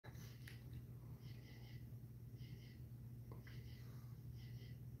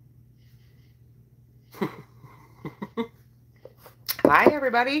Hi,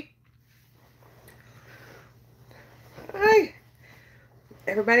 everybody. Hi.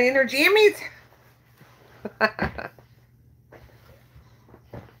 Everybody in their jammies.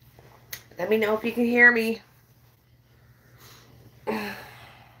 Let me know if you can hear me.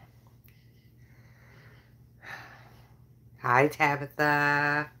 Hi,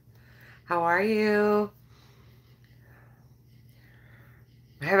 Tabitha. How are you?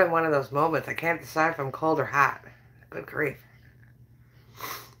 I'm having one of those moments. I can't decide if I'm cold or hot. Good grief.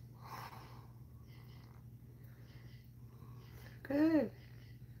 Good.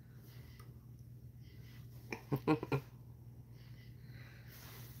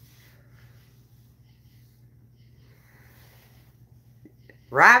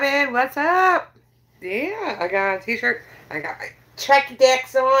 Robin, what's up? Yeah, I got a t-shirt. I got my check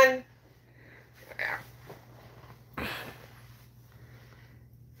decks on.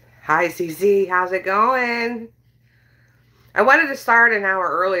 Hi, CC. How's it going? I wanted to start an hour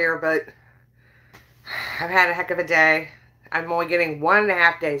earlier, but I've had a heck of a day. I'm only getting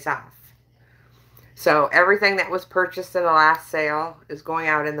 1.5 days off. So everything that was purchased in the last sale is going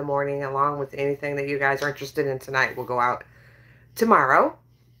out in the morning, along with anything that you guys are interested in tonight will go out tomorrow.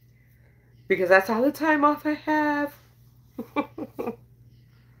 Because that's all the time off I have.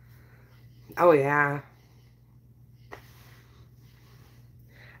 Oh, yeah.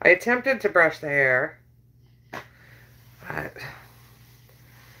 I attempted to brush the hair, but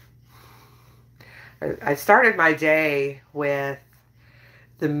I started my day with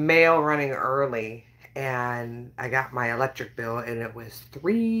the mail running early, and I got my electric bill, and it was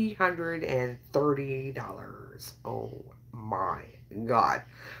 $330. Oh my God.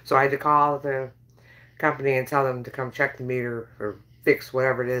 So I had to call the company and tell them to come check the meter or fix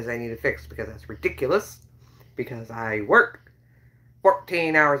whatever it is I need to fix, because that's ridiculous, because I work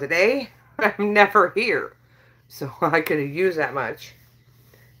 14 hours a day. I'm never here. So I could have used that much.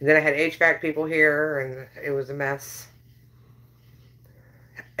 And then I had HVAC people here, and it was a mess.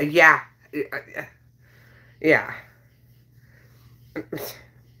 Yeah. Yeah.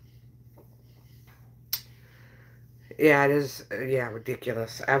 Yeah, it is. Yeah,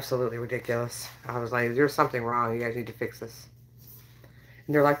 ridiculous. Absolutely ridiculous. I was like, there's something wrong. You guys need to fix this.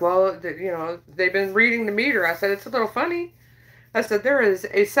 And they're like, well, you know, they've been reading the meter. I said, it's a little funny. I said, there is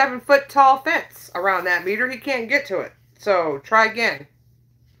a 7-foot tall fence around that meter. He can't get to it. So try again.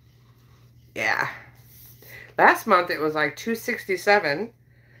 Yeah. Last month it was like 267.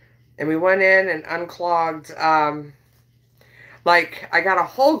 And we went in and unclogged, like, I got a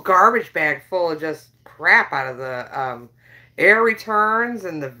whole garbage bag full of just crap out of the air returns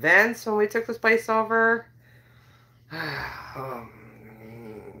and the vents when we took this place over.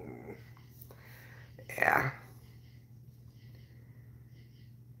 Yeah.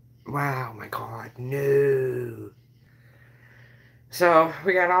 Wow, my God, no. So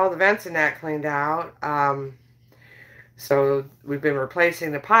we got all the vents in that cleaned out. So we've been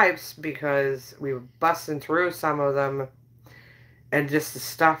replacing the pipes because we were busting through some of them and just the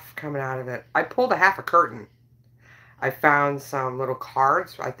stuff coming out of it. I pulled a half a curtain. I found some little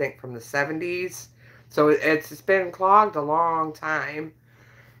cards, I think from the 70s. So it's been clogged a long time.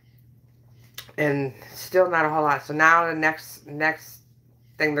 And still not a whole lot. So now the next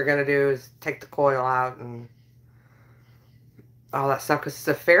thing they're going to do is take the coil out and all that stuff, because it's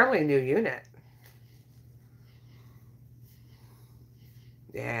a fairly new unit.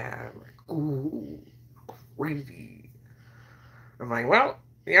 Yeah. I'm like, ooh, crazy. I'm like, well,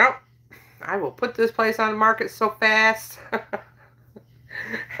 you know, I will put this place on the market so fast.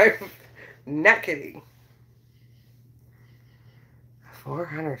 I'm not kidding.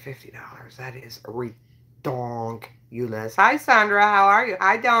 $450. That is redonkulous. Hi, Sandra. How are you?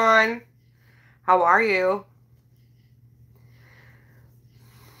 Hi, Dawn. How are you?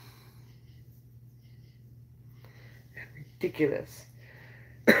 Ridiculous.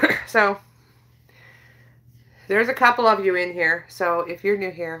 So, there's a couple of you in here. So, if you're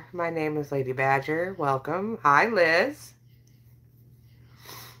new here, my name is Lady Badger. Welcome. Hi, Liz.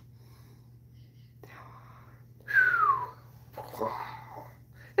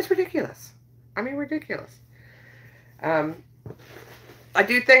 It's ridiculous. I mean, ridiculous. I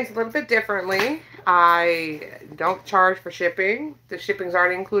do things a little bit differently. I don't charge for shipping. The shipping's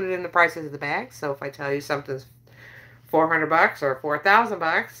already included in the prices of the bag. So if I tell you something's $400 or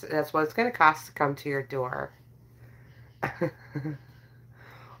 $4,000, that's what it's going to cost to come to your door.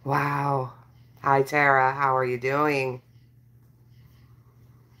 Wow. Hi, Tara. How are you doing?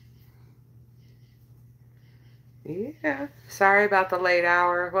 Yeah. Sorry about the late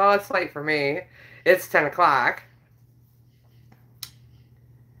hour. Well, it's late for me. It's 10 o'clock.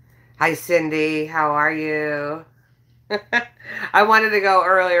 Hi, Cindy. How are you? I wanted to go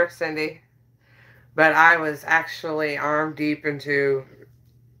earlier, Cindy, but I was actually arm deep into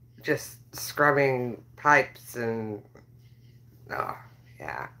just scrubbing pipes and, oh,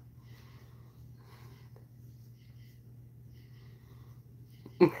 yeah.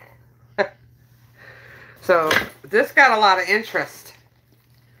 So this got a lot of interest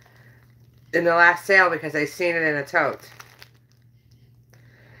in the last sale because I seen it in a tote.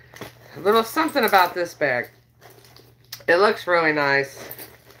 A little something about this bag. It looks really nice.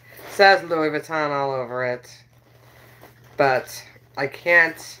 It says Louis Vuitton all over it. But I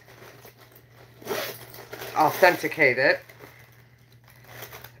can't authenticate it.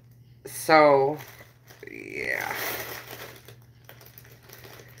 So, yeah.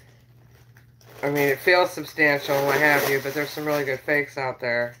 I mean, it feels substantial and what have you, but there's some really good fakes out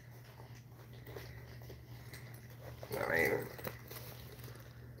there. I mean,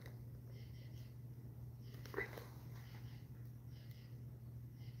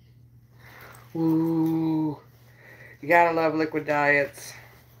 ooh, you gotta love liquid diets.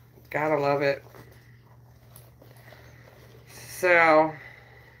 Gotta love it. So,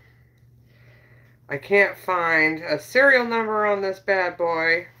 I can't find a serial number on this bad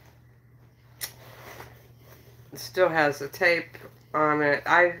boy. It still has a tape on it.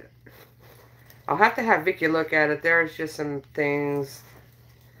 I'll have to have Vicky look at it. There's just some things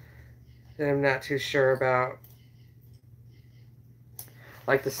that I'm not too sure about.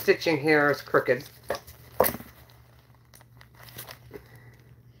 Like the stitching here is crooked.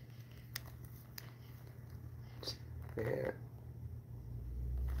 Yeah.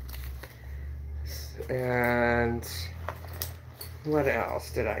 And what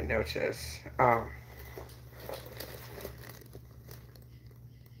else did I notice? Oh.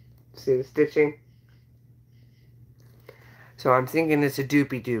 See the stitching? So I'm thinking it's a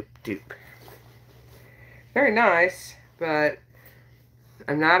dupe. Very nice, but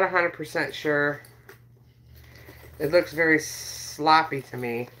I'm not 100% sure. It looks very sloppy to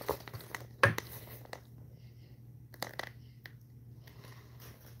me.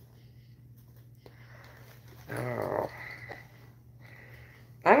 Oh.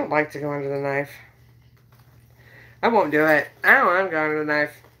 I don't like to go under the knife. I won't do it. I don't want to go under the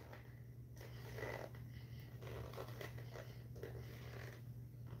knife.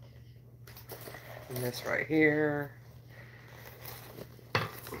 And this right here.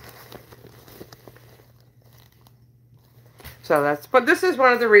 So that's, but this is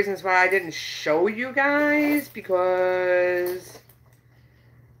one of the reasons why I didn't show you guys, because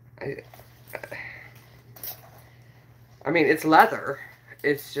I mean, it's leather.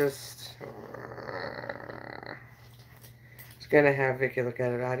 It's just, it's gonna have Vicky look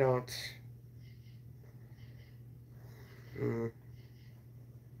at it. I don't,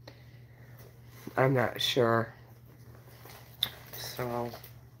 I'm not sure. So,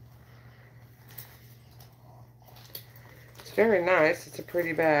 it's very nice. It's a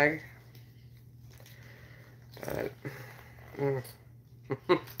pretty bag. But,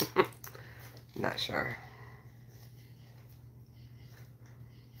 not sure.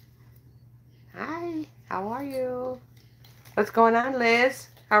 Hi, how are you? What's going on, Liz?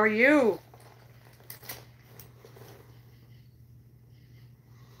 How are you?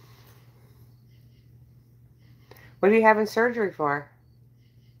 What are you having surgery for?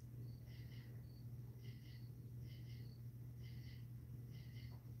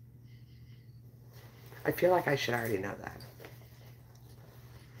 I feel like I should already know that.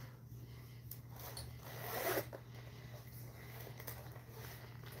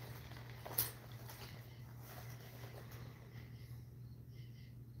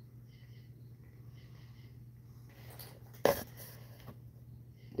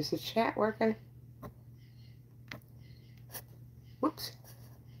 Is the chat working? Whoops.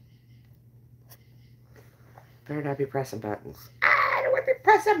 Better not be pressing buttons. I don't want to be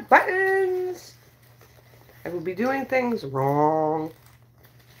pressing buttons. I will be doing things wrong.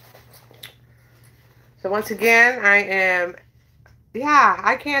 So once again, I am, yeah,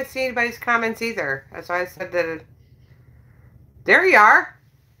 I can't see anybody's comments either. That's why I said that. There you are.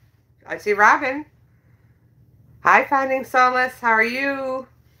 I see Robin. Hi, Finding Solace. How are you?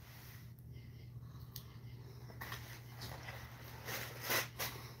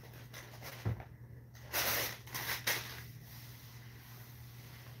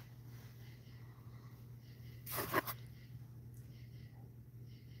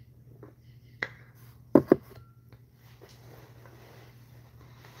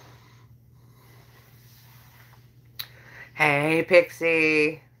 Hey,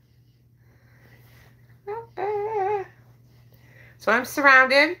 Pixie. So I'm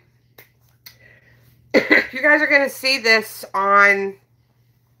surrounded You guys are going to see this on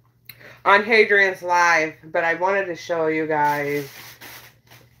Hadrian's Live, but I wanted to show you guys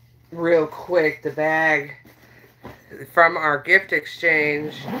real quick the bag from our gift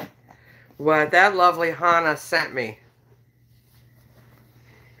exchange, what that lovely Hannah sent me.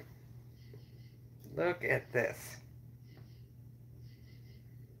 Look at this.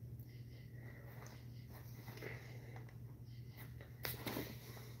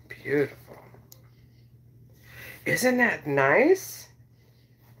 Beautiful. Isn't that nice?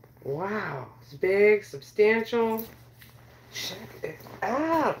 Wow. It's big, substantial. Check it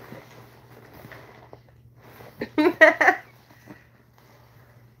out.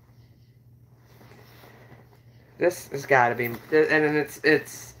 This has got to be, and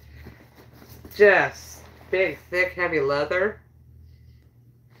it's just big, thick, heavy leather.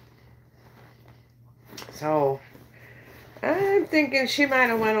 So I'm thinking she might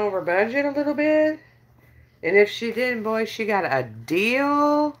have went over budget a little bit. And if she didn't, boy, she got a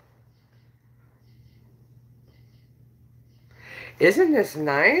deal. Isn't this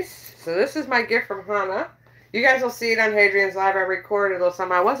nice? So this is my gift from Hannah. You guys will see it on Hadrian's Live. I recorded a little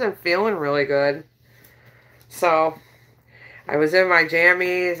something. I wasn't feeling really good. So I was in my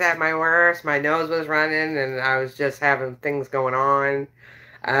jammies at my worst. My nose was running and I was just having things going on.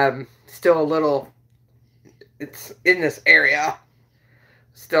 Still a little, it's in this area.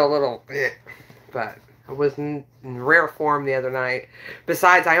 Still a little, but I was in rare form the other night.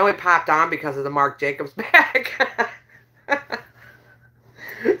 Besides, I only popped on because of the Marc Jacobs bag.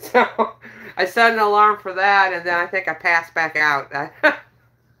 So I set an alarm for that, and then I think I passed back out.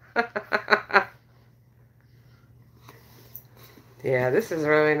 Yeah, this is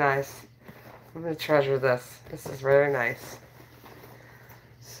really nice. I'm going to treasure this. This is really nice.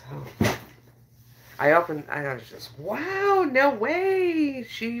 So I opened, I was just, wow, no way.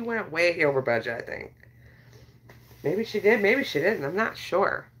 She went way over budget, I think. Maybe she did, maybe she didn't. I'm not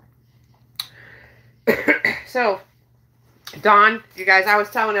sure. So, Dawn, you guys, I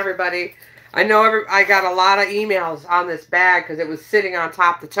was telling everybody, I know I got a lot of emails on this bag because it was sitting on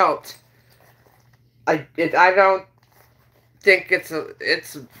top of the tote. I don't think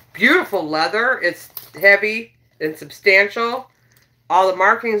it's beautiful leather. It's heavy and substantial. All the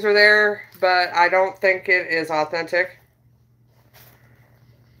markings are there, but I don't think it is authentic.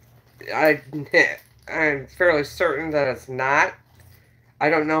 I'm fairly certain that it's not. I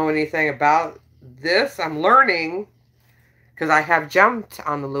don't know anything about this. I'm learning because I have jumped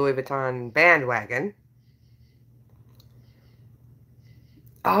on the Louis Vuitton bandwagon.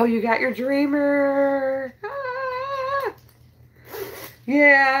 Oh, you got your dreamer. Ah!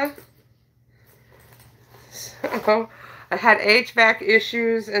 Yeah. So I had HVAC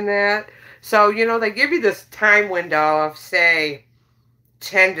issues and that. So, you know, they give you this time window of, say,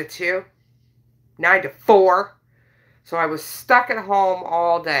 10 to 2, 9 to 4. So I was stuck at home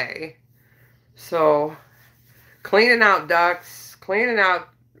all day. So cleaning out ducts, cleaning out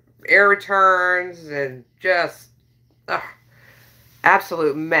air returns, and just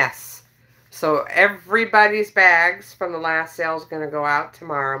absolute mess. So everybody's bags from the last sale is going to go out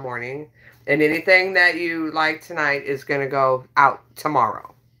tomorrow morning. And anything that you like tonight is going to go out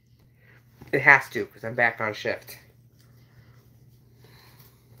tomorrow. It has to, because I'm back on shift.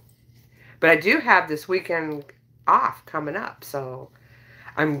 But I do have this weekend off coming up, so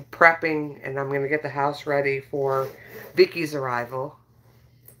I'm prepping and I'm going to get the house ready for Vicky's arrival.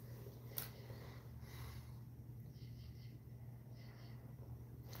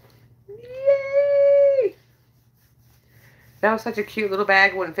 Yay! That was such a cute little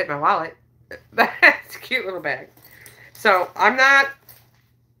bag. Wouldn't fit my wallet. That's a cute little bag. So I'm not,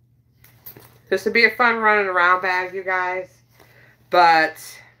 this would be a fun running around bag, you guys, but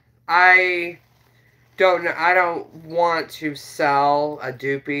I don't want to sell a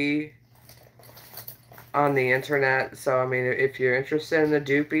dupe on the internet. So, I mean, if you're interested in the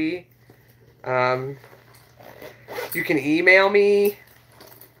dupe, you can email me.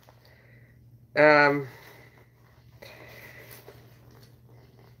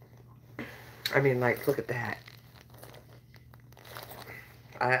 I mean, like, look at that.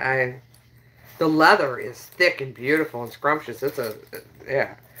 The leather is thick and beautiful and scrumptious. It's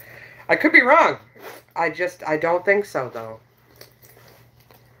yeah. I could be wrong. I don't think so, though.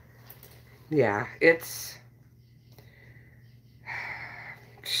 Yeah, it's...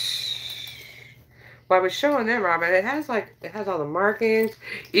 Well, I was showing them, Robin. It has all the markings.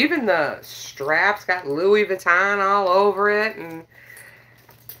 Even the straps got Louis Vuitton all over it. And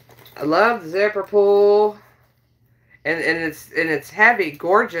I love the zipper pull. And it's heavy,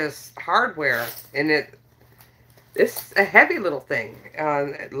 gorgeous hardware. And it's a heavy little thing.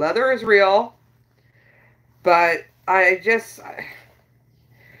 Leather is real. But I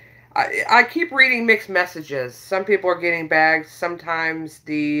keep reading mixed messages. Some people are getting bags. Sometimes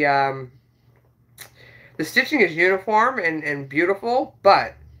the stitching is uniform and beautiful,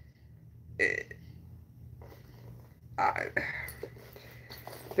 but I,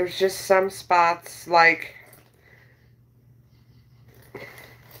 there's just some spots like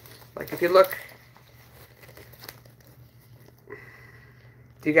if you look,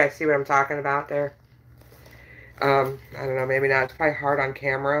 do you guys see what I'm talking about there? I don't know, maybe not. It's probably hard on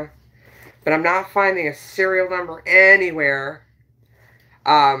camera, but I'm not finding a serial number anywhere.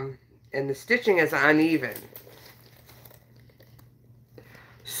 And the stitching is uneven.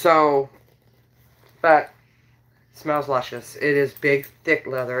 So, but it smells luscious. It is big, thick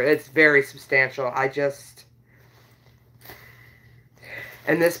leather. It's very substantial.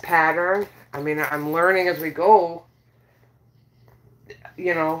 And this pattern, I mean, I'm learning as we go,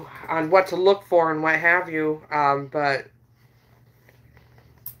 you know, on what to look for and what have you. But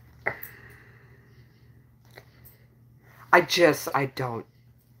I don't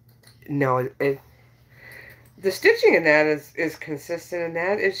know. The stitching in that is consistent in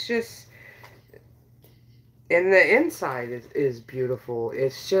that. It's just, and the inside is beautiful.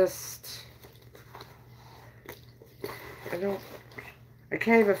 It's just, I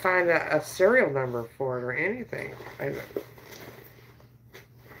can't even find a serial number for it or anything.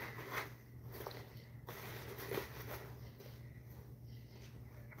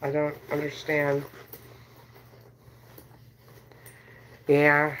 I don't understand.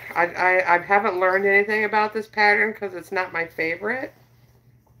 Yeah, I haven't learned anything about this pattern because it's not my favorite.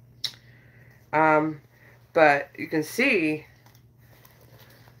 But you can see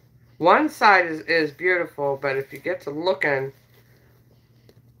one side is beautiful, but if you get to looking,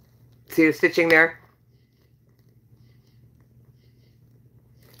 see the stitching there?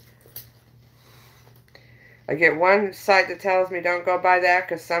 I get one site that tells me don't go by that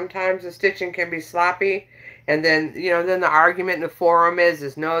because sometimes the stitching can be sloppy. And then, you know, then the argument in the forum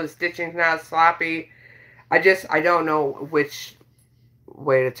is no, the stitching's not sloppy. I don't know which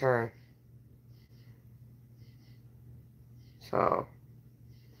way to turn. So,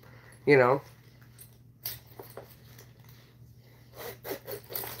 you know.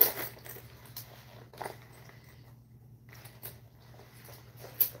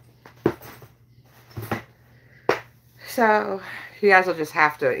 So, you guys will just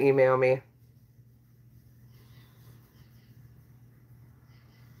have to email me.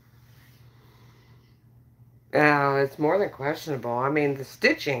 It's more than questionable. I mean, the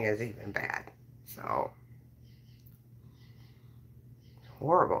stitching is even bad. So,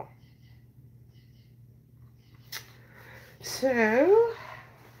 horrible. So,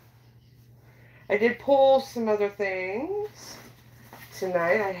 I did pull some other things.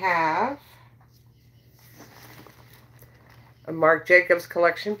 Tonight I have a Marc Jacobs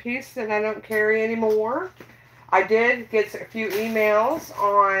collection piece that I don't carry anymore. I did get a few emails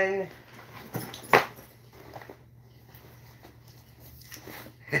on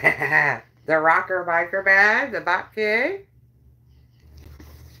the rocker biker bag, the Botkier.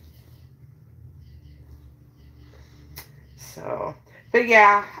 So, but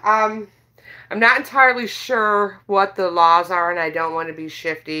yeah, I'm not entirely sure what the laws are, and I don't want to be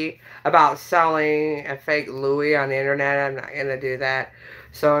shifty about selling a fake Louis on the internet. I'm not going to do that.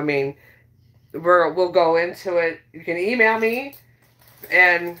 So, I mean, we'll go into it. You can email me,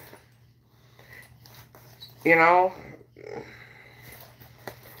 and, you know,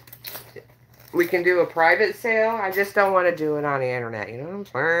 we can do a private sale. I just don't want to do it on the internet. You know what I'm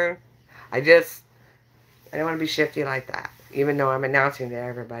saying? I don't want to be shifty like that. Even though I'm announcing to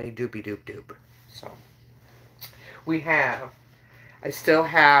everybody, doopy doop doop. So, I still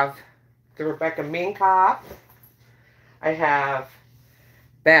have the Rebecca minkoff. I have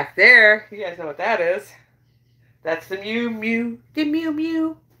back there, you guys know what that is. That's the Miu Miu, the Miu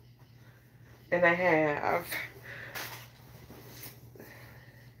Miu. And I have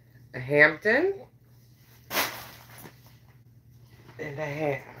a Hampton. And I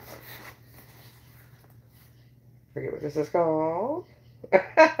have, forget what this is called.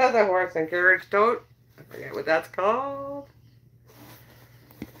 The horse and carriage tote. I forget what that's called.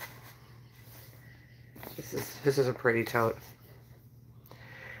 This is a pretty tote.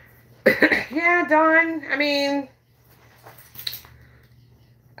 Yeah, Dawn. I mean,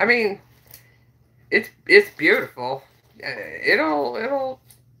 it's beautiful. It'll.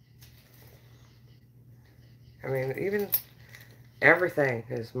 I mean, even everything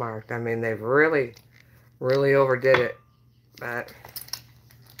is marked. I mean, they've really overdid it. But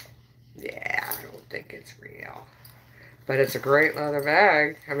yeah, I don't think it's real. But it's a great leather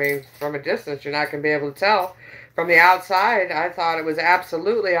bag. I mean, from a distance, you're not going to be able to tell. From the outside, I thought it was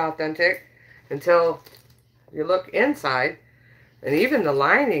absolutely authentic until you look inside. And even the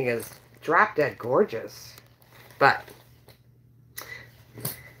lining is drop dead gorgeous. But,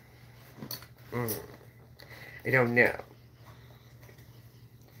 I don't know.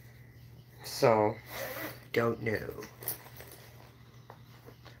 So, don't know.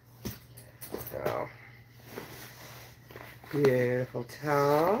 So, beautiful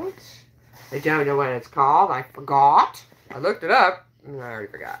tote. I don't know what it's called. I forgot. I looked it up, and I already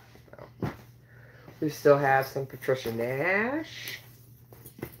forgot. So, we still have some Patricia Nash.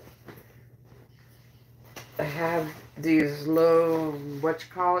 I have these low,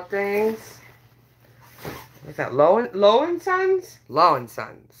 things. What's that? Low and Sons? Low and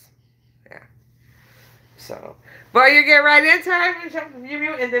Sons. Yeah. So, but you get right into it,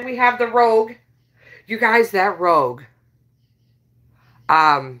 and then we have the Rogue. You guys, that Rogue,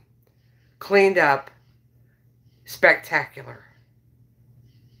 cleaned up, spectacular.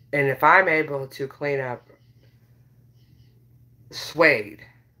 And if I'm able to clean up suede,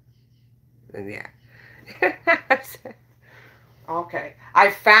 then yeah. Okay.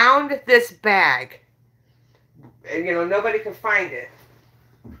 I found this bag. And, you know, nobody can find it.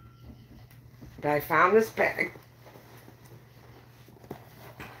 But I found this bag.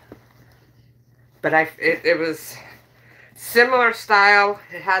 But it was similar style.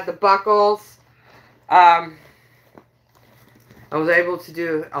 It had the buckles. I was able to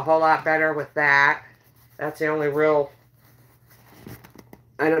do a whole lot better with that. That's the only real...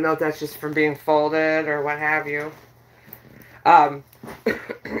 I don't know if that's just from being folded or what have you.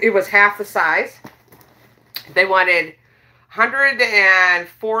 It was half the size. They wanted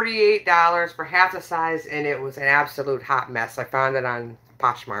 $148 for half the size, and it was an absolute hot mess. I found it on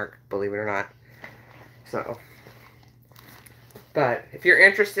Poshmark, believe it or not. So, but if you're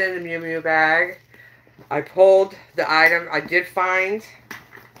interested in the Miu Miu bag, I pulled the item. I did find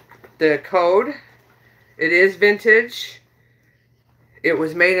the code. It is vintage. It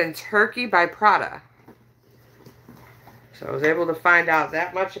was made in Turkey by Prada. So I was able to find out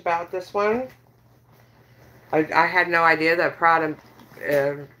that much about this one. I had no idea that Prada,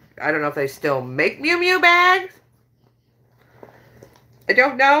 I don't know if they still make Miu Miu bags. I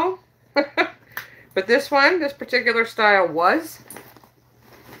don't know. But this particular style was.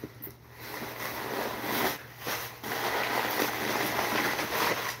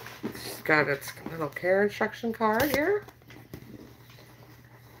 It's got its little care instruction card here.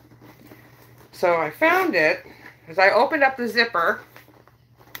 So I found it as I opened up the zipper.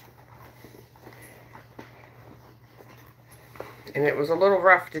 And it was a little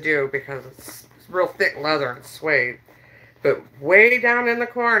rough to do because it's real thick leather and suede. But way down in the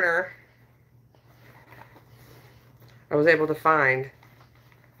corner, I was able to find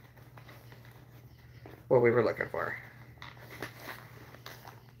what we were looking for.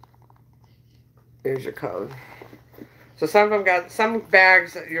 Here's your code. So some of them got, some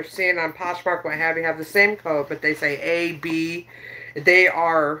bags that you're seeing on Poshmark, what have you, have the same code, but they say A, B. They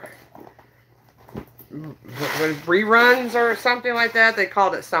are reruns or something like that. They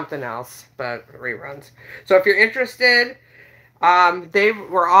called it something else, but reruns. So if you're interested, they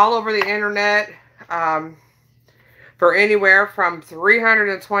were all over the internet for anywhere from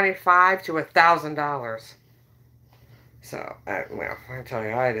 $325 to $1,000. So, well, I tell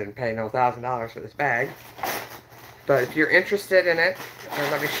you, I didn't pay no $1,000 for this bag. But if you're interested in it,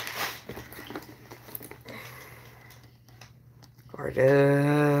 let me...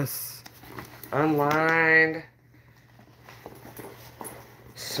 Gorgeous. Unlined.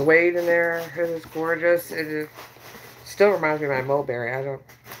 Suede in there. It is gorgeous. It still reminds me of my mulberry. I don't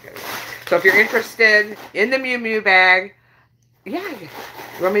get it. So if you're interested in the Miu Miu bag, yeah. You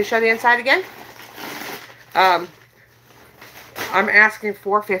want me to show the inside again? I'm asking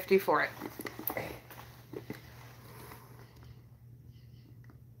 $450 for it.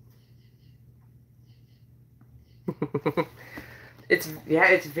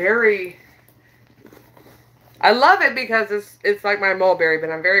 It's very... I love it because it's like my mulberry, but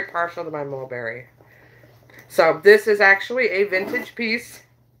I'm very partial to my mulberry. So this is actually a vintage piece.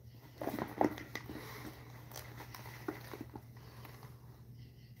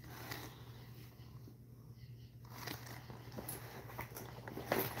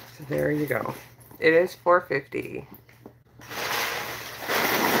 So there you go. It is $450.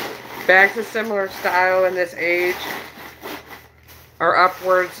 Bags of similar style in this age are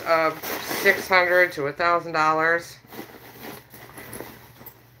upwards of $600 to $1,000.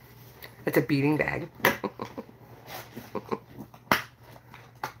 It's a beading bag.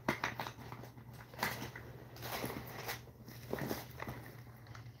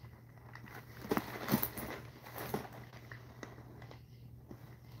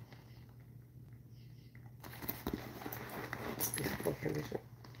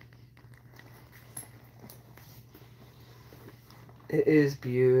 It is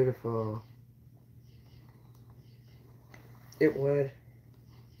beautiful. It would.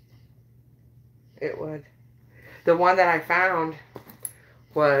 It would. The one that I found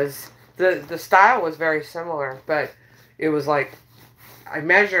was, the style was very similar, but it was like, I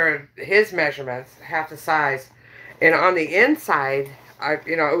measured his measurements, half the size, and on the inside,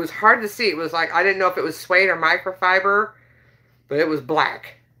 it was hard to see. It was like, I didn't know if it was suede or microfiber, but it was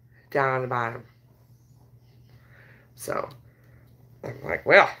black down on the bottom. So, I'm like,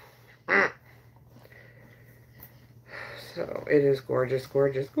 well. So, it is gorgeous,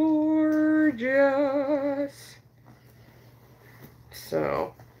 gorgeous, gorgeous.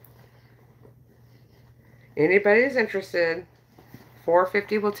 So, anybody's interested,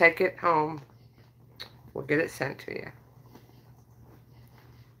 $4.50 will take it home. We'll get it sent to you.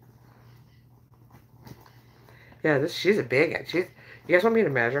 Yeah, she's a big one. You guys want me to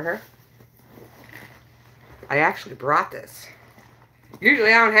measure her? I actually brought this.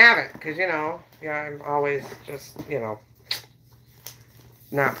 Usually I don't have it, because, I'm always just,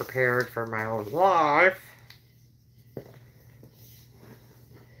 not prepared for my own life.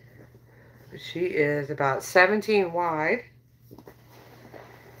 She is about 17 wide.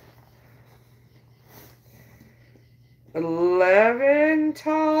 11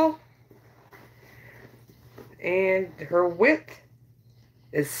 tall. And her width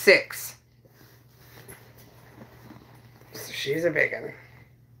is 6. So she's a big one.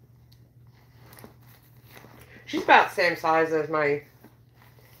 She's about the same size as my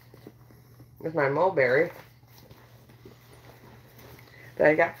mulberry that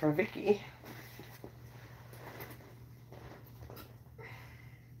I got from Vicky.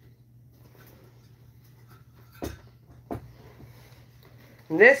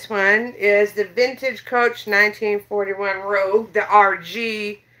 This one is the Vintage Coach 1941 Rogue, the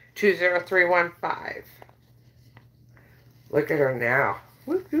RG 20315. Look at her now.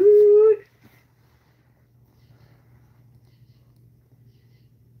 Woo-hoo.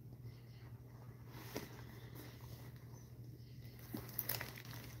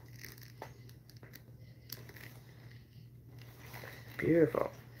 Beautiful.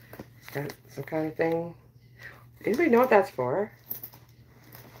 It's got some kind of thing. Anybody know what that's for?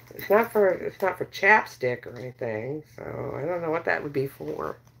 It's not for chapstick or anything, so I don't know what that would be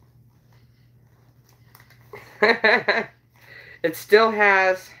for. It still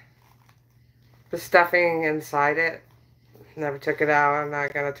has the stuffing inside it. Never took it out. I'm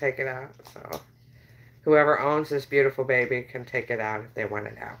not going to take it out. So whoever owns this beautiful baby can take it out if they want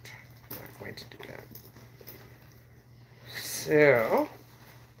it out. I'm not going to do that. So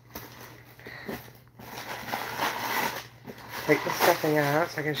take the stuffing out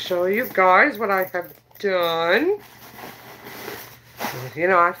so I can show you guys what I have done.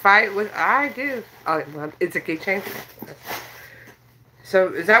 I do. Oh, well, it's a keychain. So,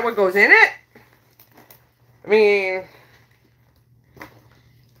 is that what goes in it? I mean,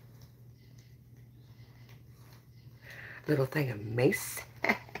 little thing of mace.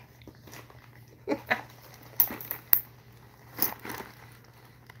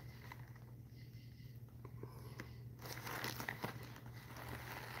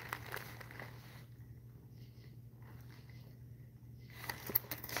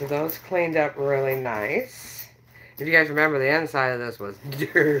 So those cleaned up really nice. If you guys remember, the inside of this was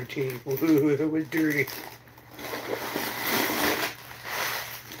dirty. Ooh, it was dirty.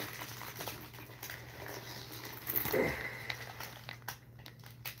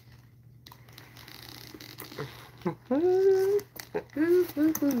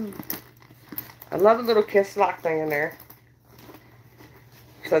 I love the little kiss lock thing in there.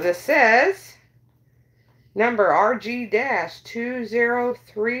 So this says number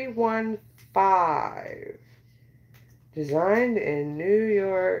RG-20315. Designed in New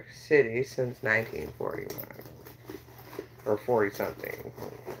York City since 1941. Or 40 something.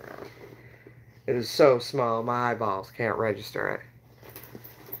 It is so small my eyeballs can't register it.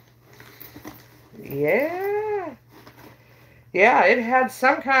 Yeah. Yeah, it had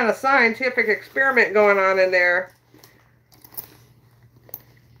some kind of scientific experiment going on in there.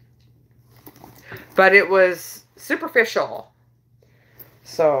 But it was superficial.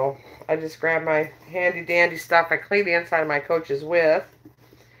 So I just grabbed my handy dandy stuff I cleaned the inside of my coaches with.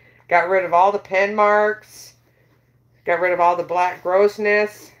 Got rid of all the pen marks. Got rid of all the black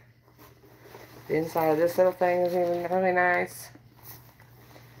grossness. The inside of this little thing is even really nice.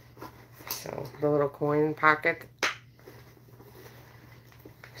 So the little coin pocket.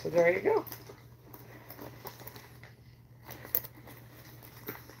 So there you go.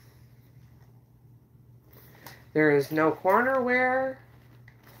 There is no corner wear.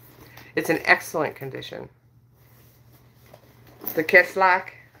 It's in excellent condition. The kiss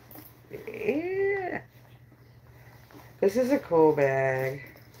lock. Yeah. This is a cool bag.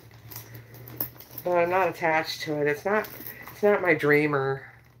 But I'm not attached to it. It's not my dreamer.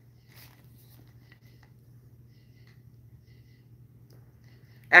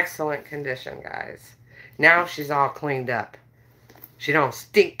 Excellent condition, guys. Now she's all cleaned up. She don't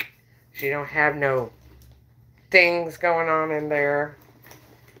stink. She don't have no things going on in there.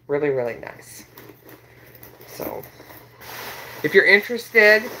 Really, really nice. So, if you're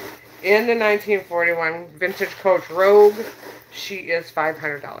interested in the 1941 Vintage Coach Rogue, she is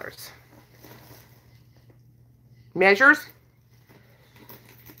 $500. Measures?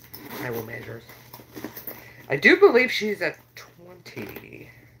 I will measure. I do believe she's a 20.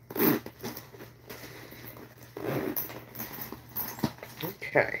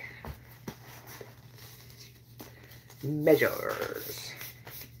 Okay. Measures.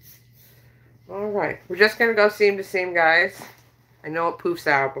 Alright. We're just going to go seam to seam, guys. I know it poofs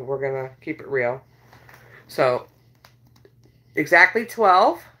out, but we're going to keep it real. So, exactly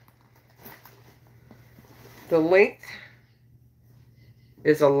 12. The length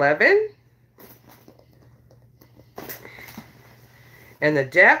is 11. And the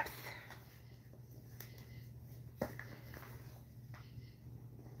depth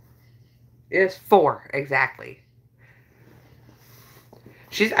is 4, exactly.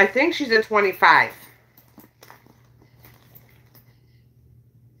 I think she's a 25.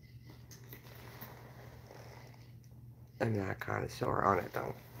 I'm not a connoisseur on it,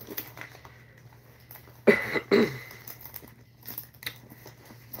 though.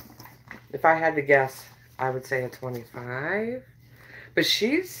 If I had to guess, I would say a 25. But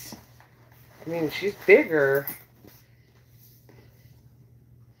she's bigger.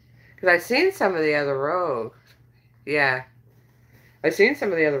 Because I've seen some of the other rogues. Yeah. I've seen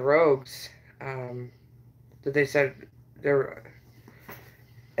some of the other rogues that they said they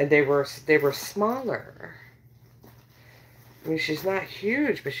were smaller. I mean, she's not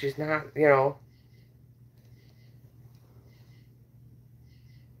huge, but she's not, you know.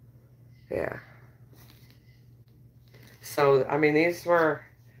 Yeah. So, I mean, these were,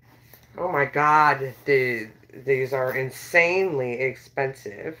 oh my God, these are insanely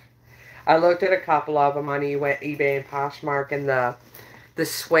expensive. I looked at a couple of them on eBay and Poshmark, and the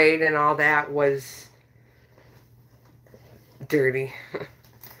suede and all that was dirty.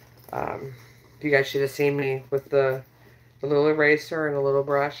 You guys should have seen me with the little eraser and a little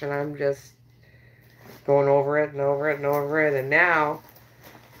brush, and I'm just going over it and over it and over it, and now,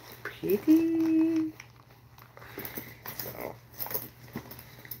 pretty.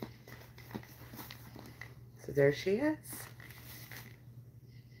 So there she is.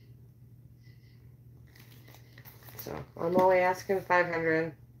 So I'm only asking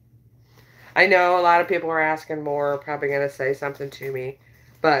 $500. I know a lot of people are asking more, probably going to say something to me,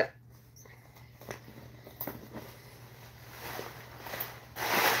 but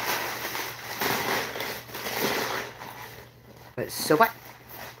so what?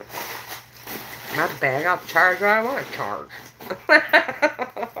 My bag, I'll charge what I want to charge.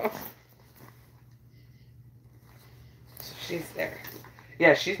 So she's there.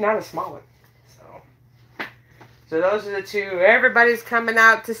 Yeah, she's not a small one. So those are the two everybody's coming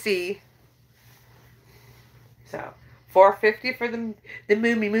out to see. So $450 for the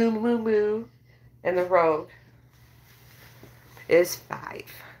Miu Miu, and the Rogue is $5.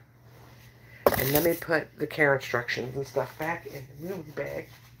 And let me put the care instructions and stuff back in the movie bag,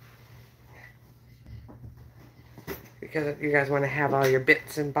 because you guys want to have all your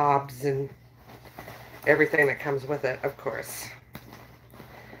bits and bobs and everything that comes with it, of course.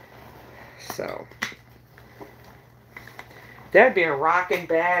 So that'd be a rocking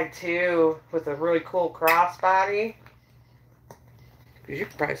bag too, with a really cool crossbody. Because you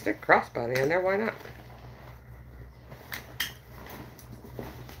could probably stick crossbody in there, why not?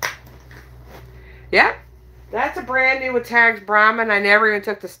 Yep, that's a brand new with Nwt Brahmin. I never even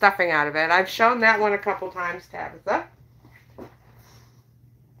took the stuffing out of it. I've shown that one a couple times, Tabitha.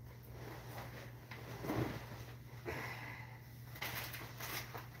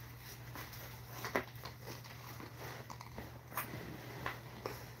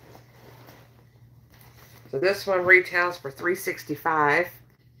 So this one retails for $365.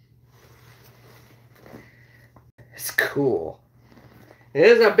 It's cool. It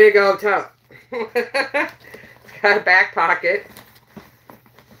is a big old tote. It's got a back pocket.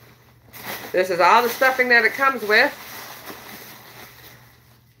 This is all the stuffing that it comes with.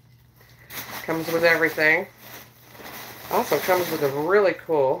 Comes with everything. Also comes with a really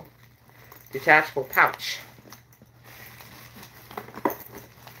cool detachable pouch.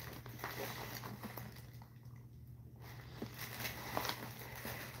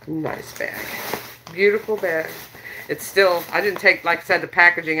 Nice bag. Beautiful bag. It's still, I didn't take, like I said, the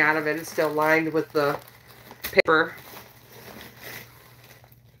packaging out of it. It's still lined with the paper.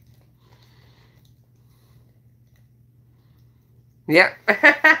 Yep.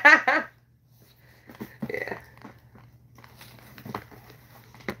 Yeah.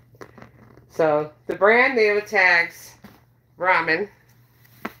 So, the brand name of tags, Brahmin.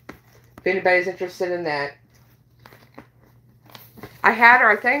 If anybody's interested in that. I had her,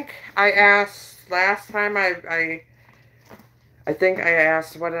 I think I asked last time I think I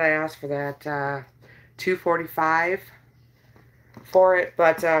asked, what did I ask for that? $245 for it.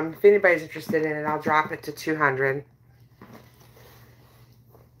 But if anybody's interested in it, I'll drop it to $200.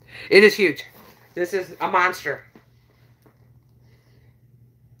 It is huge. This is a monster.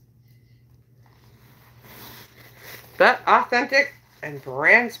 But authentic and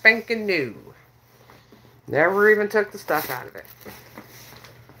brand spanking new. Never even took the stuff out of it.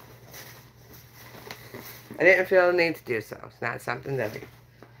 I didn't feel the need to do so. It's not something that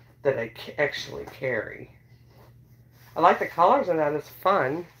I actually carry. I like the colors on that. It's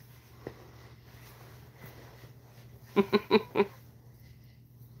fun. Let's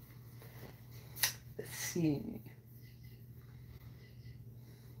see.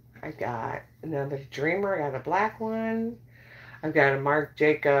 I got another Dreamer. I got a black one. I've got a Marc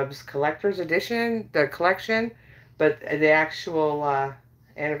Jacobs Collector's Edition, the collection, but the actual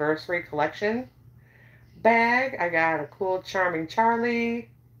anniversary collection bag. I got a cool Charming Charlie.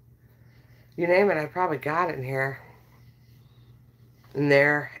 You name it, I probably got it in here. In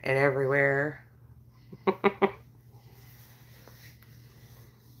there and everywhere.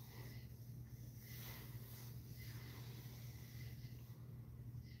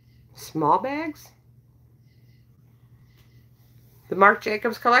 Small bags. The Marc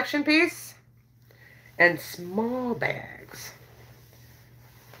Jacobs collection piece. And small bags.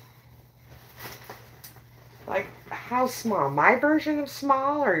 Like, how small? My version of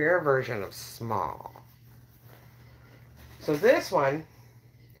small or your version of small? So this one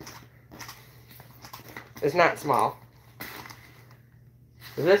is not small.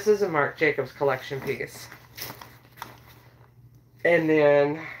 This is a Marc Jacobs collection piece. And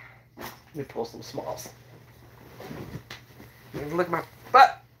then, let me pull some smalls. Look at my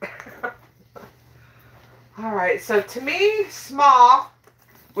butt. Alright, so to me, small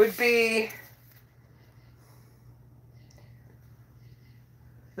would be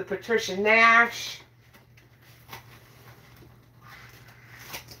the Patricia Nash.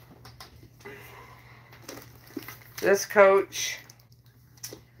 This Coach.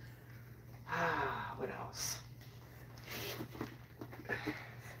 What else?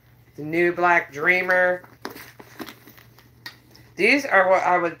 The new Black Dreamer. These are what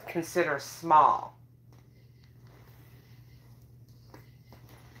I would consider small.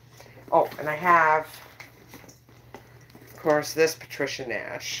 Oh, and I have, of course, this Patricia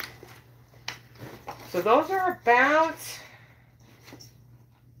Nash. So those are about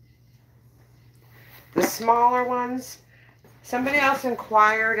the smaller ones. Somebody else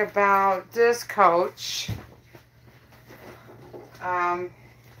inquired about this Coach. But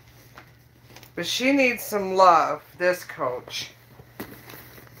she needs some love, this Coach.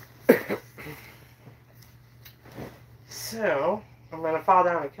 So, I'm going to fall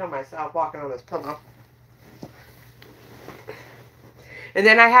down and kill myself walking on this pillow. And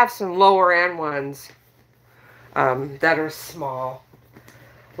then I have some lower end ones that are small.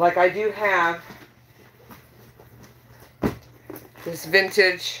 Like I do have this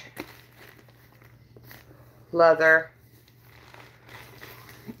vintage leather.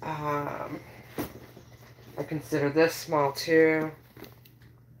 I consider this small too.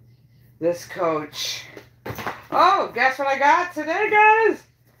 This Coach. Oh, guess what I got today, guys?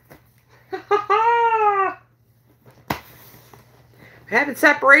 Having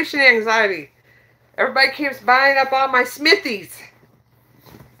separation anxiety. Everybody keeps buying up all my Smithies.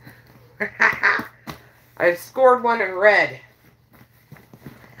 I scored one in red.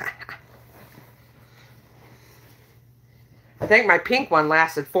 I think my pink one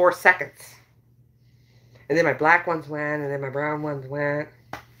lasted 4 seconds. And then my black ones went, and then my brown ones went.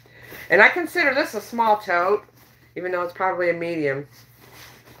 And I consider this a small tote, even though it's probably a medium.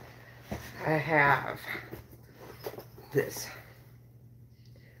 I have this.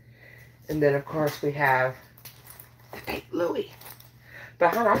 And then, of course, we have the fake Louis.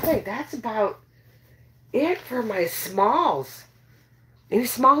 But, hon, I think that's about it for my smalls. Any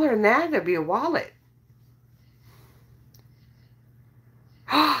smaller than that, it'd be a wallet.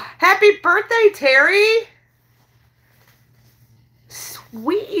 Happy birthday, Terry!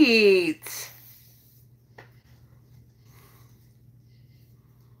 Sweet.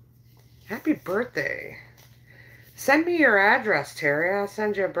 Happy birthday. Send me your address, Terry. I'll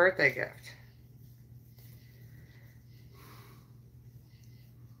send you a birthday gift.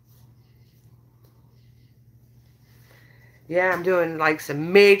 Yeah, I'm doing like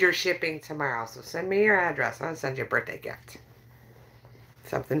some major shipping tomorrow. So send me your address. I'll send you a birthday gift.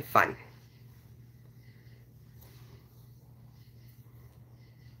 Something fun.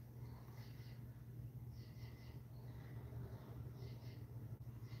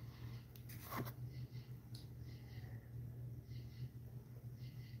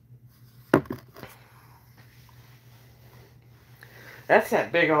 That's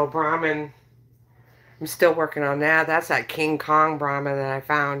that big old Brahmin. I'm still working on that. That's that King Kong Brahmin that I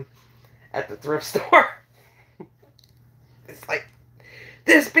found at the thrift store. It's like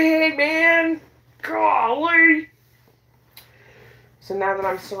this big, man. Golly. So now that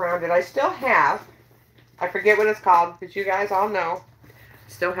I'm surrounded, I still have, I forget what it's called, but you guys all know.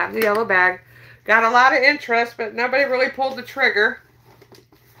 Still have the yellow bag. Got a lot of interest, but nobody really pulled the trigger.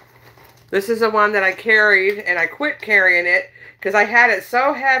 This is the one that I carried, and I quit carrying it because I had it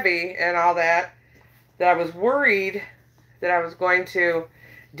so heavy and all that I was worried that I was going to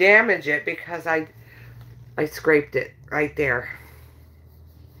damage it because I scraped it right there.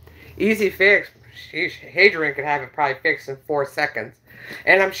 Easy fix. Sheesh, Hadrian could have it probably fixed in 4 seconds.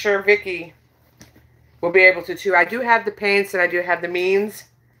 And I'm sure Vicky will be able to too. I do have the paints and I do have the means.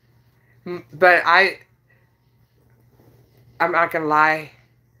 But I'm not going to lie.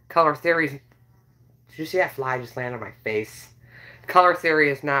 Color theory. Did you see that fly just land on my face? Color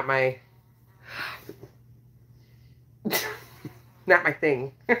theory is not my... not my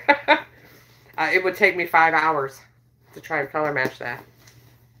thing. It would take me 5 hours to try and color match that.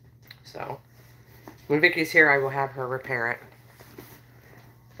 So, when Vicky's here, I will have her repair it.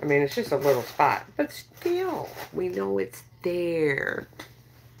 I mean, it's just a little spot. But still, we know it's there.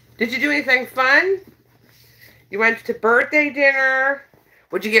 Did you do anything fun? You went to birthday dinner.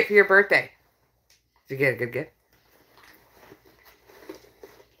 What'd you get for your birthday? Did you get a good gift?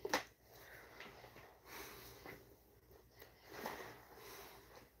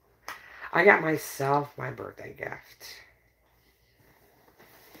 I got myself my birthday gift.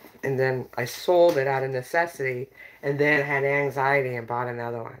 And then I sold it out of necessity. And then had anxiety and bought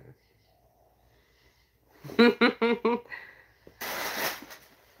another one.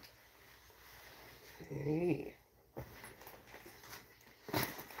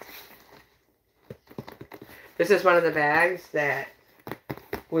 This is one of the bags that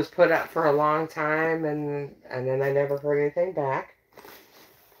was put up for a long time. And then I never heard anything back.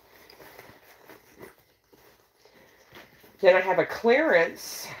 Then I have a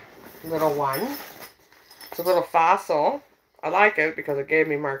clearance little one. It's a little fossil. I like it because it gave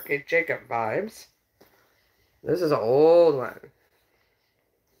me Marc Jacob vibes. This is an old one.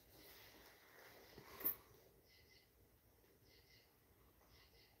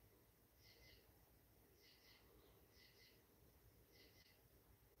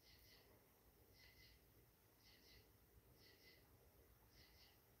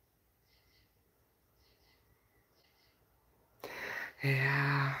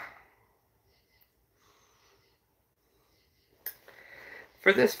 Yeah.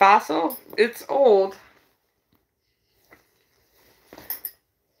 For this fossil, it's old.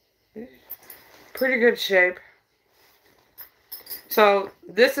 Pretty good shape. So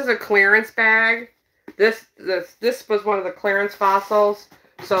this is a clearance bag. This was one of the clearance fossils.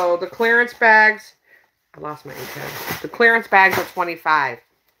 So the clearance bags, I lost my ink. The clearance bags are $25.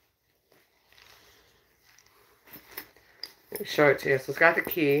 Let me show it to you. So it's got the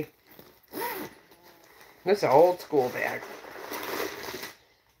key. This is an old school bag.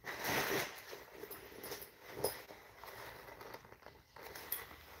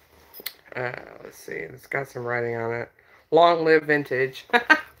 Let's see. It's got some writing on it. Long live vintage.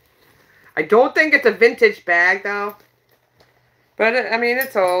 I don't think it's a vintage bag though. But I mean,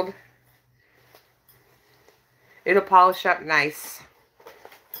 it's old. It'll polish up nice.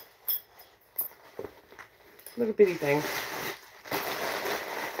 Little bitty thing.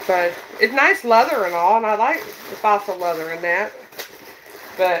 But it's nice leather and all, and I like the fossil leather in that.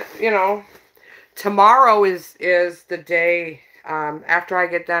 But, you know, tomorrow is the day after I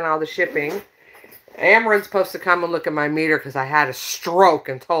get done all the shipping. Amarin's supposed to come and look at my meter because I had a stroke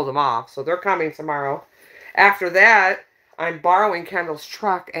and told them off. So they're coming tomorrow. After that, I'm borrowing Kendall's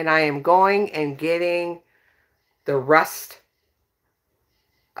truck, and I am going and getting the rest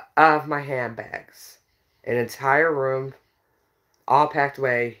of my handbags. An entire room, all packed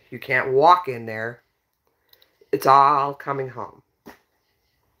away. You can't walk in there. It's all coming home.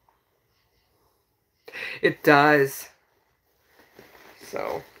 It does.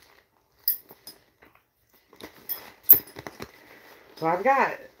 So, So I've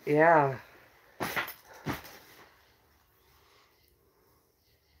got, yeah.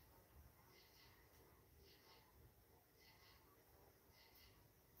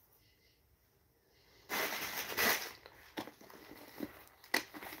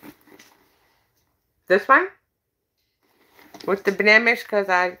 This one? With the blemish, because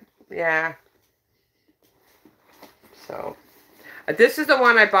yeah. So, this is the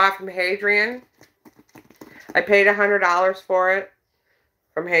one I bought from Hadrian. I paid $100 for it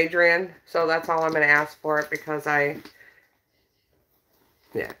from Hadrian. So that's all I'm going to ask for it because yeah.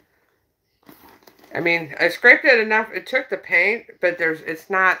 I mean, I scraped it enough. It took the paint, but it's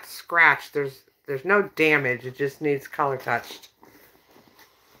not scratched. There's no damage. It just needs color touched.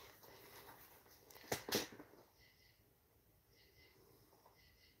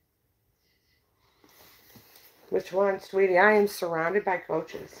 Which one, sweetie? I am surrounded by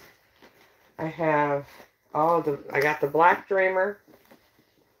coaches. I have I got the black dreamer.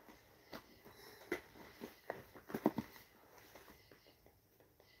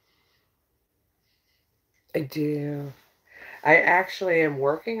 I do. I actually am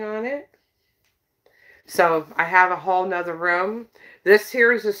working on it. So I have a whole nother room. This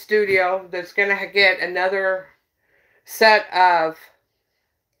here is a studio that's going to get another set of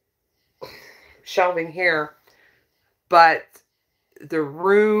shelving here. But the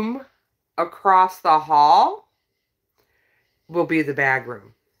room across the hall will be the bag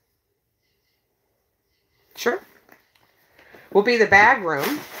room. Sure. Will be the bag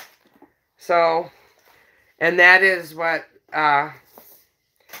room. So, and that is what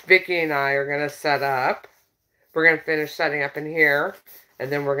Vicki and I are going to set up. We're going to finish setting up in here.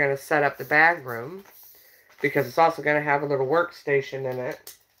 And then we're going to set up the bag room. Because it's also going to have a little workstation in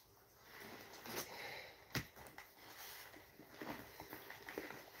it.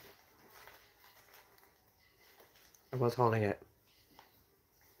 I was holding it.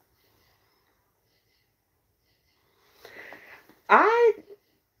 I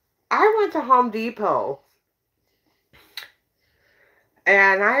went to Home Depot.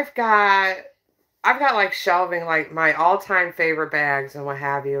 And I've got like shelving, like my all-time favorite bags and what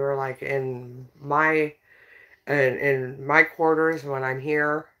have you are like in my quarters when I'm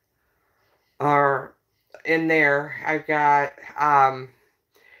here, are in there. I've got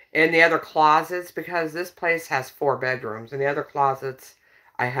in the other closets, because this place has 4 bedrooms. In the other closets,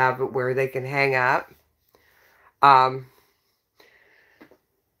 I have where they can hang up.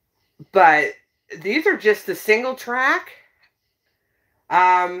 But these are just the single track.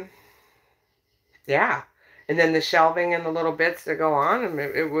 Yeah. And then the shelving and the little bits that go on, and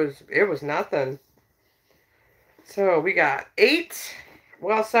it was nothing. So we got 8,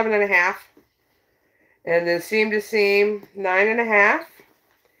 well, 7.5. And then seam to seam, 9.5.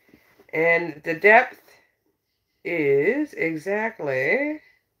 And the depth is exactly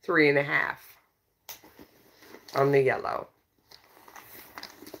 3.5 on the yellow.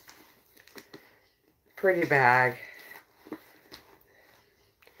 Pretty bag.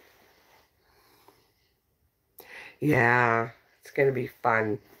 Yeah, it's going to be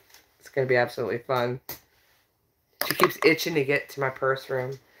fun. It's going to be absolutely fun. She keeps itching to get to my purse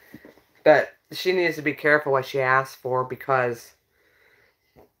room. But she needs to be careful what she asks for, because,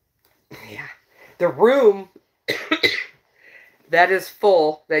 yeah, the room that is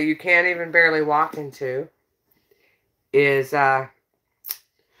full, that you can't even barely walk into, is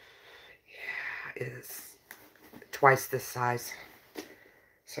twice this size.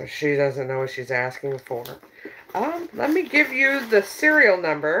 So she doesn't know what she's asking for. Let me give you the serial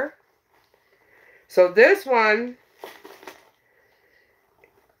number. So this one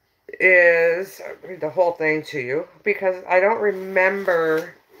is, I'll read the whole thing to you because I don't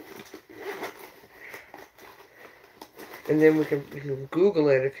remember. And then we can Google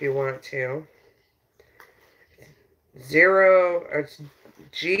it if you want to. It's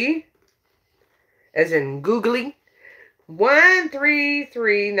G, as in googly,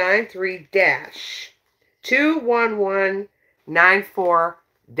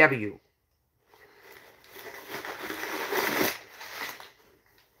 13393-21194W.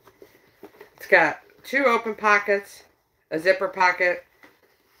 It's got 2 open pockets, a zipper pocket,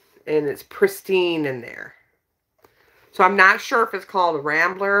 and it's pristine in there. So I'm not sure if it's called a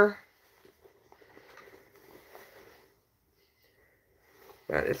Rambler,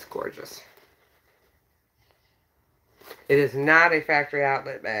 but it's gorgeous. It is not a factory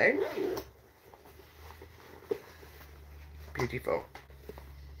outlet bag. Beautiful.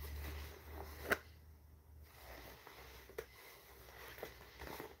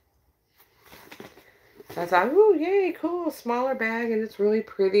 So I thought, ooh, yay, cool, smaller bag, and it's really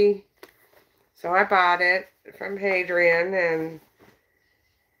pretty. So I bought it from Hadrian, and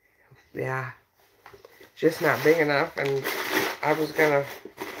yeah, just not big enough, and I was gonna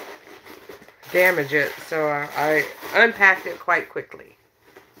damage it, so I unpacked it quite quickly.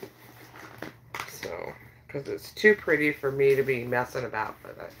 So, because it's too pretty for me to be messing about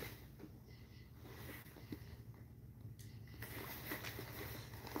with it.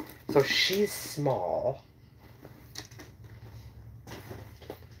 So she's small.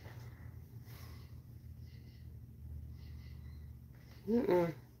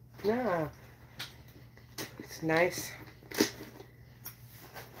 Yeah. It's nice.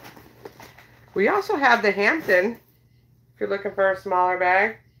 We also have the Hampton, if you're looking for a smaller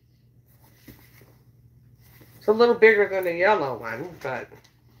bag. It's a little bigger than the yellow one, but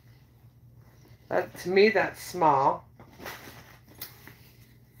to me, that's small.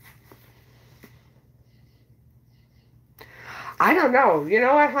 I don't know. You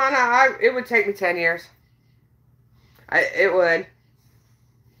know what, Hannah? It would take me 10 years. It would.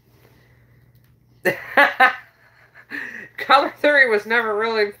 Color theory was never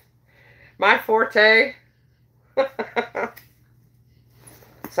really my forte.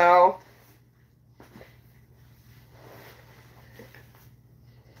 So,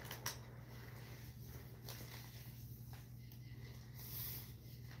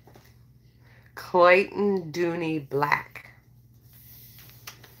 Clayton Dooney Black.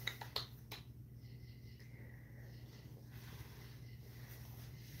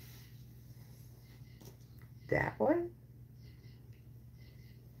 That one?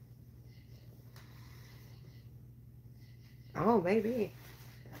 Oh, maybe.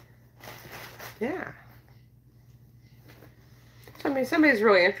 Yeah. I mean, somebody's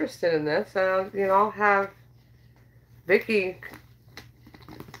really interested in this. You know, I'll have Vicky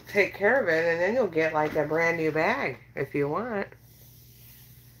take care of it, and then you'll get like a brand new bag if you want.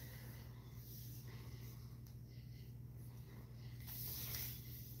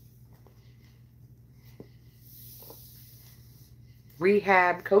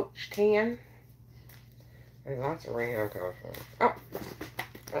 Rehab Coach Tan. There's lots of rehab Coach. Oh.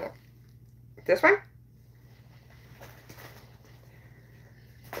 This one?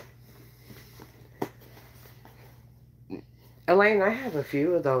 Elaine, I have a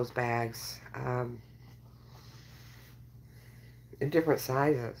few of those bags. In different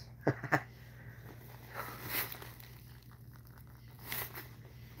sizes.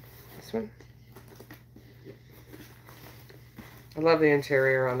 This one? I love the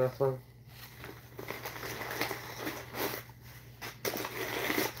interior on this one.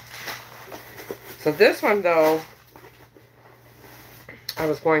 So this one, though, I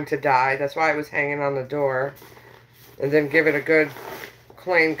was going to dye. That's why it was hanging on the door. And then give it a good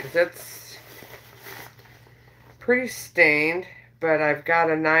clean, because it's pretty stained. But I've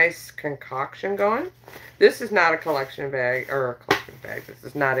got a nice concoction going. This is not a collection bag, or a collection bag. This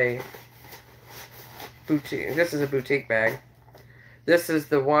is not a boutique. This is a boutique bag. This is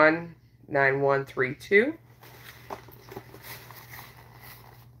the 19132.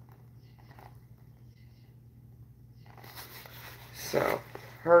 So,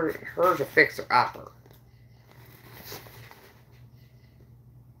 hers a fixer-upper.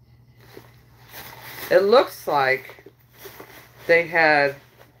 It looks like they had,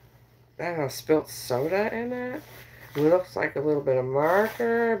 I don't know, spilt soda in it. It looks like a little bit of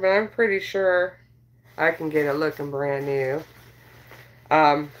marker, but I'm pretty sure I can get it looking brand new.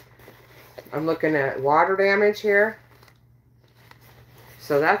 I'm looking at water damage here.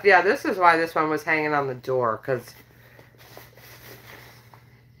 So that, yeah, this is why this one was hanging on the door, because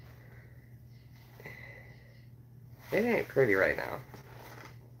it ain't pretty right now.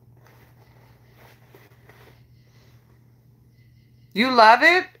 You love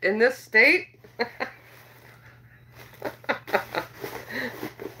it in this state?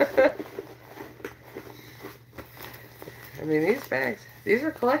 I mean, these bags, these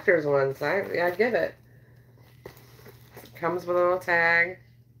are collector's ones. I get it. It comes with a little tag.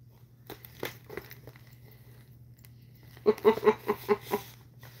 It's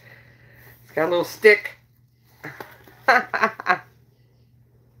got a little stick. Well,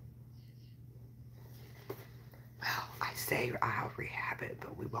 I say I'll rehab it,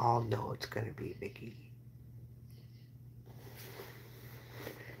 but we all know it's going to be Vicky.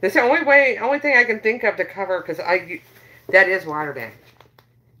 That's the only thing I can think of to cover, because that is water damage.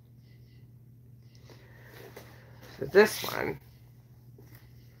 So this one,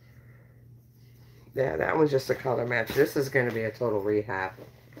 yeah, that one's just a color match. This is going to be a total rehab.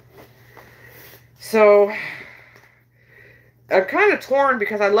 So I'm kind of torn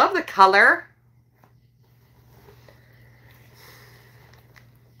because I love the color.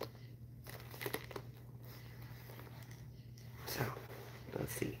 So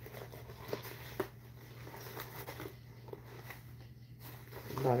let's see.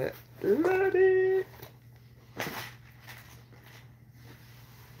 Love it. Love it.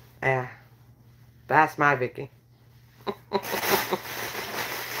 Yeah. That's my Vicky. I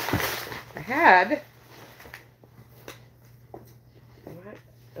had... What?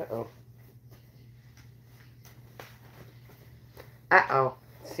 Uh-oh. Uh-oh.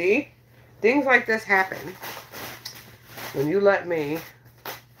 See? Things like this happen when you let me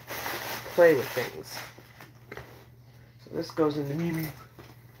play with things. So this goes in the Miu Miu.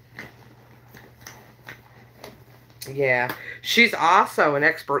 Yeah. She's also an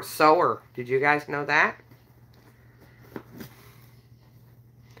expert sewer. Did you guys know that?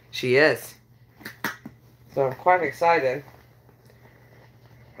 She is. So I'm quite excited.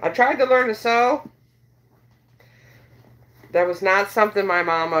 I tried to learn to sew. That was not something my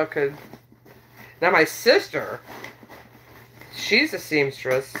mama could... Now my sister, she's a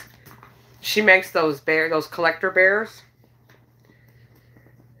seamstress. She makes those collector bears.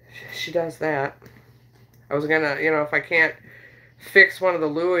 She does that. I was gonna, you know, if I can't fix one of the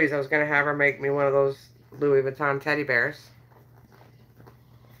Louis, I was gonna have her make me one of those Louis Vuitton teddy bears.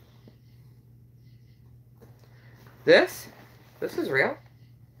 This is real.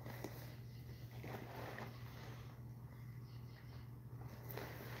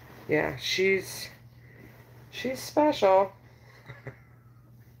 Yeah, she's special.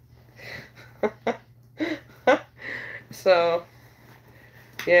 So,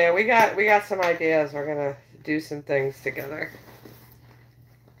 yeah, we got some ideas. We're gonna do some things together.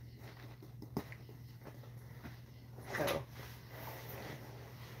 So,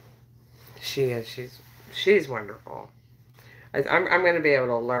 she's wonderful. I'm going to be able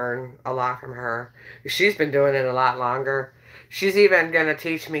to learn a lot from her. She's been doing it a lot longer. She's even going to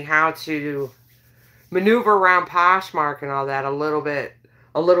teach me how to maneuver around Poshmark and all that a little bit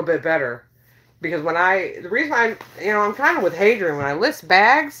better. Because the reason I'm kind of with Hadrian, when I list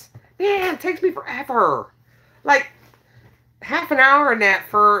bags, man, it takes me forever. Like, half an hour in that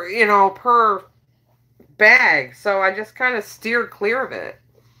for, per bag. So I just kind of steered clear of it.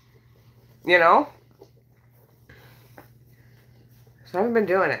 So I haven't been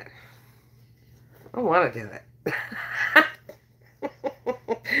doing it. I want to do it.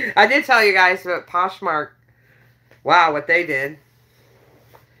 I did tell you guys about Poshmark. Wow, what they did.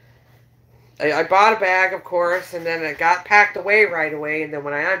 I bought a bag, of course, and then it got packed away right away. And then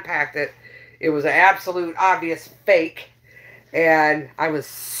when I unpacked it, it was an absolute obvious fake. And I was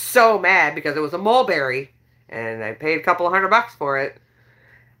so mad because it was a mulberry. And I paid a couple of $100 for it.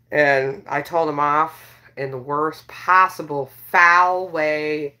 And I told them off in the worst possible foul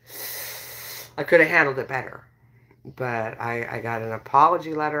way. I could have handled it better. But I got an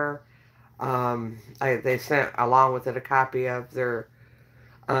apology letter. They sent along with it a copy of their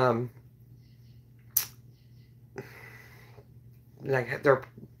like their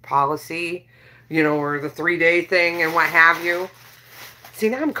policy, or the 3-day thing and what have you. See,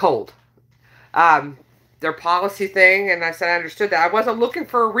 now I'm cold. Their policy thing, and I said I understood that. I wasn't looking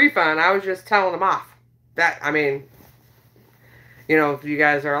for a refund. I was just telling them off. That, I mean, if you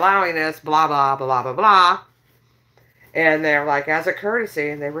guys are allowing this, blah, blah, blah, blah, blah. And they're like, as a courtesy,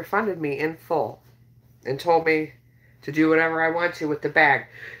 and they refunded me in full and told me to do whatever I want to with the bag.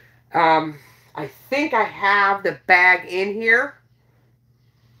 I think I have the bag in here.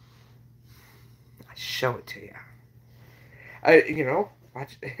 I'll show it to you.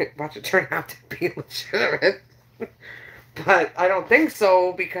 Watch it turn out to be legitimate. But I don't think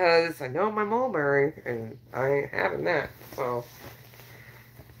so because I know my mulberry and I ain't having that. So,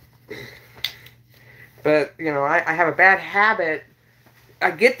 but I have a bad habit.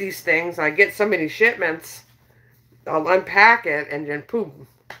 I get these things. I get so many shipments. I'll unpack it and then boom,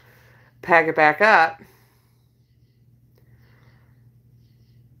 pack it back up.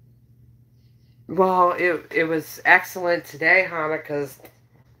 Well, it was excellent today, Hannah, because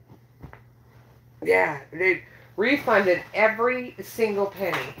yeah, they refunded every single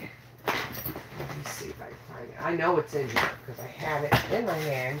penny. Let me see if I can find it. I know it's in here because I had it in my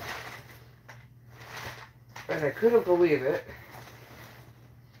hand. And I couldn't believe it.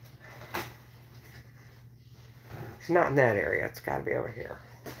 It's not in that area. It's got to be over here.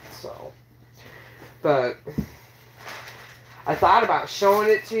 So, but I thought about showing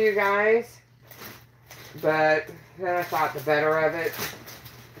it to you guys. But then I thought the better of it.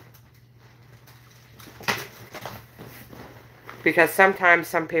 Because sometimes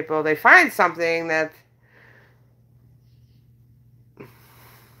some people, they find something that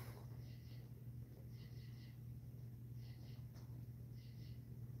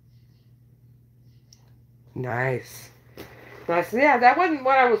nice. Yeah, that wasn't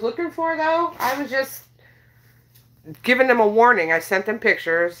what I was looking for though. I was just given them a warning. I sent them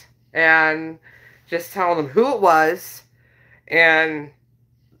pictures and just telling them who it was. And,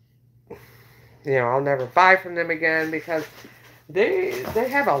 you know, I'll never buy from them again because they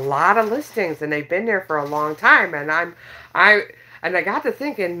have a lot of listings and they've been there for a long time. And I got to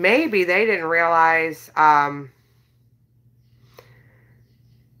thinking maybe they didn't realize, that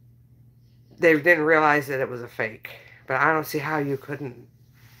it was a fake. But I don't see how you couldn't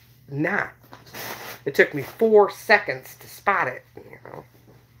not. It took me 4 seconds to spot it, you know.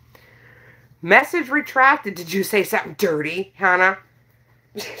 Message retracted. Did you say something dirty, Hannah?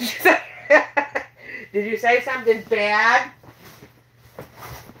 Did you say something bad?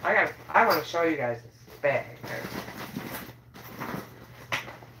 I want to show you guys this bag.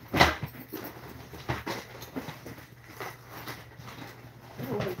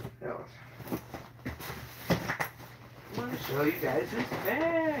 Show you guys this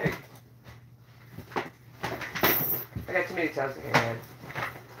bag. I got too many totes in here, man.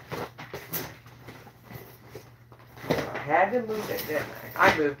 I had to move it, didn't I?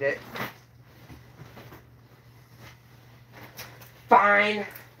 I moved it. Fine.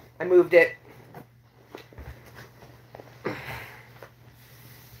 I moved it.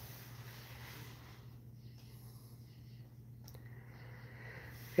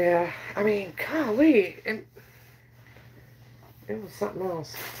 Yeah, I mean, golly. It was something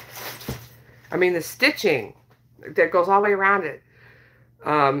else. I mean, the stitching that goes all the way around it.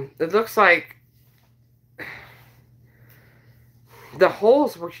 It looks like the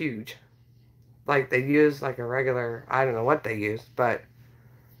holes were huge. Like they used like a regular, I don't know what they used, but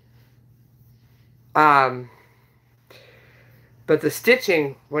the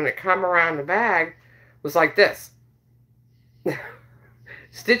stitching when it come around the bag was like this.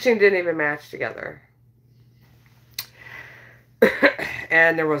 Stitching didn't even match together.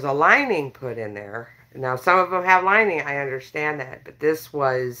 And there was a lining put in there. Now, some of them have lining. I understand that. But this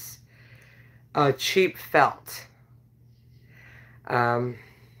was a cheap felt. So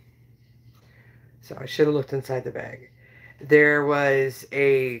I should have looked inside the bag. There was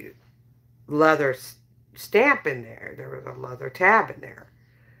a leather stamp in there. There was a leather tab in there.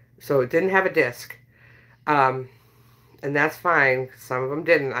 So it didn't have a disc. And that's fine. Some of them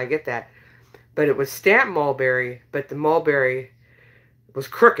didn't. I get that. But it was stamped mulberry. But the mulberry was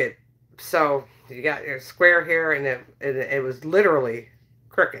crooked. So you got your square here, and it was literally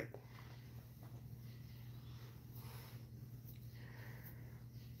crooked.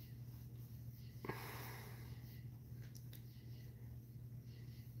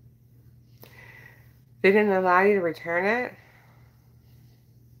 They didn't allow you to return it?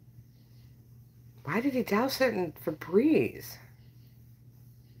 Why did he douse it in Febreze?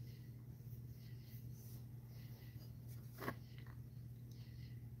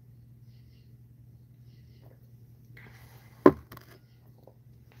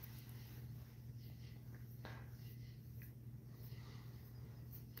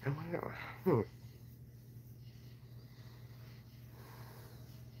 I wonder,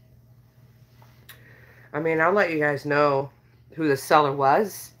 I mean, I'll let you guys know who the seller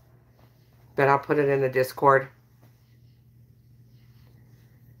was, but I'll put it in the Discord.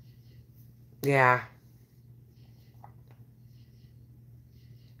 Yeah.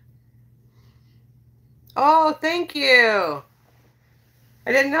 Oh, thank you.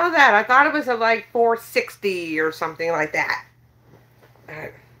 I didn't know that. I thought it was at like $4.60 or something like that.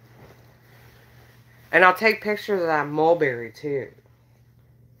 And I'll take pictures of that mulberry too.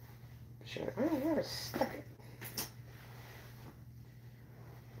 Sure. Oh, where stuck it?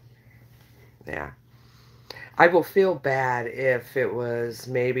 Yeah. I will feel bad if it was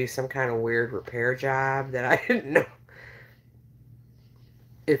maybe some kind of weird repair job that I didn't know.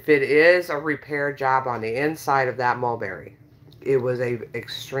 If it is a repair job on the inside of that mulberry, it was a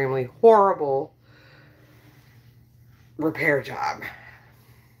extremely horrible repair job.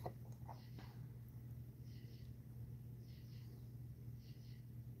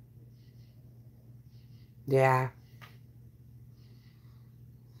 Yeah.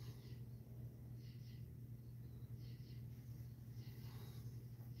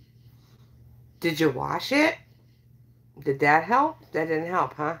 Did you wash it? Did that help? That didn't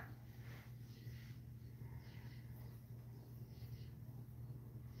help, huh?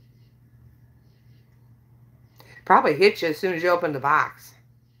 Probably hit you as soon as you opened the box.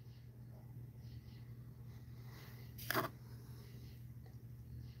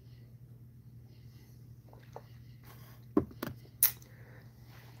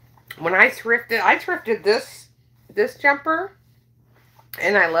 When I thrifted this jumper,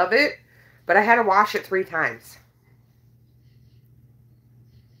 and I love it, but I had to wash it 3 times.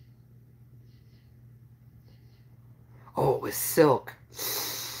 it was silk.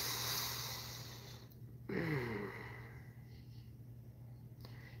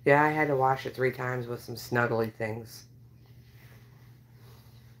 Yeah, I had to wash it 3 times with some snuggly things.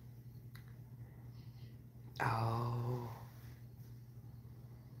 Oh.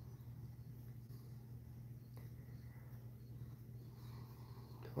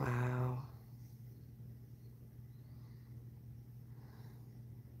 Wow.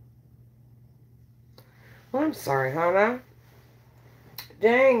 Well, I'm sorry, Hannah.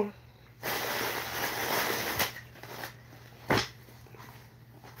 Dang.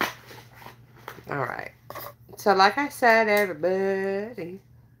 Alright. So, like I said, everybody.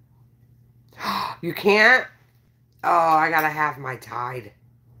 You can't? Oh, I gotta have my Tide.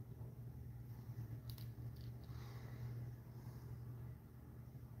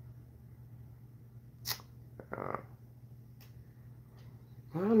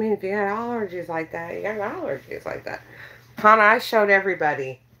 Well, I mean, if you got allergies like that, you got allergies like that. Hannah, I showed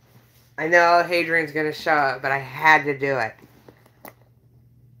everybody. I know Hadrian's going to show it, but I had to do it.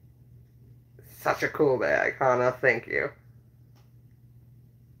 Such a cool bag, Hannah. Thank you.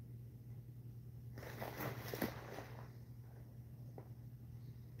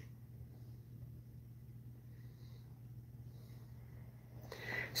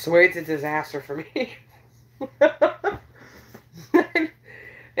 Suede's a disaster for me.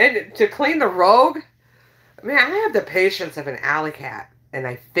 And to clean the Rogue, man, I have the patience of an alley cat, and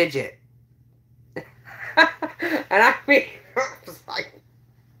I fidget. And I mean, it's like,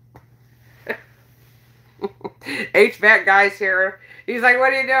 HVAC guy's here. He's like,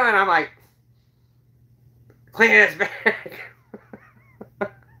 what are you doing? I'm like, cleaning this bag.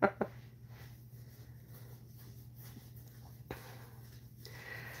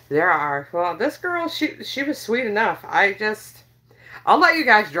 There are, well, this girl, she was sweet enough. I'll let you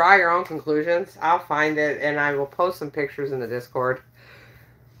guys draw your own conclusions. I'll find it, and I will post some pictures in the Discord.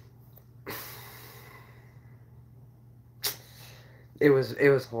 It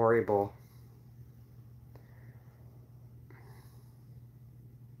was horrible.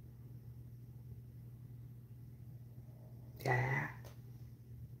 Yeah.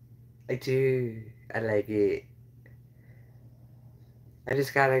 I do. I like it. I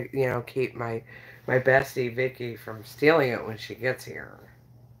just gotta, you know, keep my bestie Vicky from stealing it when she gets here.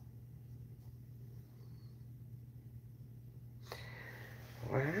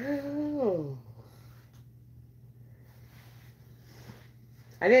 Wow.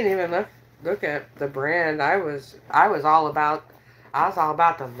 I didn't even look at the brand. I was all about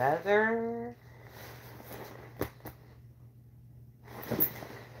the leather.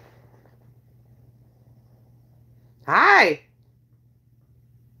 Hi.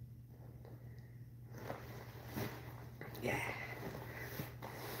 Yeah.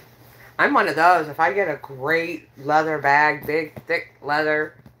 I'm one of those. If I get a great leather bag, big, thick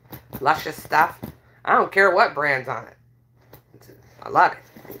leather, luscious stuff, I don't care what brand's on it. I love it.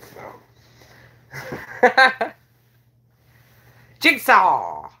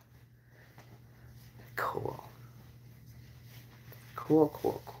 Jigsaw. Cool. Cool,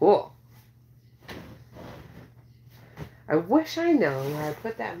 cool, cool. I wish I know where I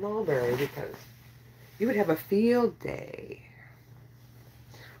put that mulberry, because you would have a field day.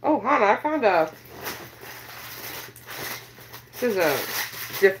 Oh, Hannah, I found this is a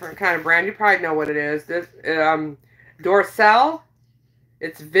different kind of brand. You probably know what it is. This, Dorsel.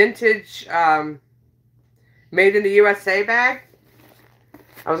 It's vintage, made in the USA bag.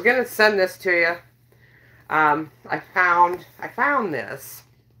 I was going to send this to you. I found this.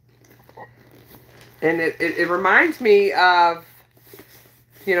 And it reminds me of,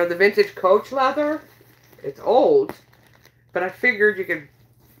 you know, the vintage Coach leather. It's old, but I figured you could,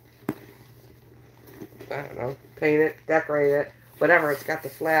 I don't know, paint it, decorate it, whatever. It's got the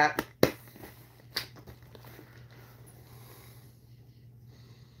flat.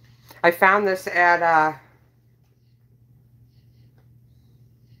 I found this at,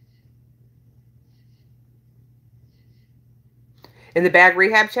 in the bag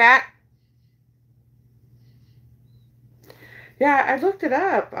rehab chat. Yeah, I looked it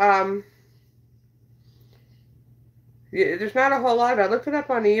up. Yeah, there's not a whole lot of it. I looked it up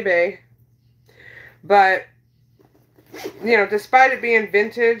on eBay. But, you know, despite it being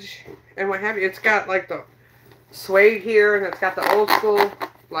vintage and what have you, it's got like the suede here, and it's got the old school,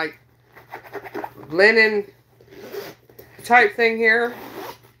 like, linen type thing here.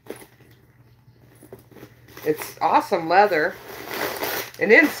 It's awesome leather.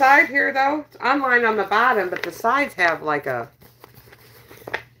 And inside here, though, it's unlined on the bottom, but the sides have like a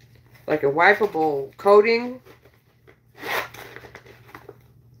wipeable coating.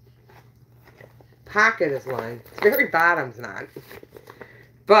 pocket is lined. It's very bottom's not.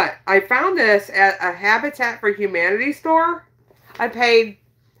 But I found this at a Habitat for Humanity store. I paid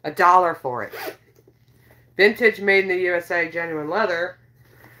 $1 for it. Vintage, made in the USA, genuine leather.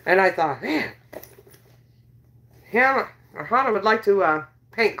 And I thought, man, Hannah or Hannah would like to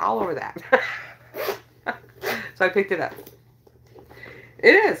paint all over that. So I picked it up.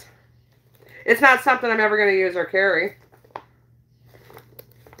 It is. It's not something I'm ever going to use or carry.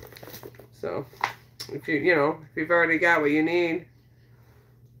 So, if if you've already got what you need,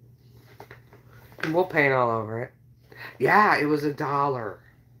 we'll paint all over it. Yeah, it was $1.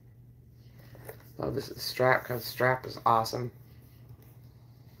 Oh, this is the strap, because the strap is awesome.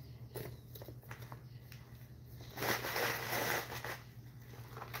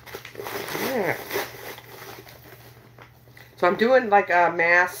 Yeah. So I'm doing like a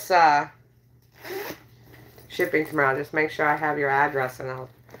mass shipping tomorrow. Just make sure I have your address and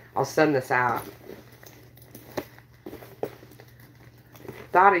I'll send this out.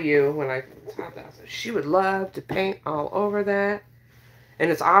 Thought of you when I thought that. She would love to paint all over that.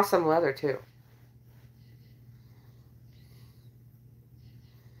 And it's awesome leather too.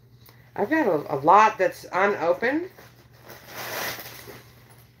 I've got a lot that's unopened.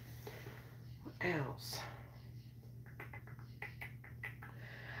 What else?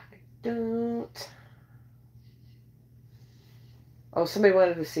 I don't... Oh, somebody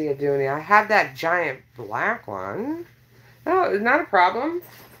wanted to see a Dooney. I have that giant black one. Oh, not a problem.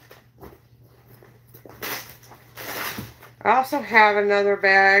 I also have another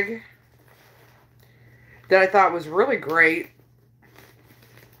bag that I thought was really great.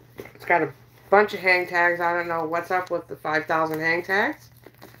 It's got a bunch of hang tags. I don't know what's up with the 5,000 hang tags,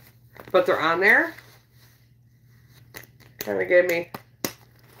 but they're on there. Kind of gave me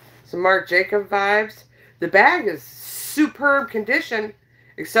some Marc Jacob vibes. The bag is superb condition,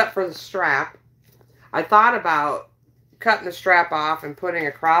 except for the strap. I thought about cutting the strap off and putting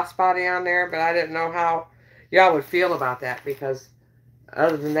a crossbody on there, but I didn't know how y'all would feel about that, because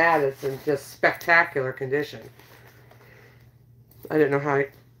other than that, it's in just spectacular condition. I didn't know how...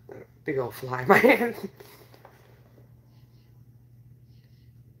 Big old fly in my hand.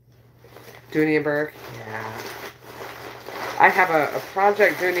 Dooney and Burke. Yeah. I have a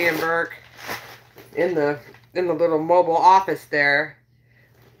Project Dooney and Burke in the little mobile office there.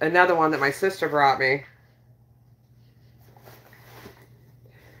 Another one that my sister brought me.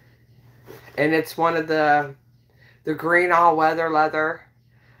 And it's one of the green all-weather leather.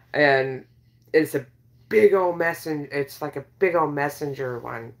 And it's a big old messenger. It's like a big old messenger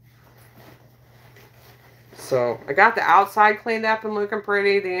one. So, I got the outside cleaned up and looking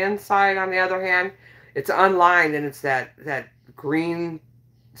pretty. The inside, on the other hand, it's unlined and it's that green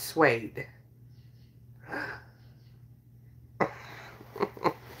suede.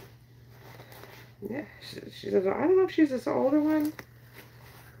 Yeah, she's I don't know if she's this older one.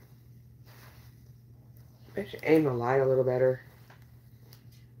 I should aim the light a little better.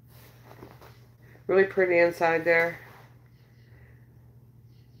 Really pretty inside there.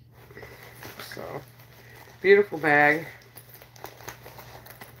 So... Beautiful bag.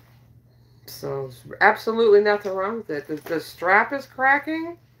 So, absolutely nothing wrong with it. The strap is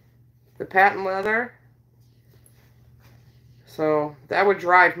cracking. The patent leather. So, that would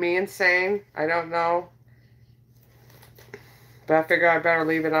drive me insane. I don't know. But I figure I better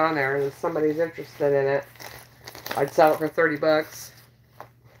leave it on there. If somebody's interested in it, I'd sell it for 30 bucks.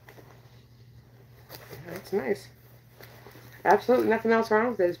 That's nice. Absolutely nothing else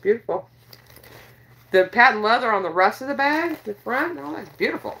wrong with it. It's beautiful. The patent leather on the rest of the bag, the front, oh, that's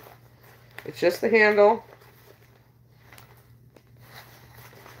beautiful. It's just the handle.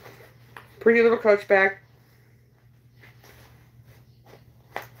 Pretty little Coach bag.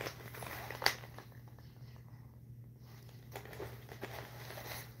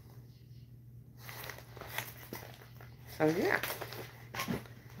 So, yeah.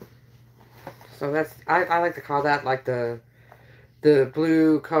 So that's, I like to call that like the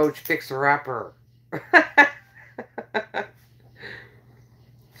blue Coach fixer-upper.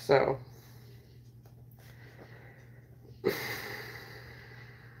 So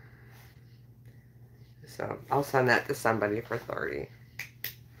I'll send that to somebody for 30. Is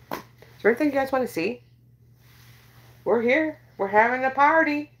there anything you guys want to see? We're here. We're having a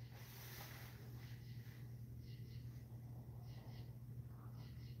party.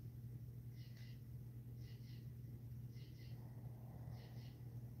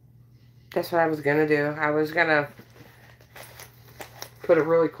 That's what I was gonna do. I was gonna put a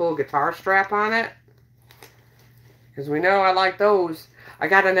really cool guitar strap on it, because we know I like those. I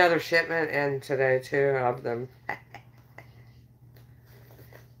got another shipment in today too of them.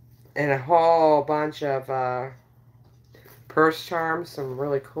 And a whole bunch of purse charms, some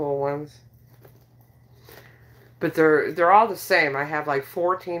really cool ones. But they're all the same. I have like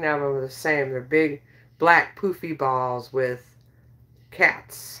 14 of them the same. They're big black poofy balls with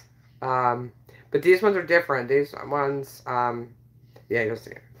cats. But these ones are different. These ones, yeah, you'll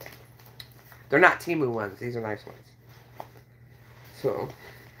see it. They're not Temu ones. These are nice ones. So,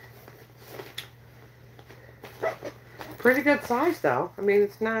 pretty good size though. I mean,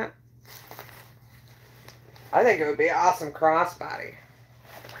 it's not. I think it would be an awesome crossbody.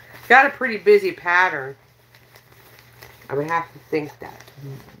 Got a pretty busy pattern. I would have to think that.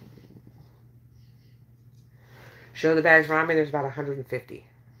 Show the bags around me. There's about 150.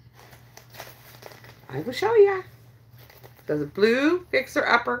 I will show you. So the blue fixer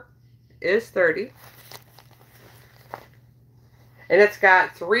upper is 30. And it's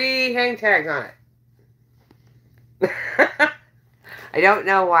got 3 hang tags on it. I don't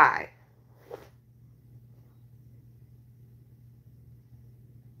know why.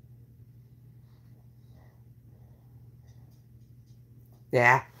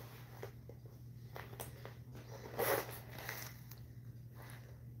 Yeah.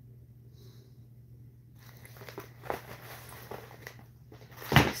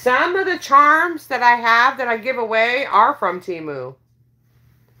 Some of the charms that I have that I give away are from Temu.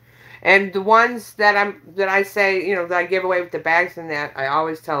 And the ones that I say, you know, that I give away with the bags and that, I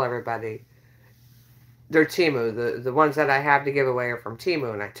always tell everybody they're Temu. The ones that I have to give away are from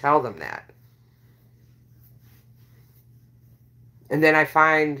Temu, and I tell them that. And then I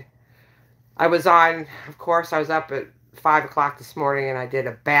find I was on, of course, I was up at 5 o'clock this morning and I did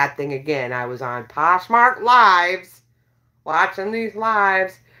a bad thing again. I was on Poshmark Lives, watching these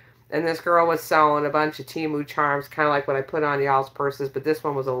lives, and this girl was selling a bunch of Temu charms, kind of like what I put on y'all's purses, but this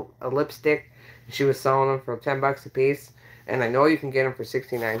one was a lipstick. She was selling them for 10 bucks a piece, and I know you can get them for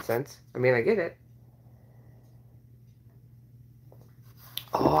 69 cents. I mean, I get it.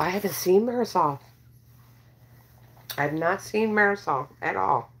 Oh, I haven't seen Marisol. I have not seen Marisol at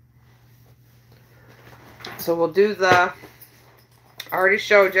all. So we'll do the, I already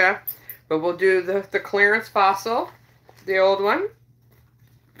showed you, but we'll do the clearance fossil, the old one.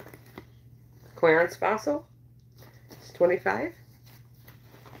 Clearance fossil. It's 25.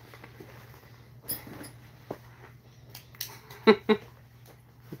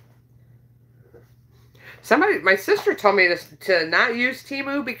 Somebody, my sister told me to not use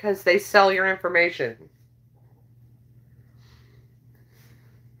Temu because they sell your information.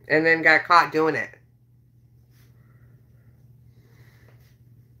 And then got caught doing it.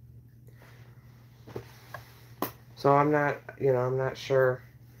 So I'm not, you know, I'm not sure.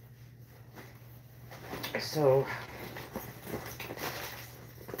 So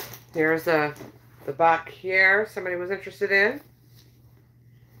here's the Botkier somebody was interested in.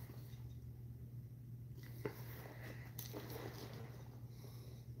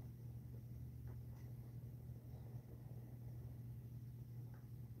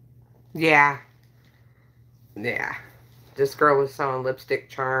 Yeah. Yeah. This girl was selling lipstick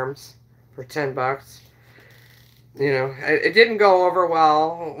charms for 10 bucks. You know, it didn't go over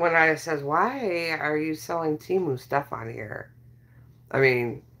well when I says, why are you selling Temu stuff on here? I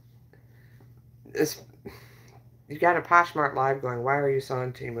mean, you got a Poshmark Live going, why are you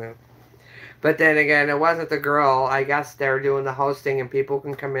selling Temu? But then again, it wasn't the girl. I guess they're doing the hosting and people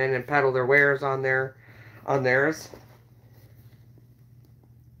can come in and peddle their wares on theirs.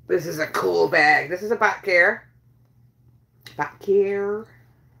 This is a cool bag. This is a Botkier. Botkier.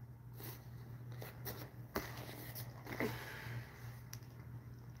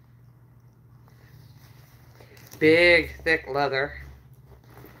 Big, thick leather.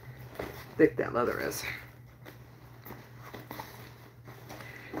 Thick that leather is.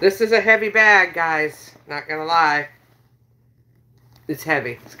 This is a heavy bag, guys. Not gonna lie. It's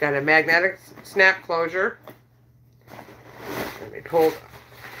heavy. It's got a magnetic snap closure. Let me pull.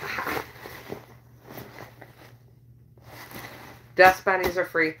 Dust bunnies are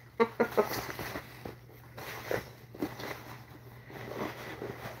free.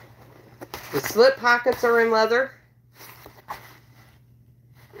 The slip pockets are in leather.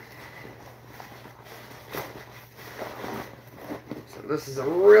 So this is a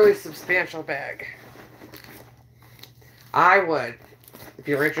really substantial bag. I would, if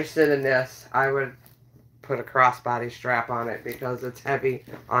you're interested in this, I would put a crossbody strap on it because it's heavy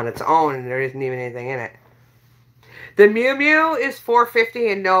on its own and there isn't even anything in it. The Miu Miu is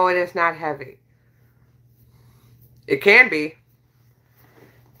 $4.50 and no, it is not heavy. It can be.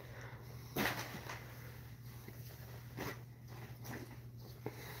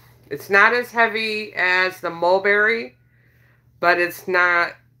 It's not as heavy as the mulberry, but it's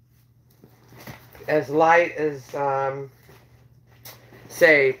not as light as,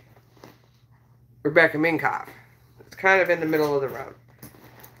 say, Rebecca Minkoff. It's kind of in the middle of the road.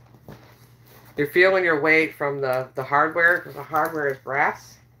 You're feeling your weight from the hardware, because the hardware is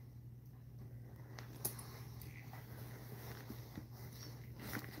brass.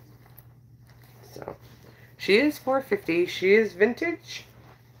 So, she is $4.50. She is vintage.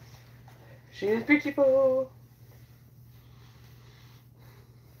 She is beautiful.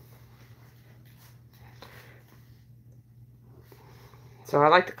 So I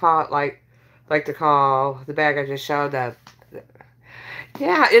like to call it like to call the bag I just showed that.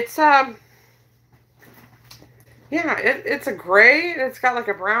 Yeah, it's yeah, it's a gray and it's got like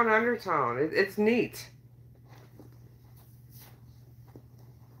a brown undertone. It's neat.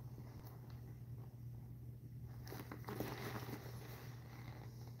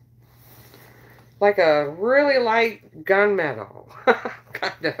 Like a really light gunmetal,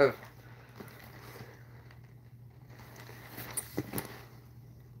 kind of.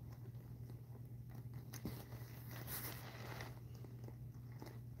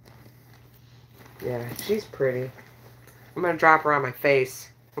 Yeah, she's pretty. I'm going to drop her on my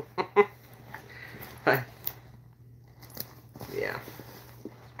face. Yeah,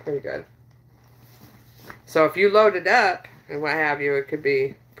 pretty good. So if you load it up and what have you, it could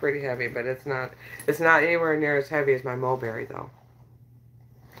be pretty heavy, but it's not anywhere near as heavy as my mulberry though.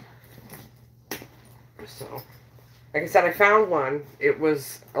 So, like I said, I found one. It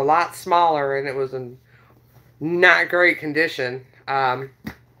was a lot smaller and it was in not great condition.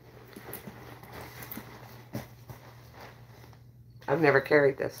 I've never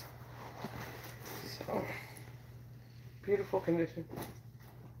carried this. So, beautiful condition.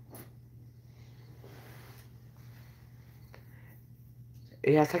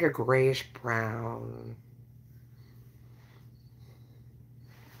 Yeah, it's like a grayish brown.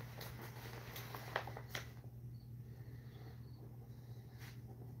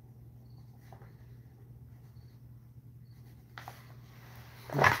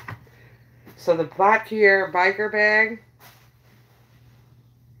 So the Botkier biker bag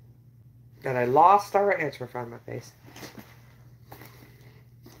that I lost already. It's in front of my face.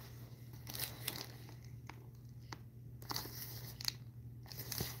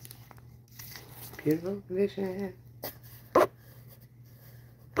 Beautiful condition.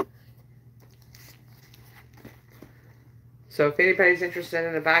 So if anybody's interested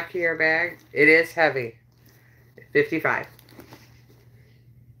in a Botkier bag, it is heavy. 55.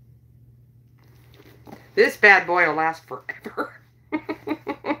 This bad boy will last forever.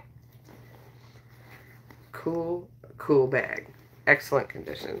 Cool bag. Excellent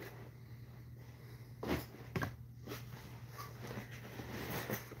condition.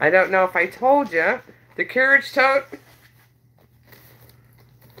 I don't know if I told you, the carriage tote.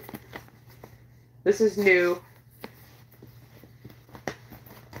 This is new.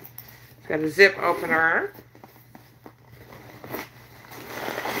 It's got a zip opener.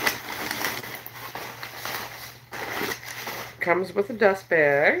 Comes with a dust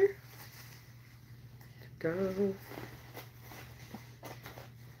bag. I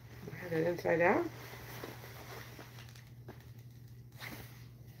had it inside out.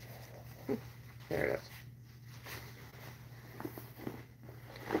 There it is.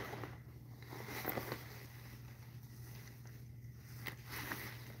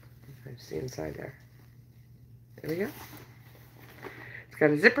 I see inside there. There we go. It's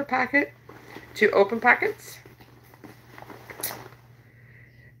got a zipper pocket, 2 open pockets.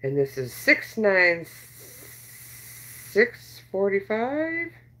 And this is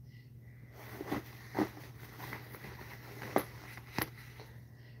 $696.45.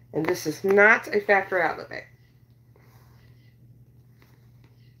 And this is not a factory outlet bag.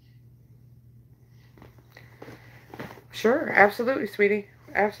 Sure, absolutely, sweetie.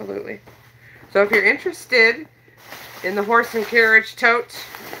 Absolutely. So if you're interested in the horse and carriage tote,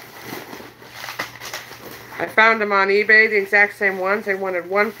 I found them on eBay, the exact same ones. They wanted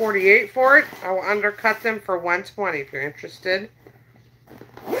 $148 for it. I will undercut them for $120 if you're interested.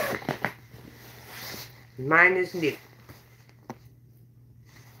 Mine is new.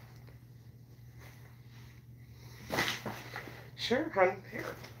 Sure, hon. Here.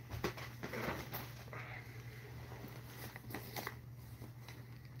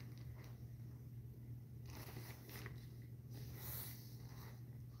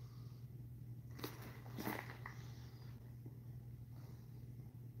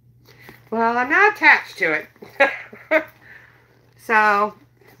 Well, I'm not attached to it. So,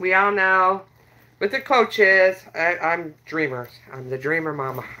 we all know, with the coaches, I'm dreamers. I'm the dreamer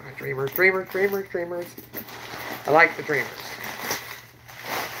mama. Dreamers. I like the dreamers.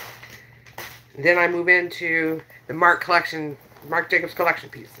 And then I move into the Marc collection, Marc Jacobs collection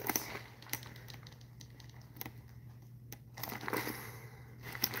pieces.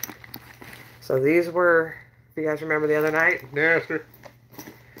 So these were, if you guys remember the other night,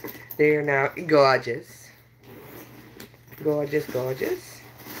 they are now gorgeous. Gorgeous, gorgeous.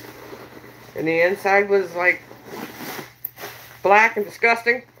 And the inside was like black and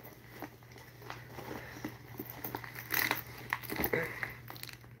disgusting.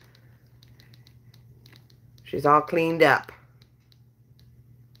 She's all cleaned up.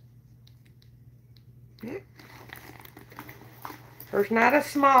 Yeah. There's not a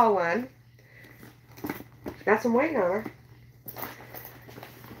small one. She's got some weight on her.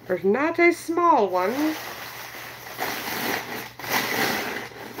 There's not a small one.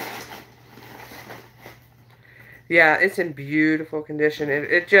 Yeah, it's in beautiful condition.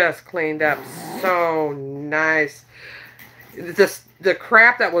 It just cleaned up so nice. The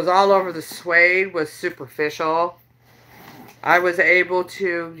crap that was all over the suede was superficial. I was able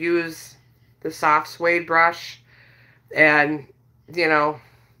to use the soft suede brush and, you know,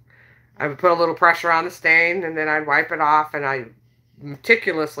 I would put a little pressure on the stain and then I'd wipe it off, and I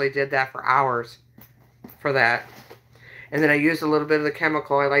meticulously did that for hours for that. And then I used a little bit of the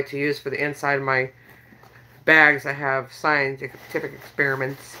chemical I like to use for the inside of my bags. I have scientific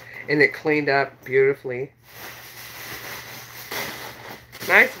experiments, and it cleaned up beautifully.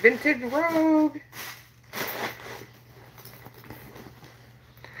 Nice vintage Rogue.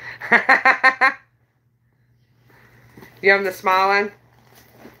 You have the small one?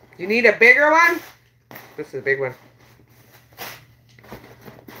 You need a bigger one? This is a big one.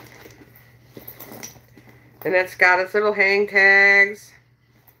 And it's got its little hang tags.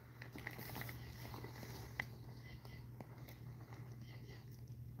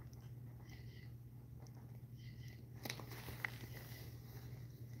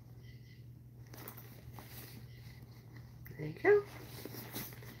 There you go.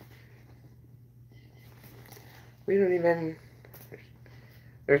 We don't even,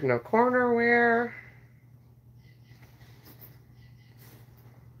 there's no corner wear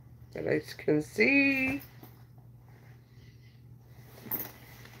that I can see.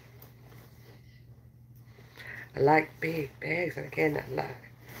 I like big bags, and I cannot lie.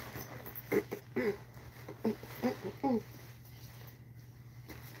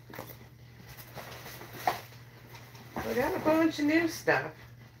 I got a bunch of new stuff.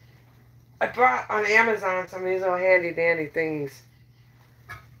 I bought on Amazon some of these little handy dandy things.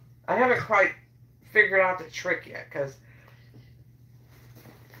 I haven't quite figured out the trick yet, because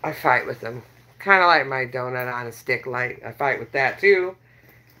I fight with them. Kind of like my donut on a stick light. I fight with that too.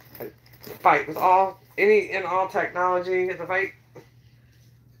 I fight with all technology. It's a fight.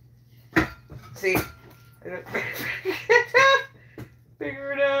 See?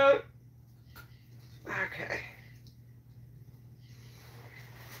 Figure it out. Okay.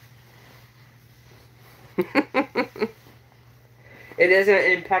 It is in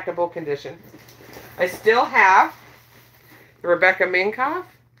impeccable condition. I still have the Rebecca minkoff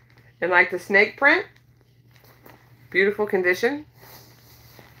in like the snake print. Beautiful condition.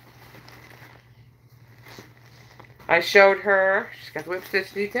 I showed her, she's got the whip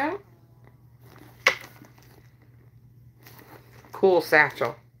stitch detail. Cool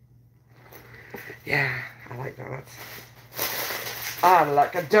satchel. Yeah, I like donuts. I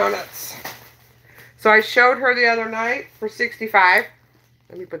like a donuts. So I showed her the other night for $65.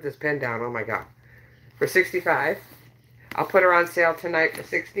 Let me put this pen down. Oh my god. For $65. I'll put her on sale tonight for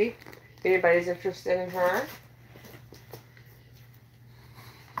 $60. If anybody's interested in her.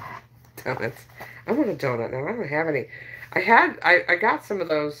 Donuts. I want a donut now. I don't have any. I got some of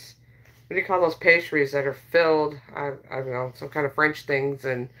those, what do you call those pastries that are filled, I don't know, some kind of French things,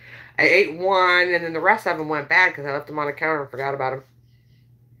 and I ate one, and then the rest of them went bad because I left them on the counter and forgot about them.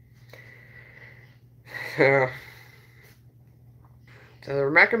 So the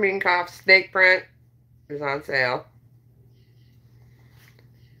Rebecca minkoff snake print is on sale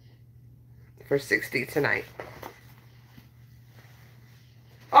for $60 tonight.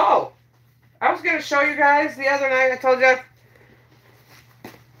 Oh, I was going to show you guys the other night. I told you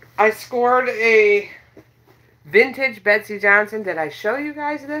I scored a vintage Betsy Johnson. Did I show you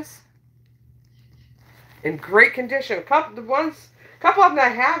guys this? In great condition. A couple of them I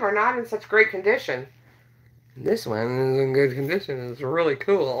have are not in such great condition. This one is in good condition. It's really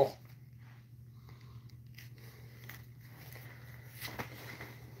cool.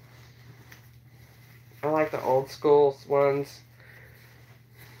 I like the old school ones.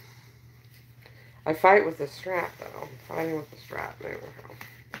 I fight with the strap, though. I'm fighting with the strap. There we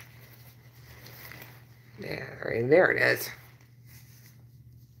go. Yeah, right there it is.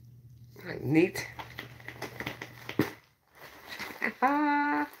 Neat.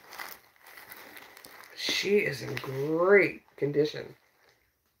 She is in great condition.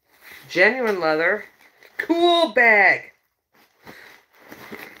 Genuine leather. Cool bag.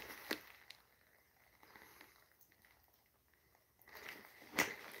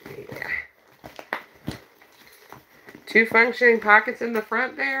 Yeah. 2 functioning pockets in the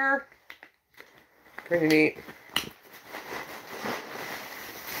front there. Pretty neat.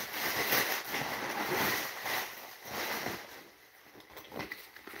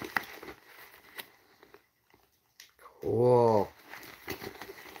 Cool.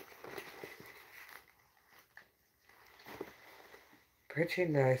 Pretty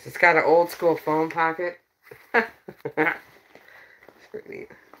nice. It's got an old school phone pocket. It's pretty neat.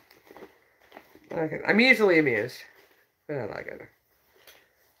 I'm easily amused. But I like it.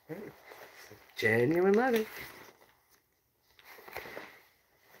 Genuine leather.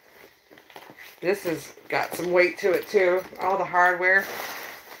 This has got some weight to it too. All the hardware.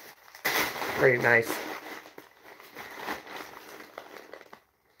 Pretty nice.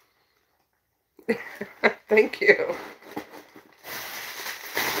 Thank you.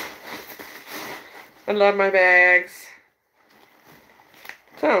 I love my bags.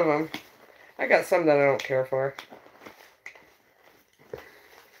 Some of them. I got some that I don't care for.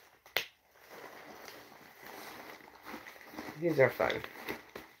 These are fun.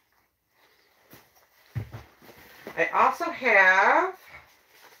 I also have,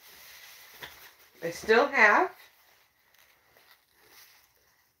 I still have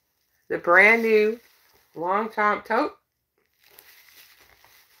the brand new Longchamp tote.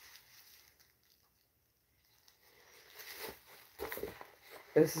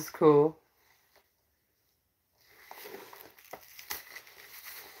 This is cool.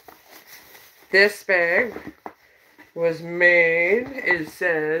 This bag was made, it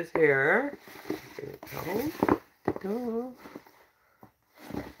says here. You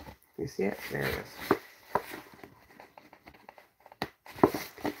see it? There it is.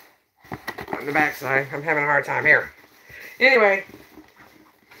 On the back side. I'm having a hard time here. Anyway.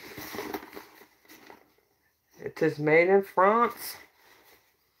 It is made in France.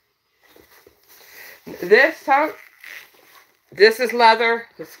 This tote, this is leather.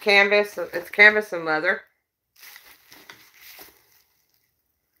 It's canvas. It's canvas and leather.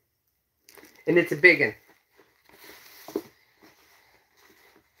 And it's a big one.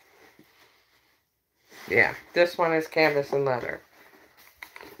 Yeah, this one is canvas and leather.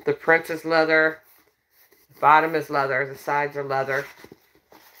 The print is leather. The bottom is leather. The sides are leather.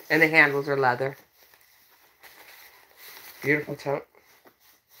 And the handles are leather. Beautiful tote.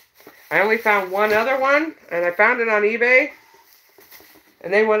 I only found one other one, and I found it on eBay.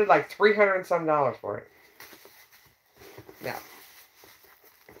 And they wanted like $300 and some for it. Yeah.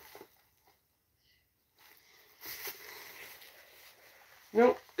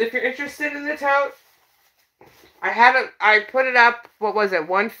 Nope. If you're interested in the tote, I put it up, what was it,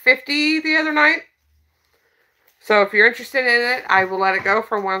 $150 the other night? So if you're interested in it, I will let it go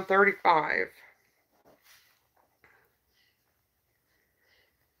for $135.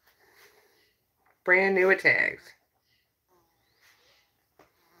 Brand new with tags.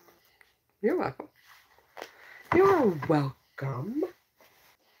 You're welcome. You're welcome.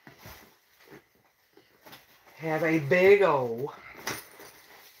 Have a big O.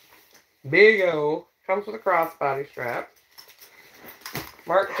 Big O. Comes with a crossbody strap.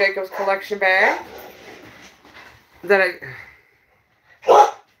 Marc Jacobs collection bag. That I...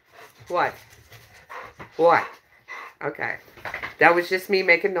 What? What? Okay. That was just me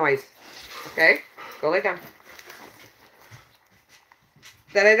making noise. Okay? Go lay down.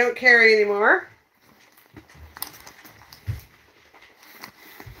 That I don't carry anymore.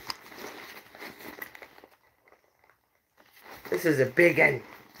 This is a big one.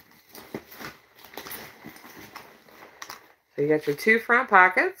 So you got your 2 front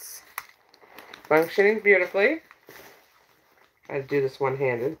pockets. Functioning beautifully. I had to do this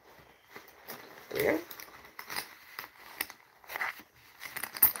one-handed. There you go.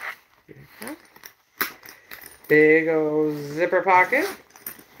 Big old zipper pocket.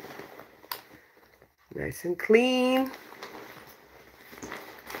 Nice and clean.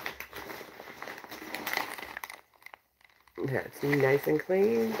 That's nice and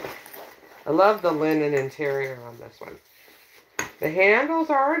clean. I love the linen interior on this one. The handles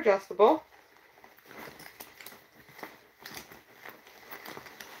are adjustable.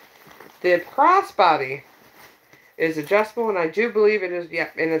 The crossbody is adjustable, and I do believe it is,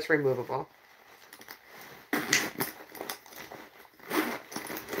 yep, and it's removable.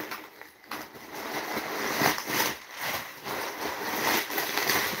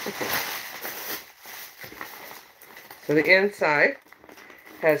 So the inside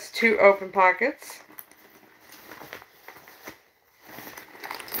has 2 open pockets.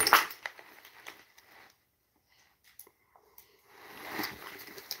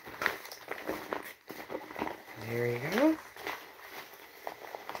 There you go.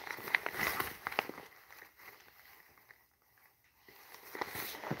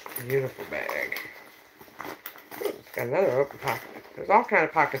 Beautiful bag. Ooh, it's got another open pocket. There's all kind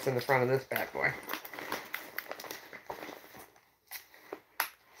of pockets in the front of this bad boy.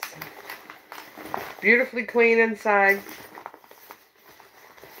 Beautifully clean inside.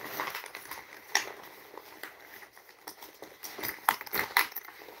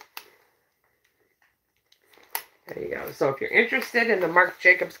 There you go. So if you're interested in the Marc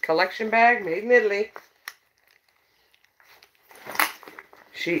Jacobs collection bag made in Italy,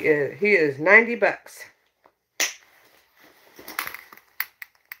 he is 90 bucks.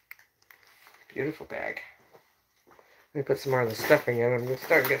 Beautiful bag. Let me put some more of the stuffing in. I'm going to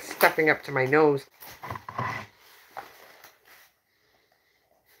start to get stuffing up to my nose.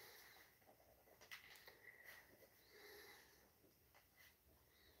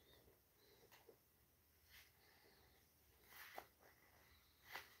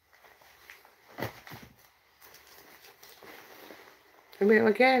 I mean,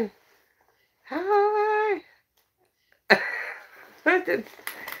 again. Hi.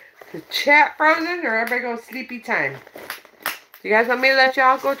 The chat frozen or everybody go sleepy time? Do you guys want me to let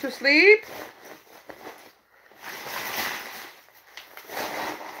y'all go to sleep?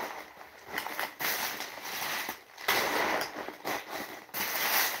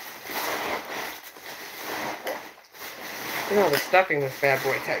 Look at all the stuffing this bad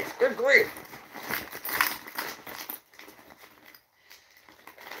boy takes. Good grief.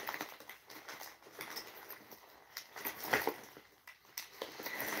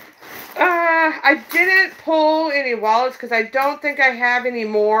 I didn't pull any wallets because I don't think I have any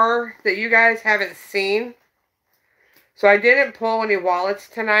more that you guys haven't seen. So I didn't pull any wallets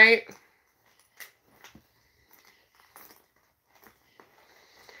tonight.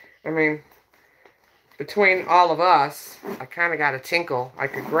 I mean, between all of us, I kind of got a tinkle. I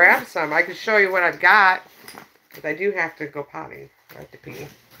could grab some. I could show you what I've got. But I do have to go potty. I have to pee.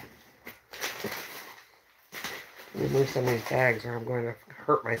 Let me move some of these bags or I'm going to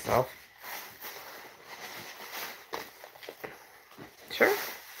hurt myself. Sure.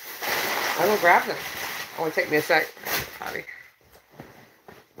 I will grab them. Only take me a sec. Potty.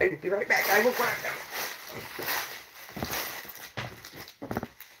 I'll be right back. I will grab them.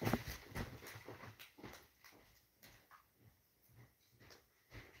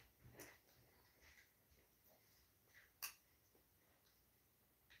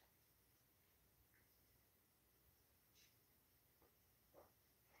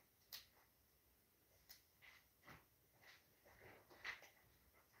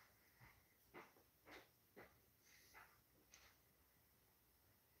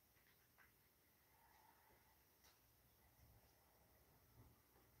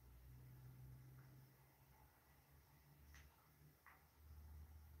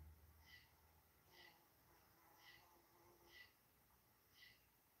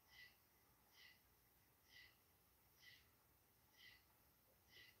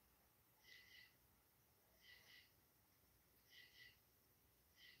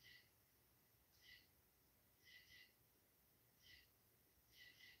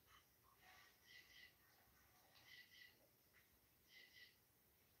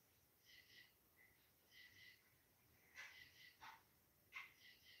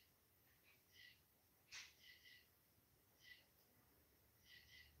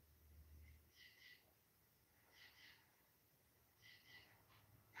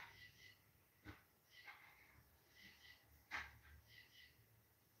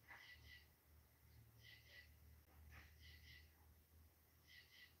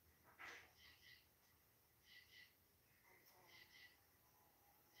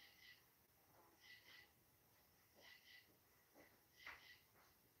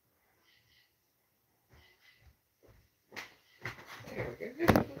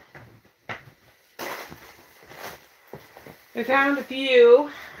 I found a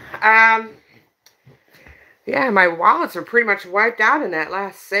few. Yeah, my wallets are pretty much wiped out in that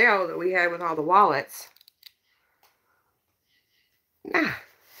last sale that we had with all the wallets. Nah,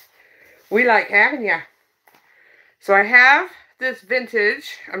 we like having ya. So I have this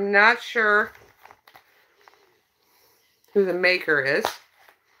vintage. I'm not sure who the maker is.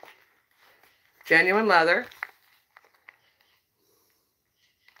 Genuine leather.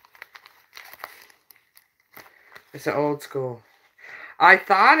 It's an old school. I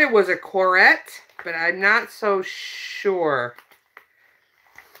thought it was a Corette, but I'm not so sure.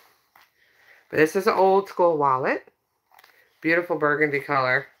 But this is an old school wallet. Beautiful burgundy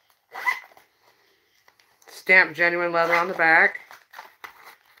color. Stamped genuine leather on the back.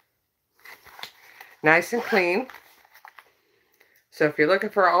 Nice and clean. So if you're looking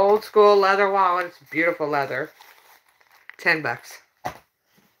for an old school leather wallet, it's beautiful leather. $10.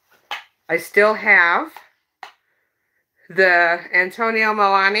 I still have the Antonio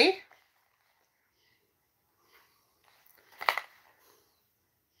Milani.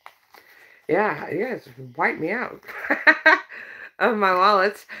 Yeah, it's wiped me out of my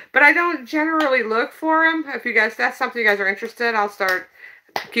wallets. But I don't generally look for them. If you guys, that's something you guys are interested, I'll start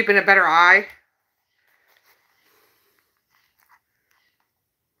keeping a better eye.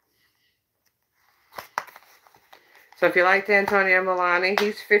 So if you like the Antonio Milani,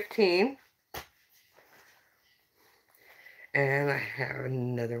 he's 15. And I have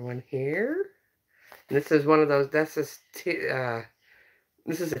another one here. This is one of those, this is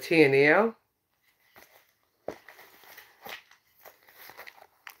a T&EO.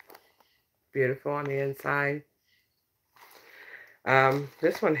 Beautiful on the inside.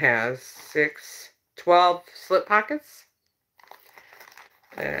 This one has 12 slip pockets.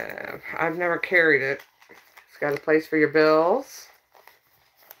 I've never carried it. It's got a place for your bills.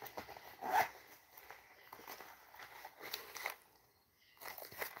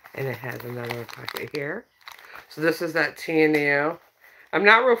 And it has another pocket here. So this is that T&EO. I'm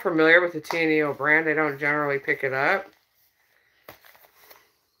not real familiar with the T&EO brand. I don't generally pick it up.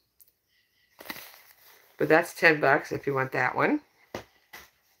 But that's $10 if you want that one. Let's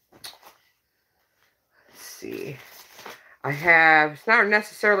see. I have, it's not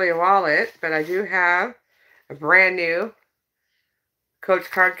necessarily a wallet, but I do have a brand new Coach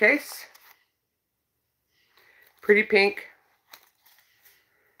card case. Pretty pink.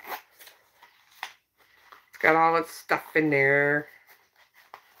 It's got all its stuff in there.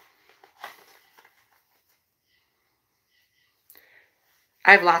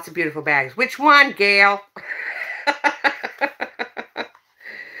 I have lots of beautiful bags. Which one, Gail?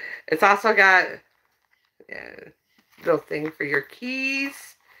 It's also got a little thing for your keys.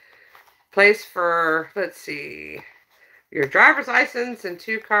 Place for, let's see, your driver's license and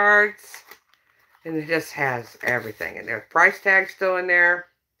 2 cards. And it just has everything in there. Price tag still in there.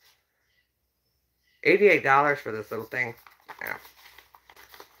 $88 for this little thing. Yeah.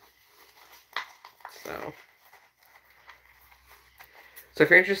 So if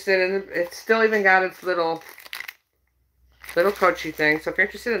you're interested in it, it's still even got its little coachy thing. So if you're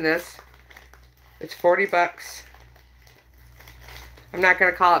interested in this, it's $40. I'm not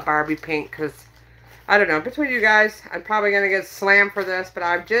going to call it Barbie pink because, I don't know, between you guys, I'm probably going to get slammed for this, but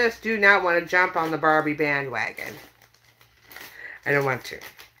I just do not want to jump on the Barbie bandwagon. I don't want to.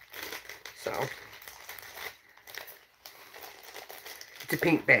 So, it's a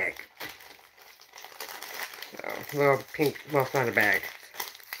pink bag. So, little pink, well, it's not a bag.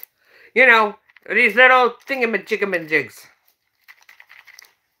 You know, these little thingamajigamajigs.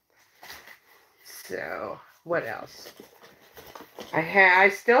 So, what else? I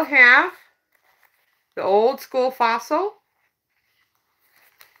still have the old school fossil.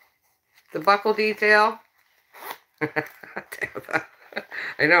 The buckle detail. I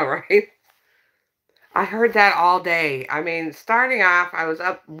know, right? I heard that all day. I mean, starting off, I was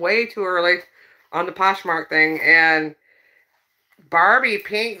up way too early on the Poshmark thing, and Barbie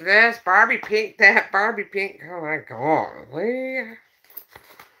pink this, Barbie pink that, Barbie pink. Oh my God.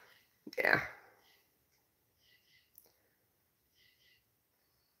 Yeah.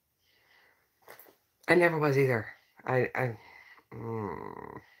 I never was either.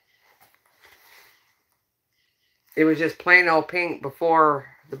 It was just plain old pink before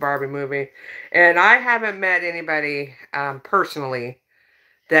the Barbie movie. And I haven't met anybody personally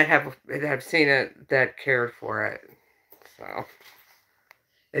that have seen it that cared for it. So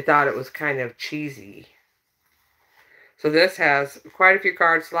they thought it was kind of cheesy. So this has quite a few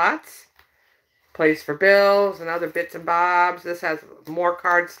card slots. Place for bills and other bits and bobs. This has more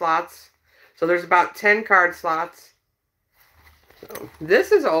card slots. So there's about 10 card slots. So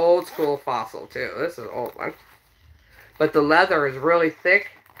this is an old school fossil too. This is an old one. But the leather is really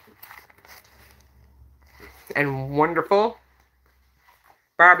thick and wonderful.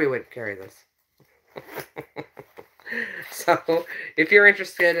 Barbie wouldn't carry this. So if you're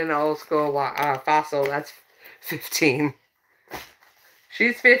interested in an old school fossil, that's 15.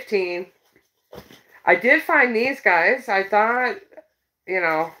 She's 15. I did find these guys. I thought,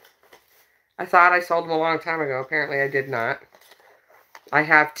 I sold them a long time ago. Apparently I did not. I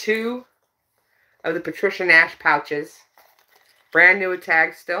have 2 of the Patricia Nash pouches. Brand new with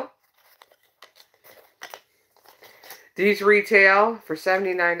tags still. These retail for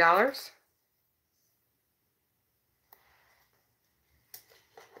 $79.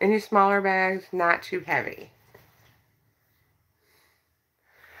 Any smaller bags, not too heavy.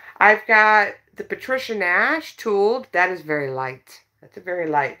 I've got the Patricia Nash tooled. That is very light. That's a very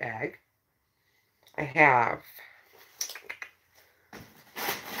light bag. I have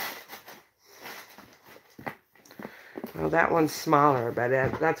well, that one's smaller, but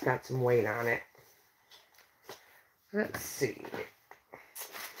that's got some weight on it. Let's see.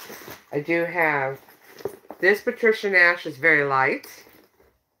 I do have this Patricia Nash is very light.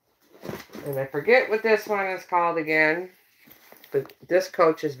 And I forget what this one is called again. But this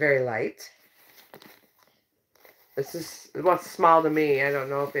coach is very light. This is what's small to me. I don't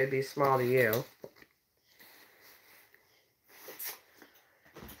know if it'd be small to you.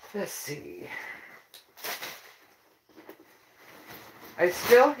 Let's see. I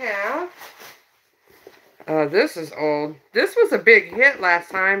still have, this is old. This was a big hit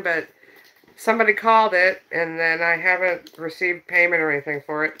last time, but somebody called it, and then I haven't received payment or anything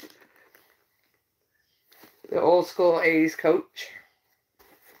for it. The old school 80s coach.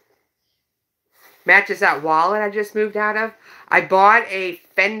 Matches that wallet I just moved out of. I bought a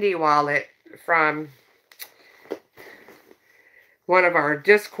Fendi wallet from one of our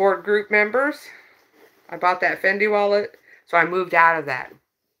Discord group members. I bought that Fendi wallet, so I moved out of that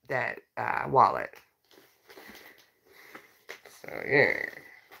wallet. So yeah.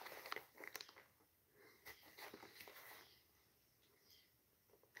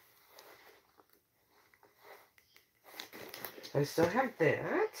 I still have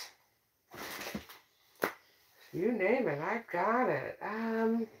that. You name it, I've got it.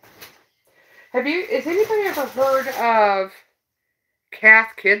 Has anybody ever heard of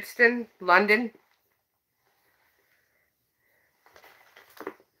Cath Kidston, London?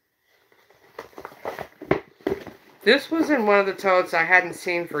 This was in one of the totes I hadn't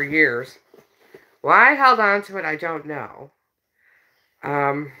seen for years. Why I held on to it, I don't know.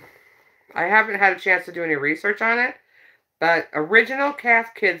 I haven't had a chance to do any research on it. But original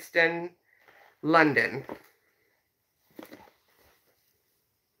Cath Kidston, London.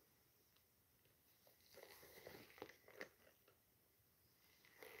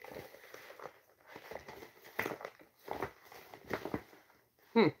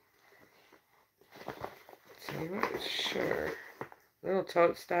 So I'm not sure. Little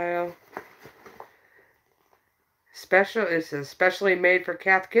tote style. Special is especially made for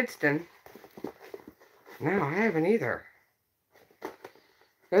Cath Kidston. No, I haven't either.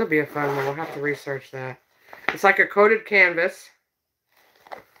 That'll be a fun one. We'll have to research that. It's like a coated canvas.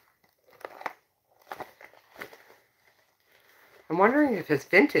 I'm wondering if it's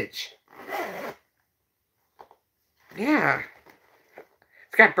vintage. Yeah.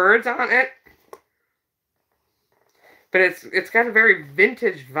 It's got birds on it. But it's got a very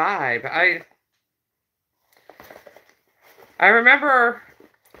vintage vibe. I remember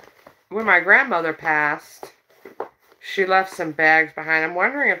when my grandmother passed, she left some bags behind. I'm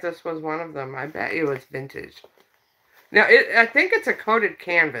wondering if this was one of them. I bet it was vintage. Now, I think it's a coated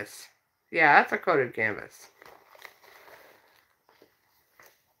canvas. Yeah, that's a coated canvas.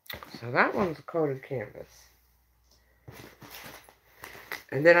 So that one's a coated canvas.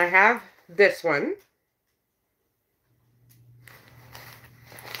 And then I have this one.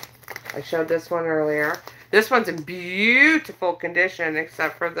 I showed this one earlier. This one's in beautiful condition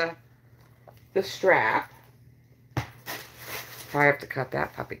except for the strap. I have to cut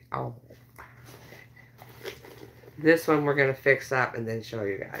that puppy. Oh. This one we're going to fix up and then show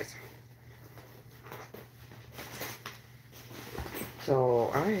you guys.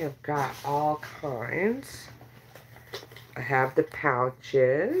 So I have got all kinds. I have the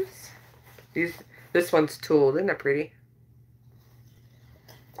pouches. This one's tooled. Isn't that pretty?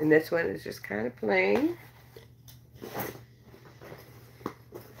 And this one is just kind of plain.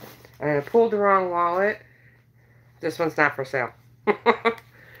 And I pulled the wrong wallet. This one's not for sale.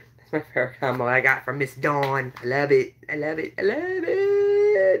 That's my favorite combo I got from Miss Dawn. I love it. I love it. I love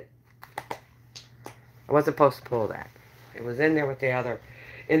it. I wasn't supposed to pull that. It was in there with the other,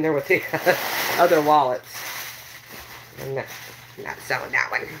 other wallets. I'm not selling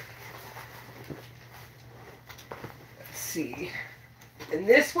that one. Let's see. And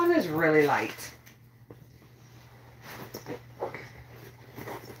this one is really light.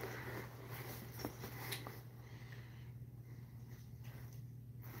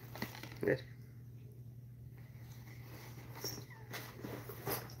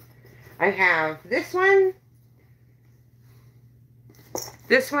 I have this one,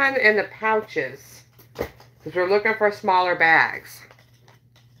 and the pouches, because we're looking for smaller bags.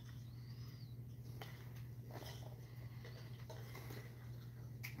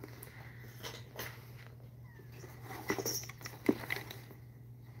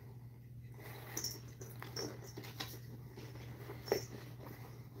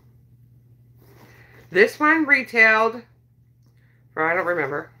 This one retailed for, I don't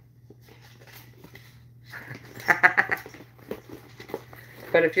remember.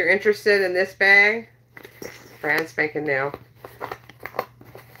 But if you're interested in this bag, brand spanking new.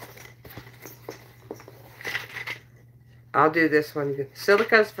 I'll do this one.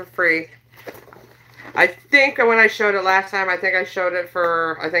 Silica's for free. I think when I showed it last time, I think I showed it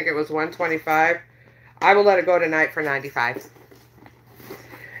for, I think it was $125. I will let it go tonight for $95.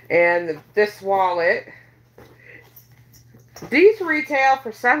 And this wallet, these retail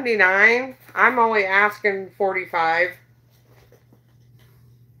for $79. I'm only asking $45.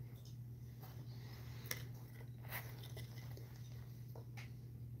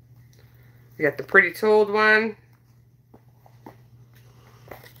 You got the pretty tooled one.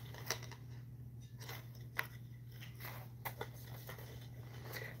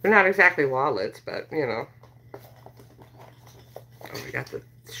 They're not exactly wallets, but, you know. Oh, we got the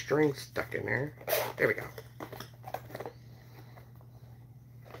string stuck in there. There we go.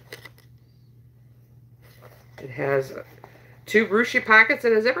 It has 2 ruchy pockets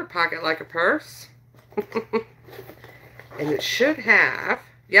and a zipper pocket like a purse. And it should have,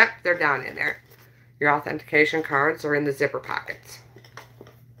 yep, they're down in there. Your authentication cards are in the zipper pockets.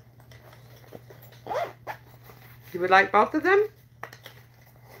 You would like both of them?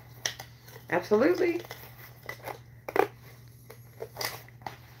 Absolutely.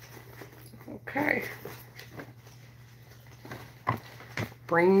 Okay.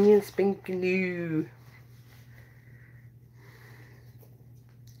 Brand spanking new.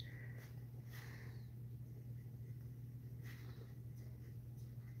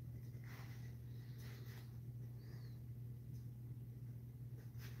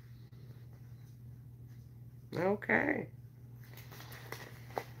 Okay.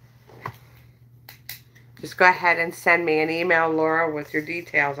 Just go ahead and send me an email, Laura, with your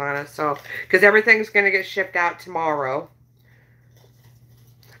details on it. So, because everything's going to get shipped out tomorrow.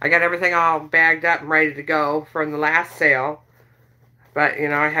 I got everything all bagged up and ready to go from the last sale. But, you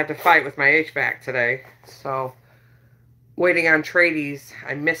know, I had to fight with my HVAC today. So, waiting on tradies.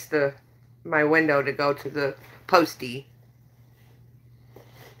 I missed my window to go to the postie.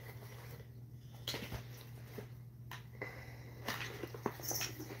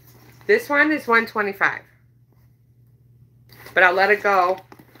 This one is $125. But I'll let it go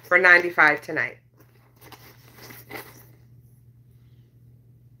for $95 tonight.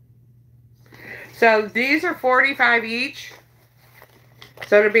 So these are $45 each.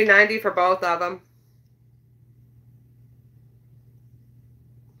 So it'll be $90 for both of them.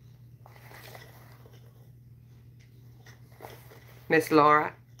 Miss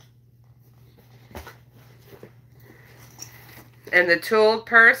Laura. And the tooled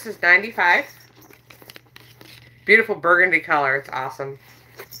purse is $95. Beautiful burgundy color. It's awesome.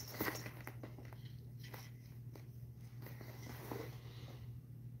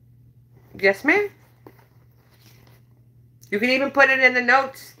 Yes, ma'am. You can even put it in the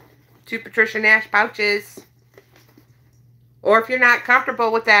notes to Patricia Nash pouches. Or if you're not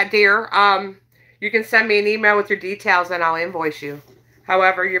comfortable with that, dear, you can send me an email with your details and I'll invoice you.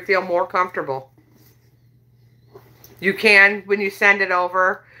 However you feel more comfortable. You can, when you send it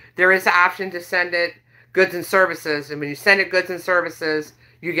over, there is an option to send it goods and services. And when you send it goods and services,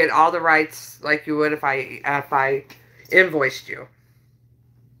 you get all the rights like you would if I invoiced you.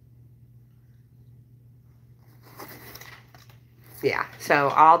 Yeah, so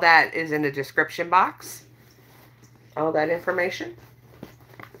all that is in the description box. All that information.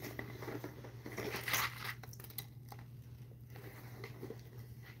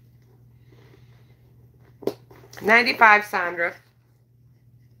 $95, Sandra.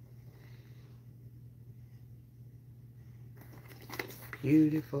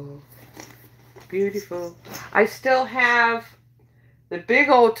 Beautiful. Beautiful. I still have the big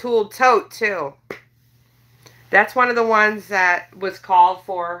old tooled tote, too. That's one of the ones that was called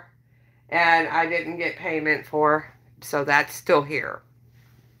for and I didn't get payment for. So that's still here.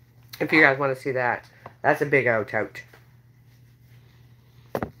 If you guys want to see that. That's a big old tote.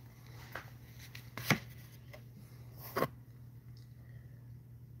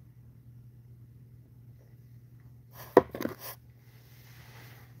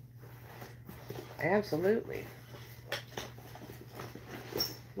 Absolutely.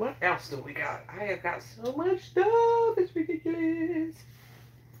 What else do we got? I have got so much stuff. It's ridiculous.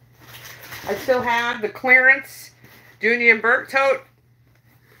 I still have the clearance Dooney and Burke tote.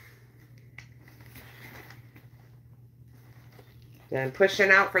 And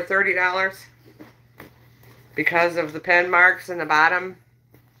pushing out for $30 because of the pen marks in the bottom.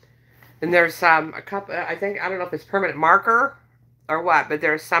 And there's a couple, I don't know if it's permanent marker or what, but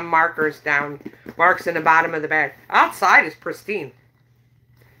there's some marks in the bottom of the bag. Outside is pristine.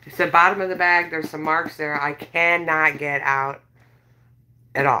 It's the bottom of the bag. There's some marks there. I cannot get out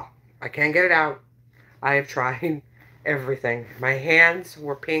at all. I can't get it out. I have tried everything. My hands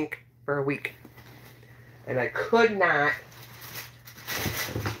were pink for a week. And I could not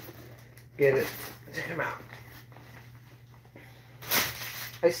get it to come out.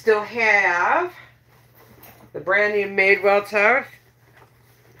 I still have the brand new Madewell tote.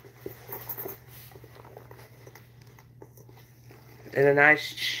 In a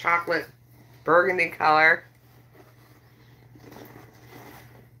nice chocolate burgundy color.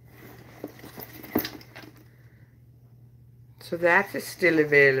 So that is still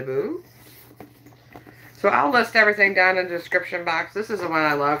available. So I'll list everything down in the description box. This is the one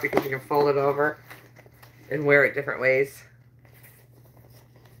I love because you can fold it over and wear it different ways.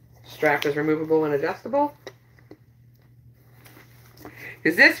 Strap is removable and adjustable.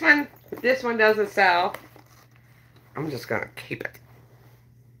 Because this one doesn't sell. I'm just going to keep it.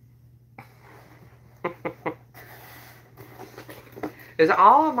 There's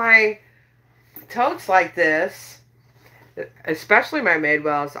all of my totes like this, especially my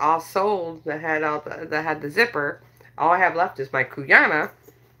Madewells, all sold that had the zipper. All I have left is my Kuyana,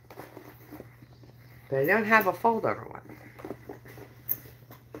 but I don't have a fold over one.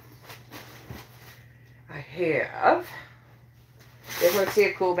 I have. Everyone see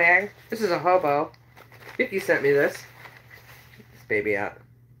a cool bag? This is a hobo. Vicky sent me this. Check this baby out.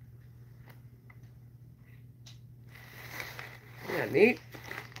 Isn't that neat?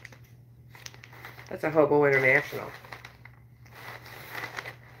 That's a Hobo International.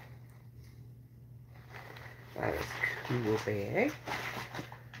 That is a cool bag.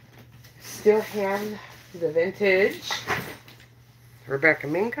 Still have the vintage Rebecca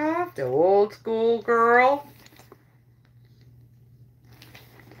Minkoff, the old school girl.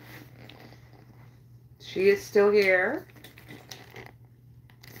 She is still here.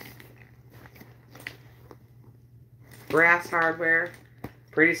 Brass hardware,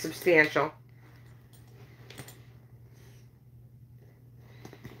 pretty substantial.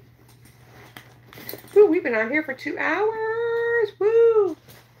 Woo, we've been on here for 2 hours. Woo!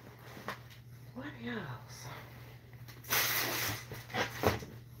 What else?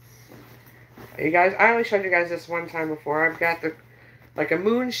 You guys, I only showed you guys this one time before. I've got the, like a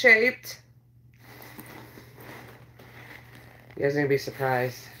moon-shaped. You guys are going to be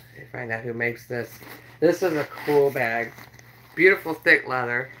surprised to find out who makes this. This is a cool bag. Beautiful thick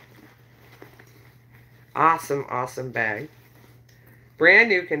leather. Awesome, awesome bag. Brand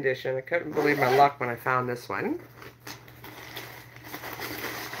new condition. I couldn't believe my luck when I found this one.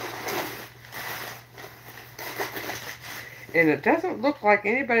 And it doesn't look like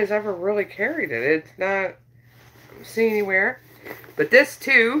anybody's ever really carried it. It's not seen anywhere. But this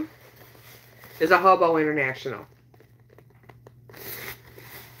too is a Hobo International.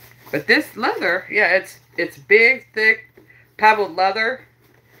 But this leather, yeah, it's big, thick, pebbled leather,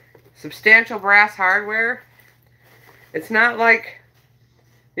 substantial brass hardware. It's not like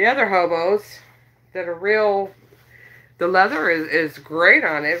the other hobos that are real. The leather is great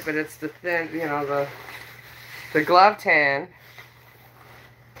on it, but it's the thin, you know, the glove tan.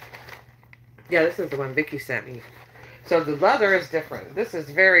 Yeah, this is the one Vicky sent me. So the leather is different. This is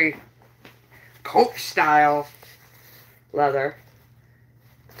very Coach style leather.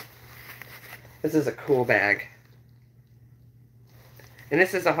 This is a cool bag. And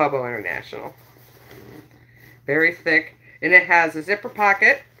this is a Hobo International. Very thick. And it has a zipper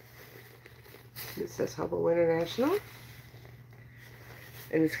pocket. It says Hobo International.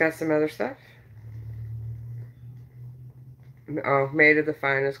 And it's got some other stuff. Oh, made of the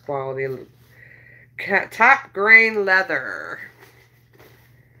finest quality. Top grain leather.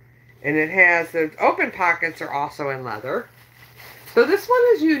 And it has, the open pockets are also in leather. So this one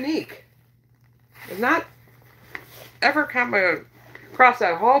is unique. I've not ever come across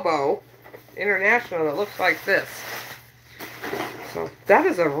a Hobo International that looks like this. So that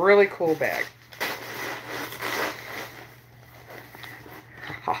is a really cool bag.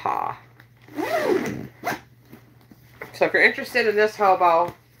 Haha. So if you're interested in this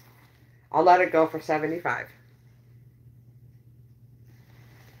Hobo, I'll let it go for $75.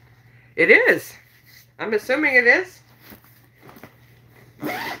 It is. I'm assuming it is.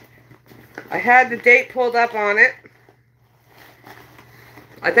 I had the date pulled up on it.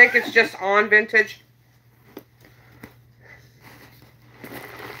 I think it's just on vintage.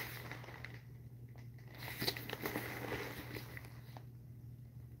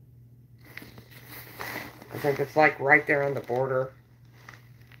 I think it's like right there on the border.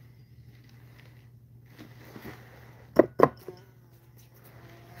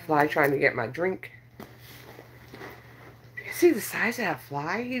 fly trying to get my drink. You see the size of that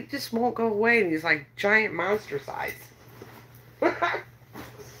fly? He just won't go away, and he's like giant monster size.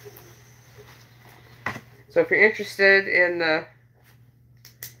 So if you're interested in the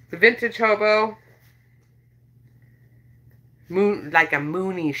vintage hobo, like a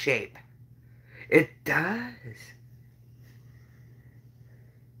moony shape. It does.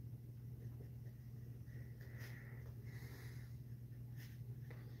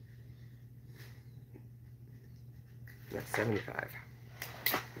 That's 75.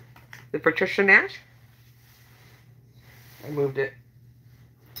 The Patricia Nash. I moved it.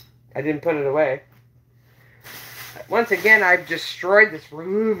 I didn't put it away. Once again, I've destroyed this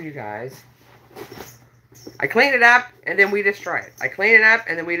room, you guys. I clean it up, and then we destroy it. I clean it up,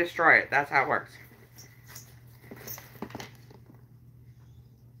 and then we destroy it. That's how it works.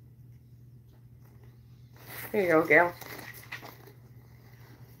 Here you go, Gail.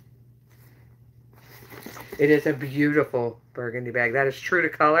 It is a beautiful burgundy bag. That is true to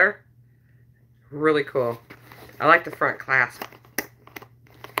color. Really cool. I like the front clasp.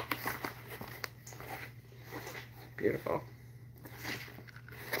 Beautiful.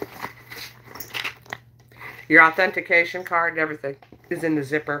 Your authentication card and everything is in the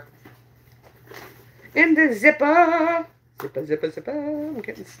zipper. In the zipper. Zipper, zipper, zipper. I'm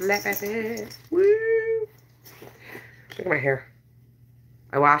getting slappy. Woo. Look at my hair.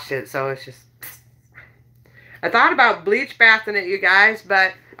 I washed it, so it's just... I thought about bleach bathing it, you guys,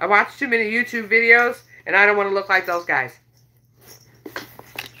 but I watched too many YouTube videos, and I don't want to look like those guys.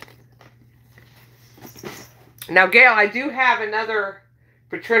 Now, Gail, I do have another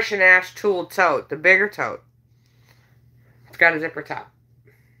Patricia Nash tool tote, the bigger tote. It's got a zipper top.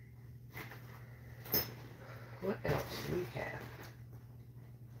 What else do we have?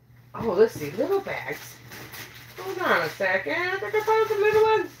 Oh, let's see, little bags. Hold on a second. I think I found some little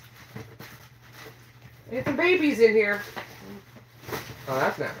ones. There's some babies in here. Oh,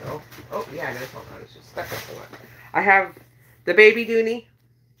 that's not real. Oh, yeah, it is. Hold on, it's just stuck up to it. I have the baby Dooney.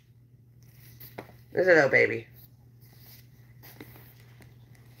 There's a little baby.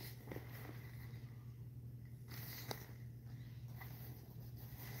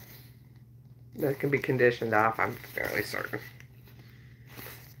 That can be conditioned off, I'm fairly certain.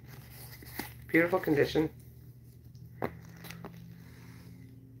 Beautiful condition.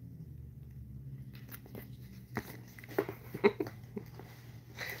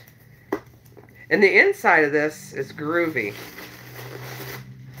 And the inside of this is groovy.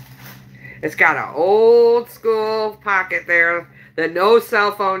 It's got an old school pocket there that no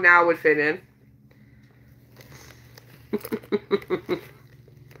cell phone now would fit in.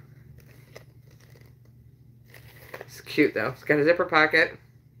 It's cute though. It's got a zipper pocket.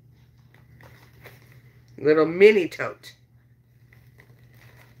 Little mini tote.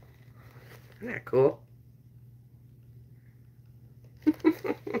 Isn't that cool?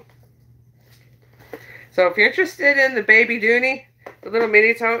 So if you're interested in the baby Dooney, the little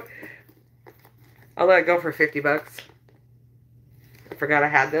mini tote, I'll let it go for 50 bucks. I forgot I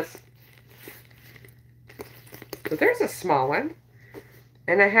had this. So there's a small one.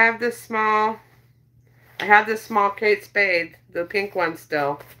 And I have this small Kate Spade, the pink one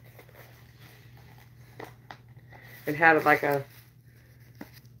still. It had like a...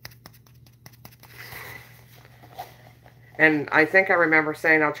 And I think I remember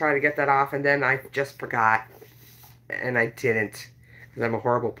saying I'll try to get that off, and then I just forgot. And I didn't. Because I'm a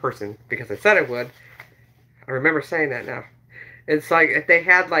horrible person. Because I said I would. I remember saying that now. It's like, if they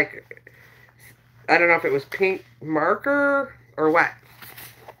had like... I don't know if it was pink marker or what.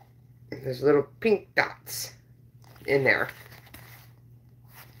 There's little pink dots in there.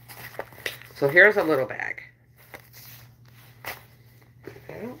 So here's a little bag.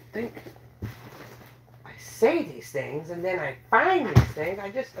 I don't think... say these things and then I find these things. I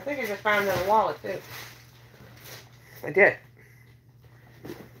think I just found them in a wallet too. I did.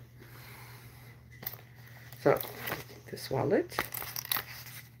 So this wallet,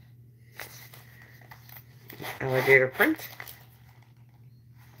 alligator print,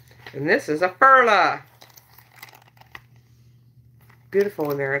 and this is a Furla. Beautiful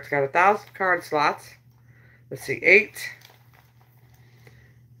in there. It's got 1,000 card slots. Let's see, 8,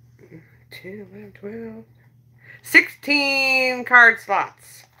 10, 11, 12. 16 card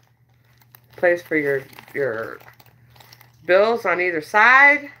slots. Place for your bills on either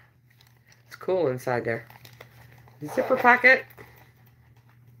side. It's cool inside there. Zipper pocket.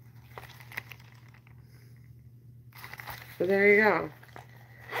 So there you go.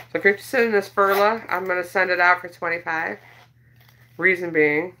 So if you're interested in this Furla, I'm going to send it out for $25. Reason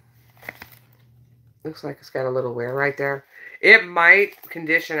being, looks like it's got a little wear right there. It might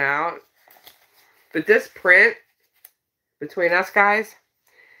condition out. But this print, between us guys,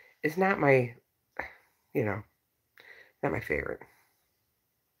 is not my, you know, not my favorite.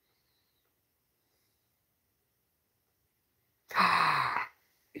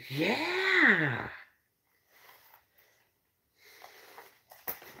 Yeah.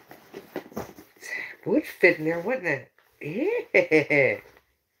 Would fit in there, wouldn't it? Yeah.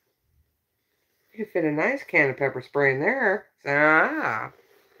 You could fit a nice can of pepper spray in there. Ah,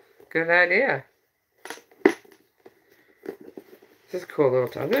 good idea. This is a cool little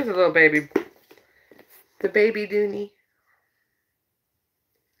tote. There's a little baby. The baby Dooney.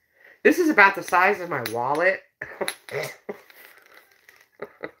 This is about the size of my wallet.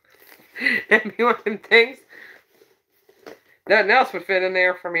 That'd be one of them things. Nothing else would fit in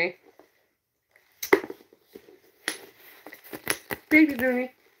there for me. Baby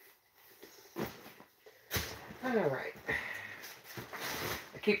Dooney. Alright.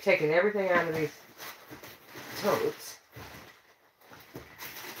 I keep taking everything out of these totes.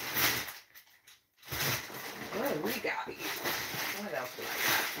 What do we got here? What else do I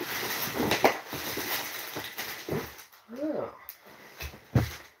got? Oh.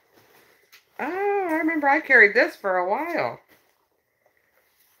 Oh, I remember I carried this for a while.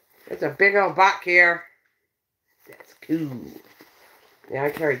 It's a big old Botkier. That's cool. Yeah, I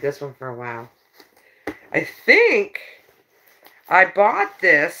carried this one for a while. I think I bought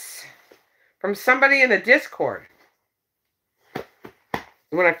this from somebody in the Discord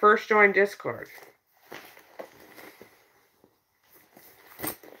when I first joined Discord. So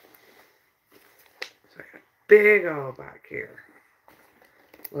I got a big old back here.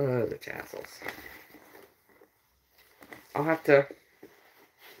 Look at the tassels. I'll have to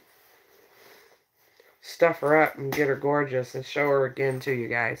stuff her up and get her gorgeous and show her again to you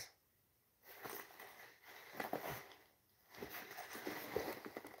guys.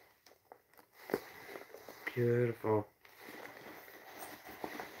 Beautiful.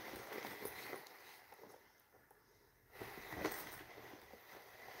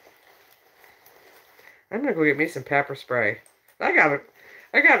 I'm gonna go get me some pepper spray. I got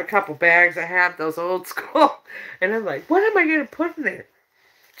a couple bags that have those old school, and I'm like, what am I gonna put in there?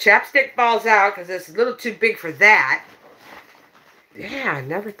 Chapstick falls out because it's a little too big for that. Yeah, I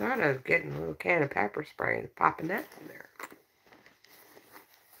never thought of getting a little can of pepper spray and popping that in there.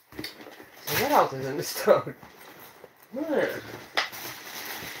 So what else is in the stove?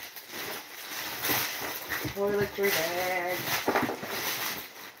 Toiletry bag.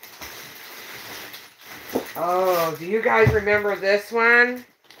 Oh, do you guys remember this one?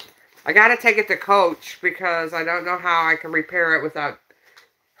 I gotta take it to Coach because I don't know how I can repair it without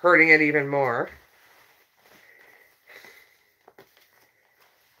hurting it even more.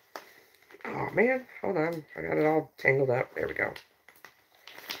 Oh man, hold on. I got it all tangled up. There we go.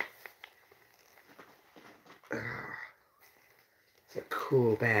 It's a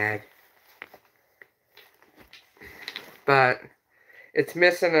cool bag. But it's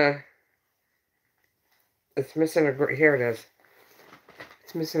missing a... Here it is.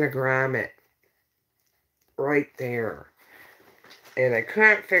 It's missing a grommet. Right there. And I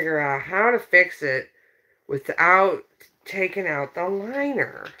couldn't figure out how to fix it without taking out the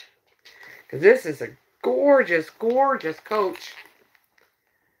liner. Because this is a gorgeous, gorgeous coach.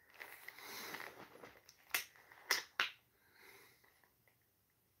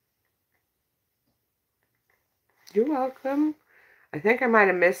 You're welcome. I think I might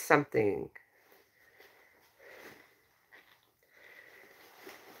have missed something.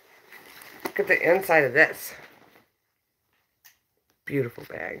 Look at the inside of this. Beautiful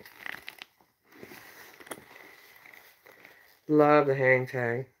bag. Love the hang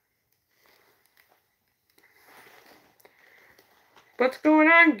tag. What's going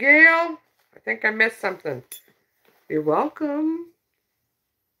on, Gail? I think I missed something. You're welcome.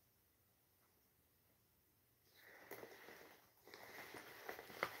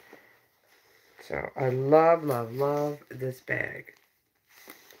 So I love, love, love this bag.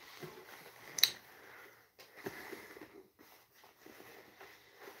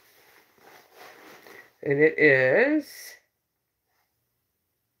 And it is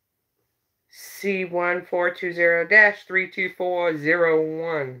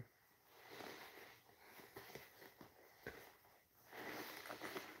C1420-32401.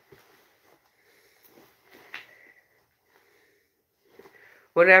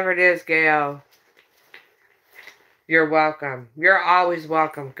 Whatever it is, Gail, you're welcome. You're always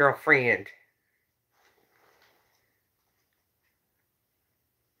welcome, girlfriend.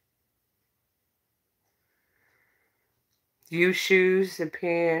 You choose the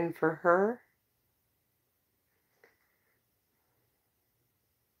pen for her.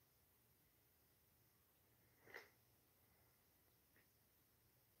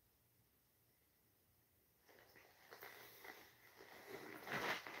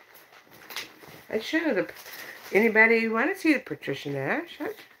 I should. Anybody want to see the Patricia Nash?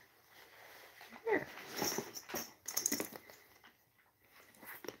 Here.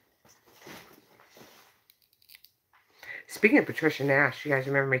 Speaking of Patricia Nash, you guys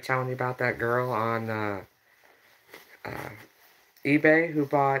remember me telling you about that girl on eBay who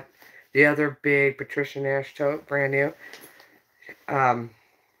bought the other big Patricia Nash tote, brand new? I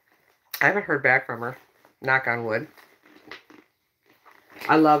haven't heard back from her. Knock on wood.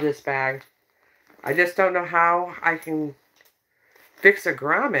 I love this bag. I just don't know how I can fix a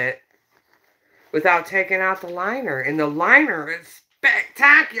grommet without taking out the liner. And the liner is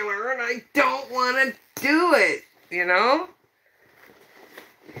spectacular, and I don't want to do it, you know?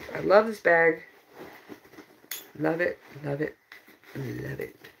 I love this bag. Love it, love it, love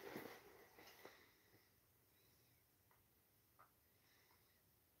it.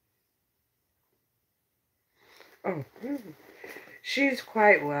 Oh, she's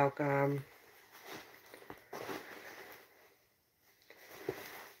quite welcome.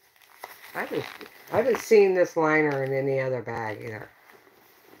 I haven't seen this liner in any other bag either.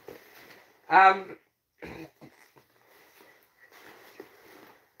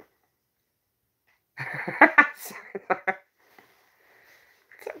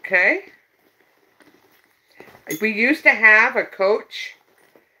 It's okay. We used to have a coach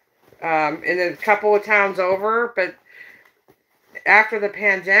in a couple of towns over, but after the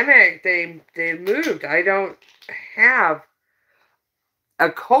pandemic, they moved. I don't have a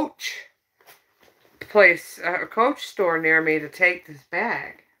coach place, a coach store near me to take this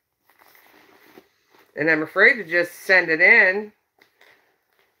bag. And I'm afraid to just send it in.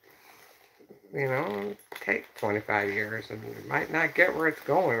 You know, take 25 years and it might not get where it's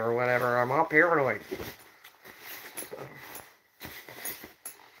going or whatever. I'm all paranoid.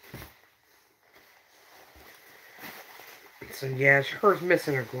 So yeah, hers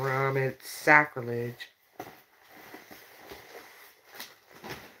missing a grommet. Sacrilege.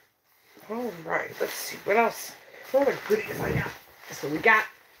 All right, let's see what else. What other goodies I got? So we got.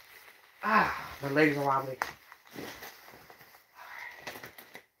 My legs are wobbly.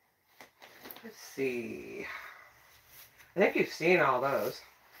 Let's see. I think you've seen all those.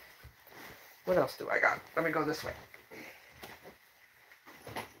 What else do I got? Let me go this way.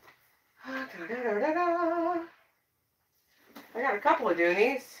 I got a couple of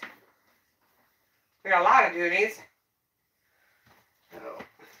doonies. I got a lot of doonies. Oh.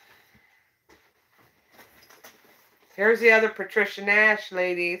 Here's the other Patricia Nash,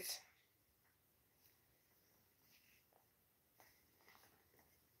 ladies.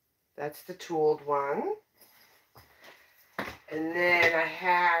 That's the tooled one. And then I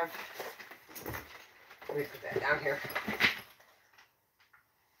have, let me put that down here.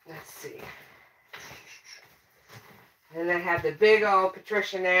 Let's see. And I have the big old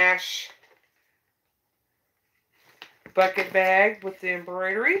Patricia Nash bucket bag with the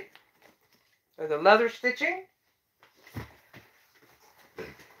embroidery, or the leather stitching.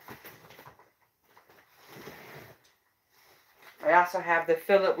 I also have the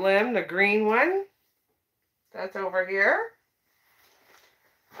Phillip Lim, the green one. That's over here.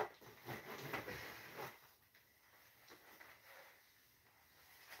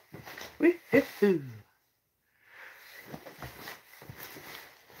 Woo-hoo-hoo.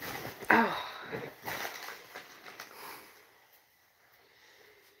 Oh.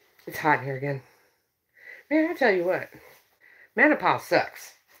 It's hot in here again. Man, I tell you what. Menopause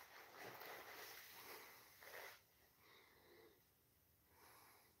sucks.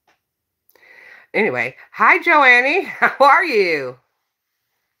 Anyway, hi Joannie. How are you?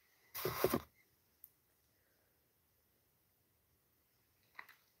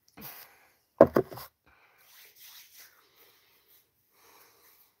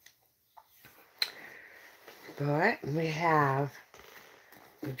 But we have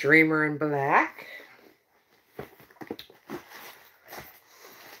the Dreamer in black.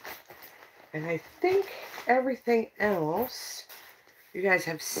 And I think everything else you guys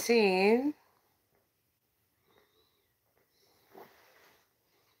have seen.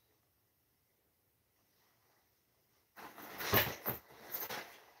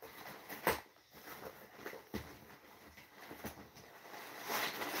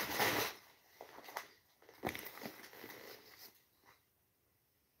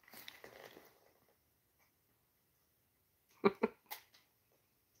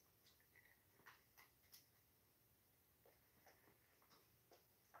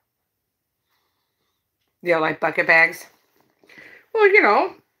 You like bucket bags? Well, you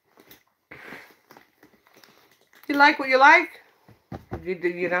know. You like what you like.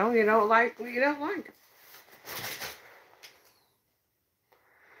 You know, you don't like what you don't like.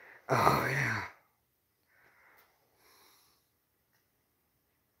 Oh, yeah.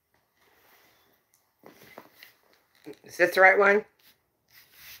 That's the right one?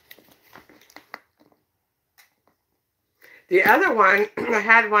 The other one, I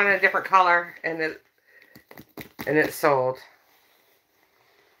had one in a different color, and it sold.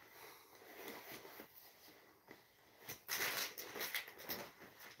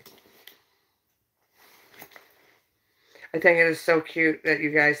 I think it is so cute that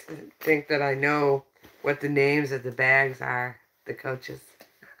you guys think that I know what the names of the bags are, the coaches.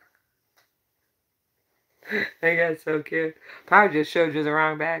 I think that's so cute. Probably just showed you the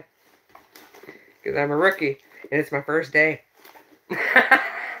wrong bag. Because I'm a rookie, and it's my first day.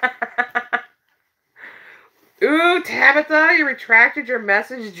 Ooh, Tabitha, you retracted your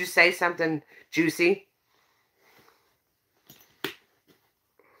message. Did you say something juicy?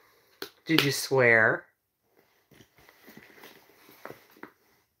 Did you swear?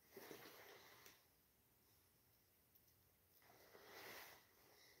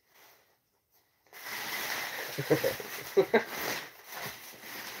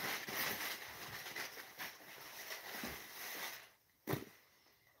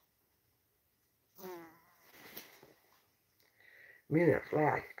 Me and that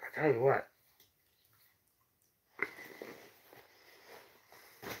fly, I tell you what.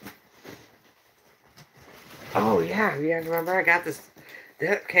 Oh yeah, you guys remember I got this,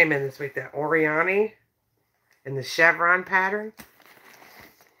 that came in this week, that oryany and the chevron pattern.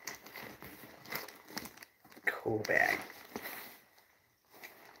 Cool bag.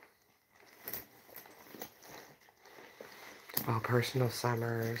 Oh, personal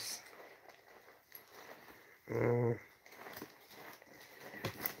summers.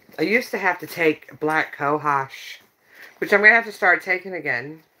 I used to have to take black cohosh, which I'm going to have to start taking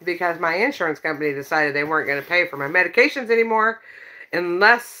again because my insurance company decided they weren't going to pay for my medications anymore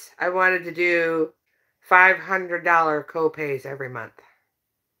unless I wanted to do $500 co-pays every month.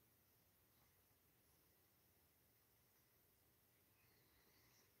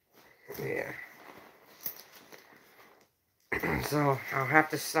 Yeah. So I'll have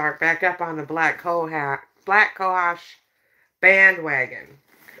to start back up on the black cohosh bandwagon.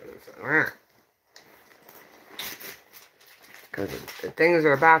 Because things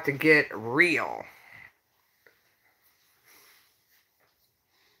are about to get real.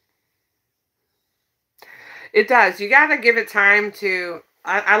 It does. You got to give it time to...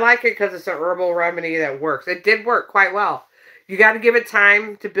 I like it because it's an herbal remedy that works. It did work quite well. You got to give it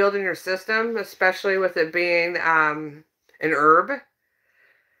time to build in your system, especially with it being an herb.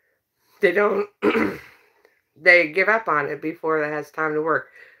 They don't... they give up on it before it has time to work.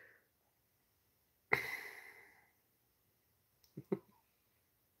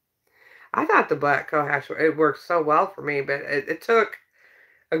 I thought the black cohosh, it worked so well for me, but it took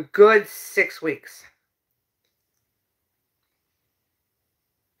a good 6 weeks.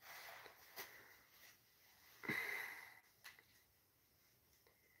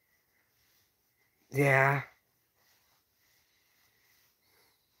 Yeah.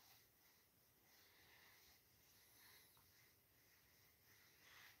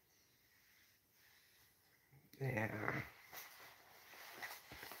 Yeah.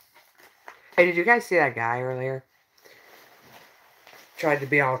 Hey, did you guys see that guy earlier? Tried to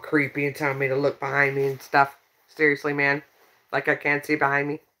be all creepy and telling me to look behind me and stuff. Seriously, man. Like I can't see behind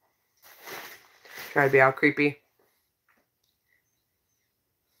me. Try to be all creepy.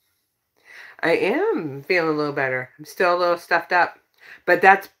 I am feeling a little better. I'm still a little stuffed up. But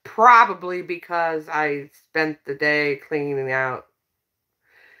that's probably because I spent the day cleaning out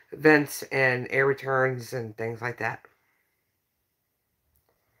vents and air returns and things like that.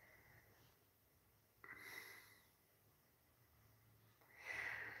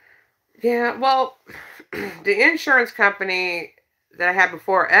 Yeah, well, the insurance company that I had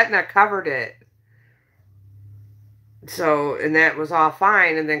before, Aetna, covered it. So, and that was all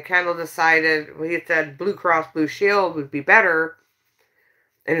fine. And then Kendall decided, well, he said Blue Cross Blue Shield would be better.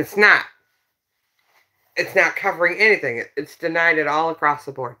 And it's not. It's not covering anything. It's denied it all across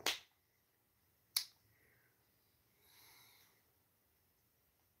the board.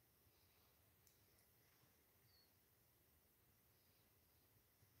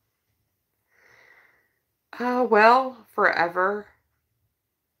 Well, forever.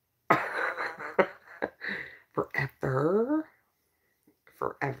 Forever.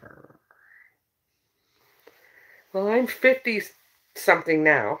 Forever. Well, I'm 50 something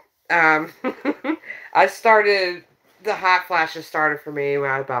now. I started, the hot flashes started for me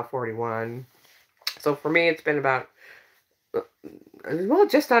when I was about 41. So for me, it's been about, well,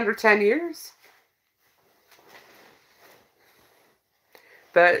 just under 10 years.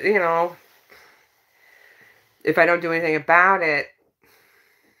 But, you know, if I don't do anything about it,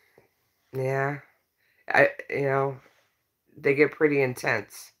 yeah, you know, they get pretty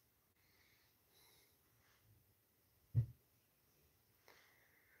intense.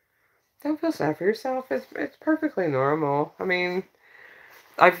 Don't feel sad for yourself. It's perfectly normal. I mean,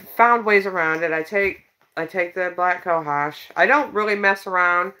 I've found ways around it. I take the black cohosh. I don't really mess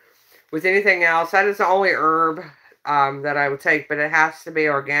around with anything else. That is the only herb that I would take, but it has to be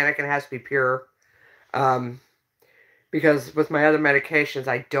organic and it has to be pure. Because with my other medications,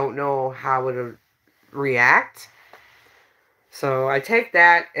 I don't know how it would react. So I take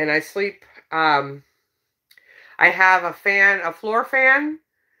that and I sleep. I have a floor fan.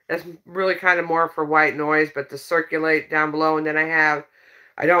 That's really kind of more for white noise, but to circulate down below. And then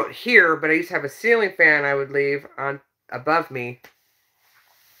I don't hear, but I used to have a ceiling fan I would leave on above me.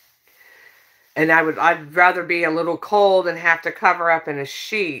 And I'd rather be a little cold and have to cover up in a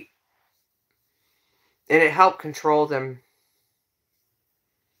sheet. And it helped control them.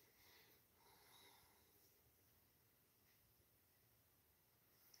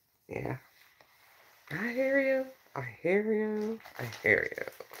 Yeah. I hear you. I hear you. I hear you.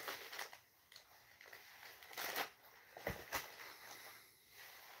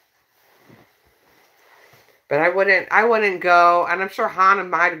 But I wouldn't go, and I'm sure Hannah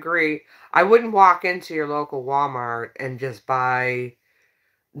might agree, I wouldn't walk into your local Walmart and just buy,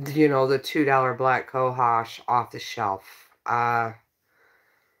 you know, the $2 black cohosh off the shelf.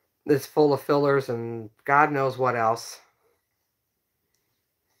 It's full of fillers and God knows what else.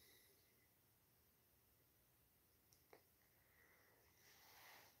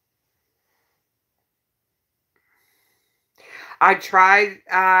 We tried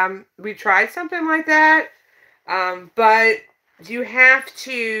something like that, but you have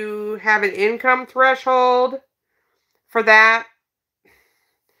to have an income threshold for that.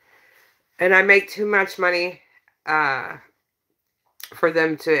 And I make too much money for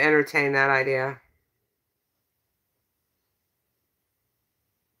them to entertain that idea.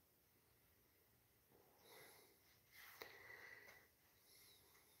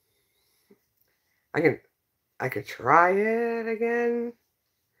 I could try it again.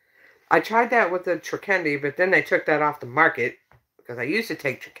 I tried that with the Trokendi, but then they took that off the market because I used to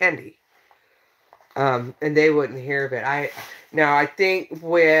take Trokendi. And they wouldn't hear of it. I think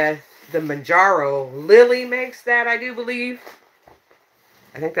with the Manjaro, Lily makes that, I do believe.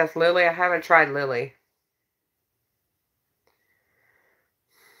 I think that's Lily. I haven't tried Lily.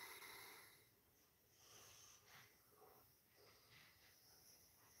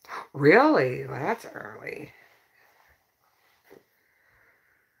 Really? Well, that's early.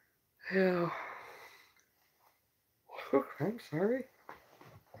 Oh. I'm sorry.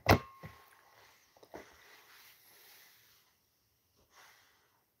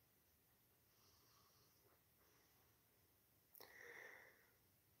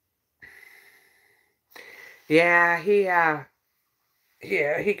 Yeah, he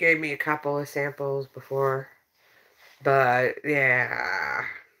gave me a couple of samples before. But yeah.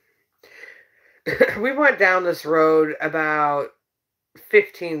 We went down this road about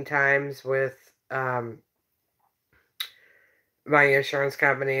 15 times with my insurance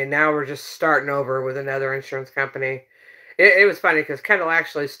company, and now we're just starting over with another insurance company. It was funny because Kendall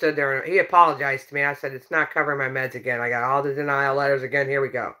actually stood there and he apologized to me. I said, it's not covering my meds again. I got all the denial letters again. Here we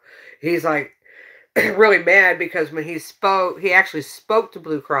go. He's like really mad because when he actually spoke to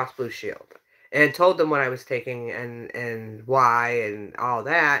Blue Cross Blue Shield and told them what I was taking and why and all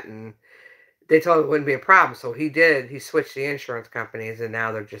that. And they told him it wouldn't be a problem. So he did. He switched the insurance companies and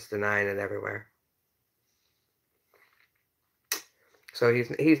now they're just denying it everywhere. So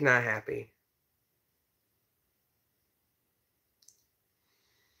he's not happy.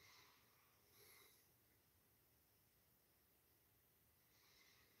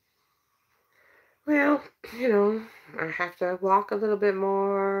 Well, you know, I have to walk a little bit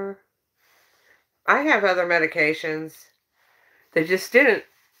more. I have other medications. They just didn't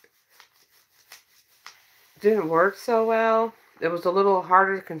work so well. It was a little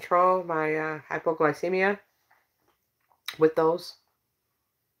harder to control my hypoglycemia with those.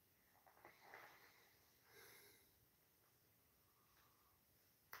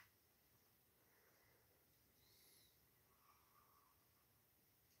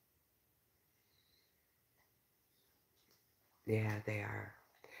 Yeah, they are.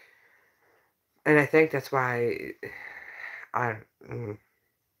 And I think that's why I mm,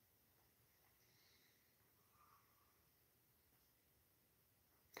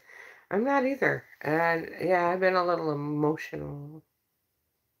 I'm not either. And yeah, I've been a little emotional.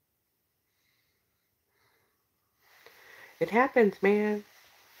 It happens, man.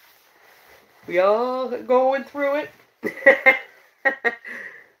 We all going through it.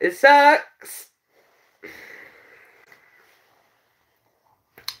 It sucks.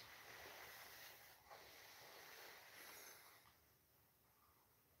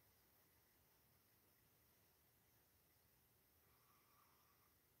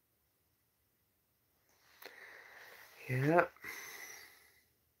 Yeah.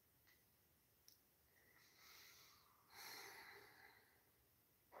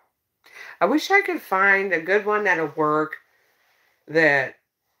 I wish I could find a good one that'll work that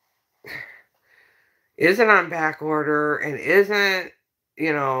isn't on back order and isn't,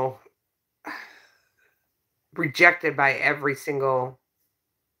 you know, rejected by every single.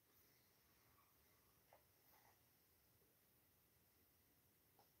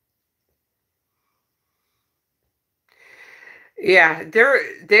 Yeah,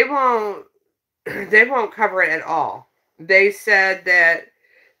 they won't they won't cover it at all. They said that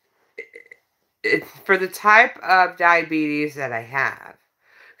it's for the type of diabetes that I have,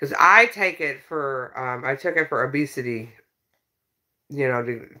 because I take it for I took it for obesity,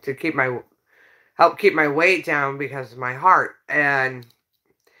 to keep my help keep my weight down because of my heart. And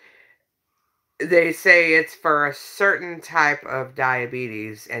they say it's for a certain type of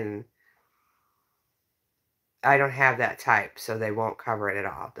diabetes, and I don't have that type, so they won't cover it at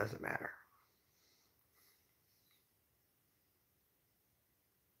all. It doesn't matter.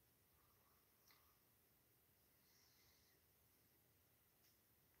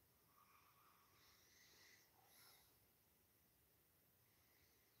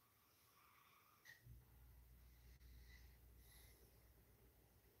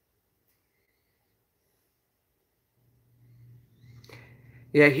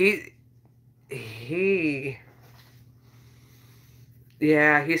 Yeah, he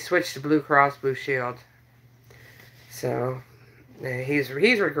yeah, he switched to Blue Cross Blue Shield. So, yeah, he's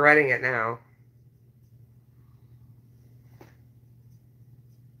regretting it now.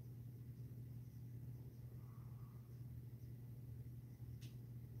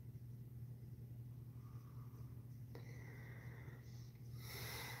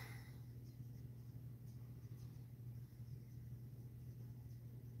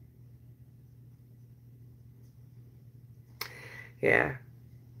 Yeah.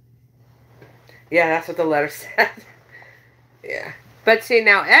 Yeah, that's what the letter said. Yeah. But see,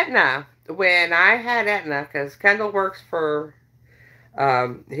 now Aetna, when I had Aetna, because Kendall works for,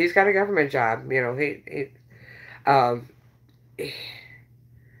 he's got a government job, um,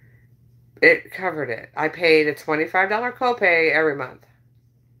 it covered it. I paid a $25 copay every month.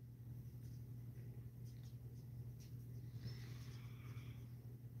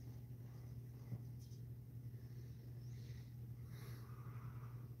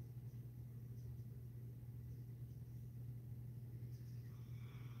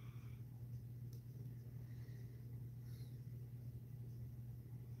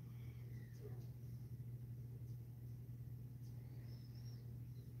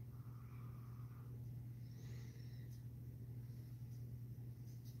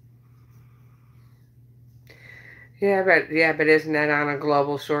 Yeah, but isn't that on a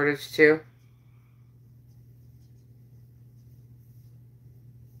global shortage too?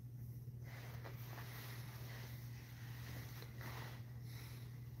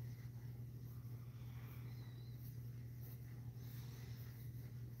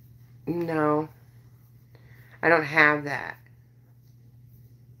 No, I don't have that.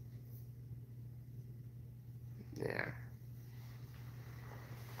 Yeah.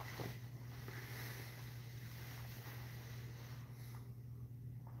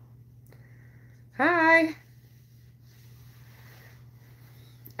 Hi.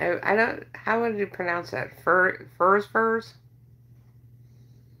 I don't. How would you pronounce that? Furs.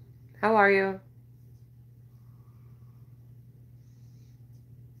 How are you?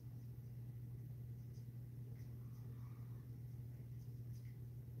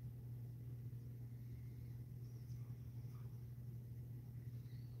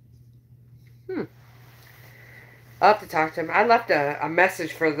 Hmm. I'll have to talk to him. I left a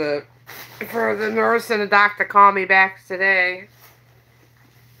message for the nurse and the doctor to call me back today.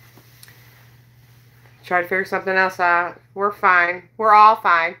 Try to figure something else out. We're fine. We're all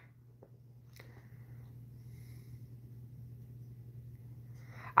fine.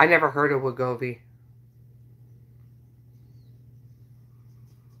 I never heard of Wegovy.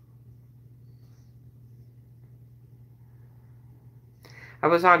 I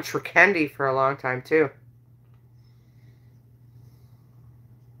was on Trokendi for a long time too.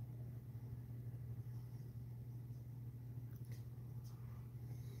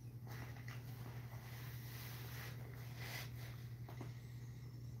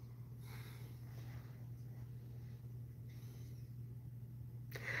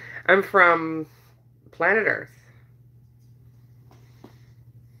 I'm from planet Earth.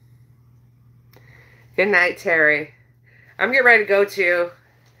 Good night, Terry. I'm getting ready to go too.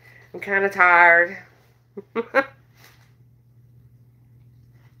 I'm kind of tired.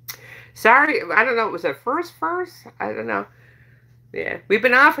 Sorry, I don't know. Was it first? I don't know. Yeah, we've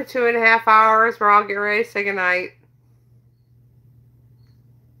been off for 2.5 hours. We're all getting ready to say goodnight.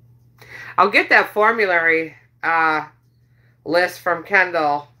 I'll get that formulary list from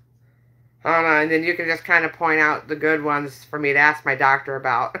Kendall. And then you can just kind of point out the good ones for me to ask my doctor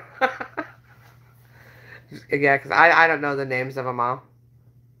about. Yeah, because I don't know the names of them all.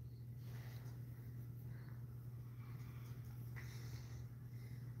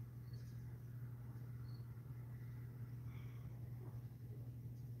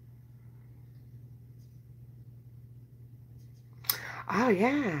 Oh,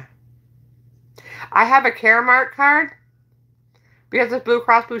 yeah. I have a Caremark card because it's Blue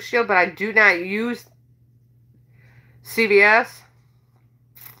Cross Blue Shield, but I do not use CVS.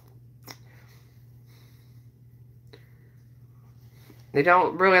 They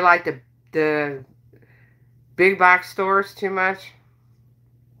don't really like the big box stores too much.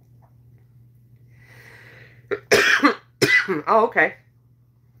 Oh, okay.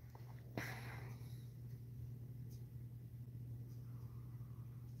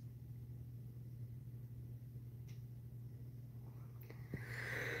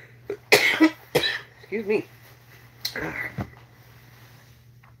 Excuse me.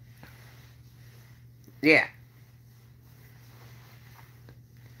 Yeah.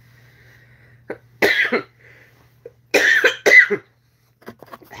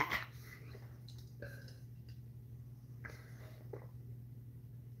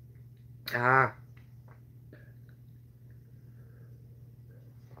 Ah.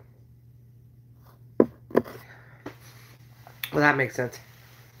 Well, that makes sense.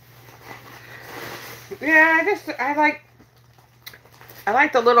 Yeah, I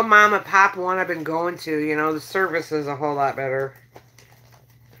like the little mom and pop one I've been going to. You know, the service is a whole lot better.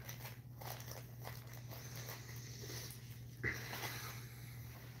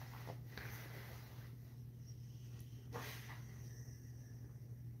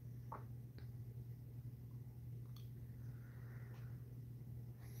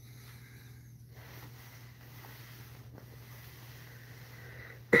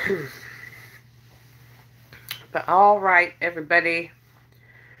 But all right, everybody.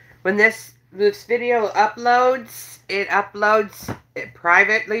 When this video uploads, it uploads it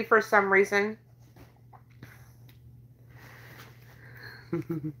privately for some reason.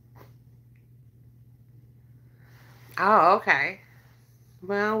 Oh, okay.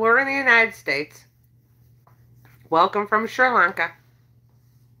 Well, we're in the United States. Welcome from Sri Lanka.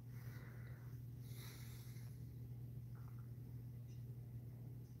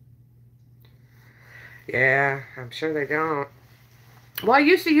 Yeah, I'm sure they don't. Well, I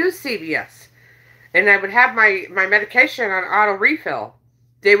used to use CVS. And I would have my medication on auto refill.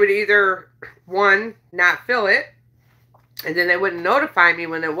 They would either, one, not fill it, and then they wouldn't notify me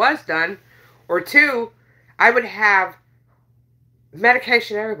when it was done, or two, I would have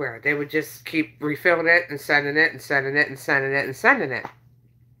medication everywhere. They would just keep refilling it and sending it and sending it and sending it and sending it.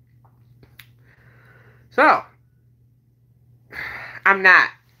 So, I'm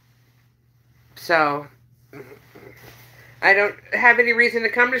not. So, I don't have any reason to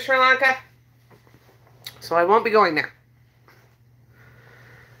come to Sri Lanka. So I won't be going there.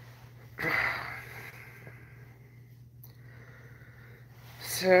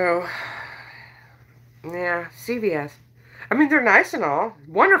 So, yeah, CVS. I mean, they're nice and all.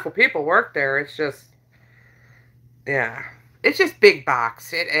 Wonderful people work there. It's just, yeah. It's just big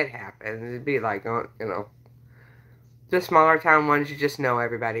box. It happens. It'd be like, you know, the smaller town ones, you just know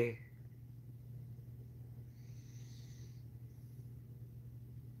everybody.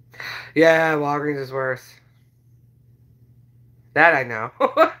 Yeah, Walgreens is worse. That I know.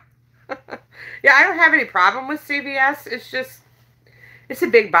 Yeah, I don't have any problem with CVS. It's just, it's a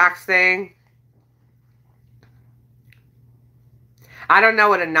big box thing. I don't know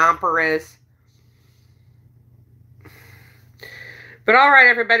what a nomper is. But alright,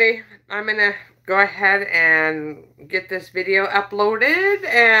 everybody. I'm going to go ahead and get this video uploaded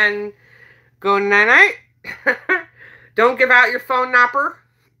and go night-night. Don't give out your phone number.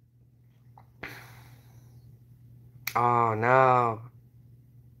 Oh, no.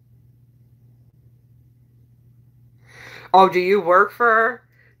 Oh, do you work for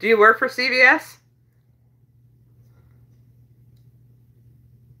CVS?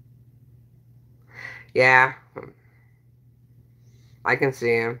 Yeah. I can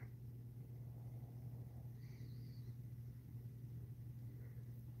see him.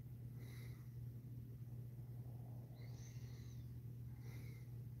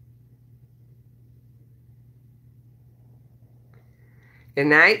 Good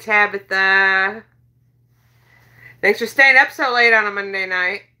night, Tabitha. Thanks for staying up so late on a Monday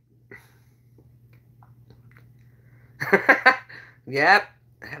night. Yep,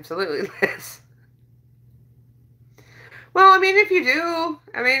 absolutely, Liz. Well, I mean, if you do,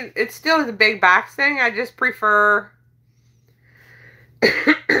 I mean, it's still the big box thing. I just prefer.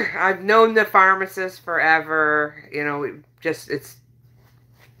 I've known the pharmacist forever. You know, it's,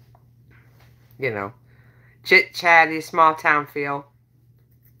 you know, chit chatty, small town feel.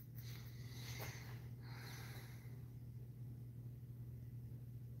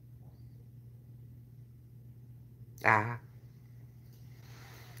 Ah.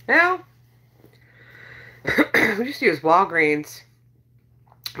 Well, we used to use Walgreens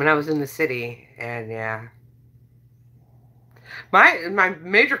when I was in the city, and yeah. My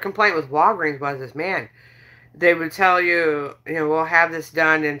major complaint with Walgreens was this, man, they would tell you, you know, we'll have this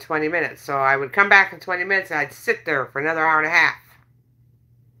done in 20 minutes. So I would come back in 20 minutes and I'd sit there for another hour and a half.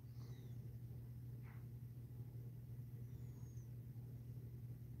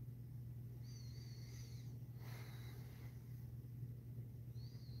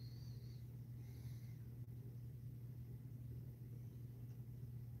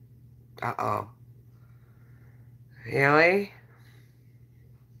 Uh-oh. Really?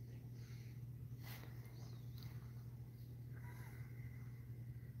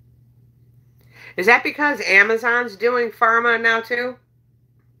 Is that because Amazon's doing pharma now too?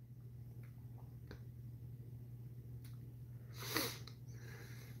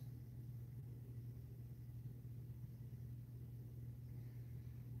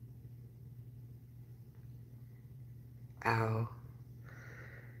 Oh.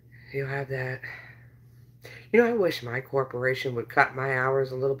 You have that. You know, I wish my corporation would cut my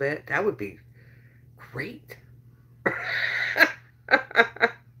hours a little bit. That would be great.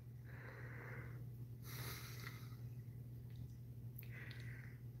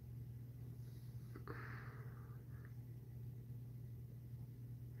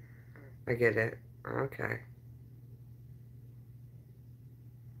 I get it. Okay.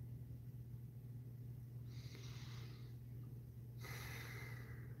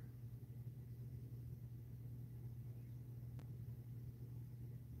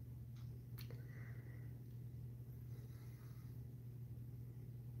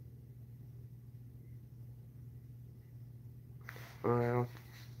 Well.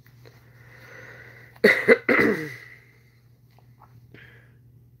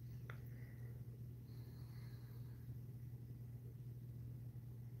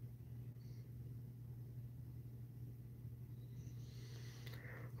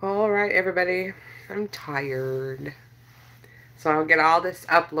 All right, everybody. I'm tired. So I'll get all this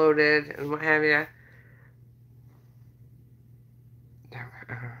uploaded and what have you.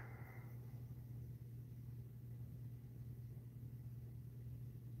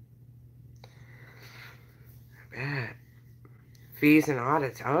 Bad. Fees and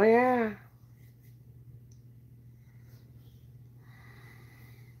audits. Oh, yeah.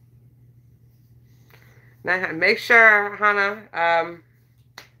 Now, make sure, Hannah,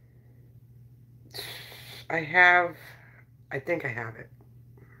 I think I have it.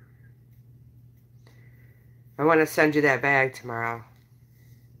 I want to send you that bag tomorrow.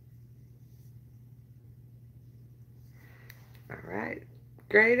 All right.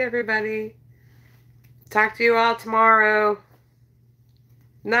 Great, everybody. Talk to you all tomorrow.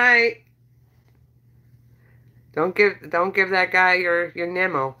 Night. Don't give that guy your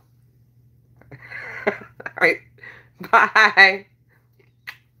Nemo. All right. Bye.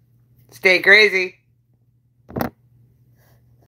 Stay crazy.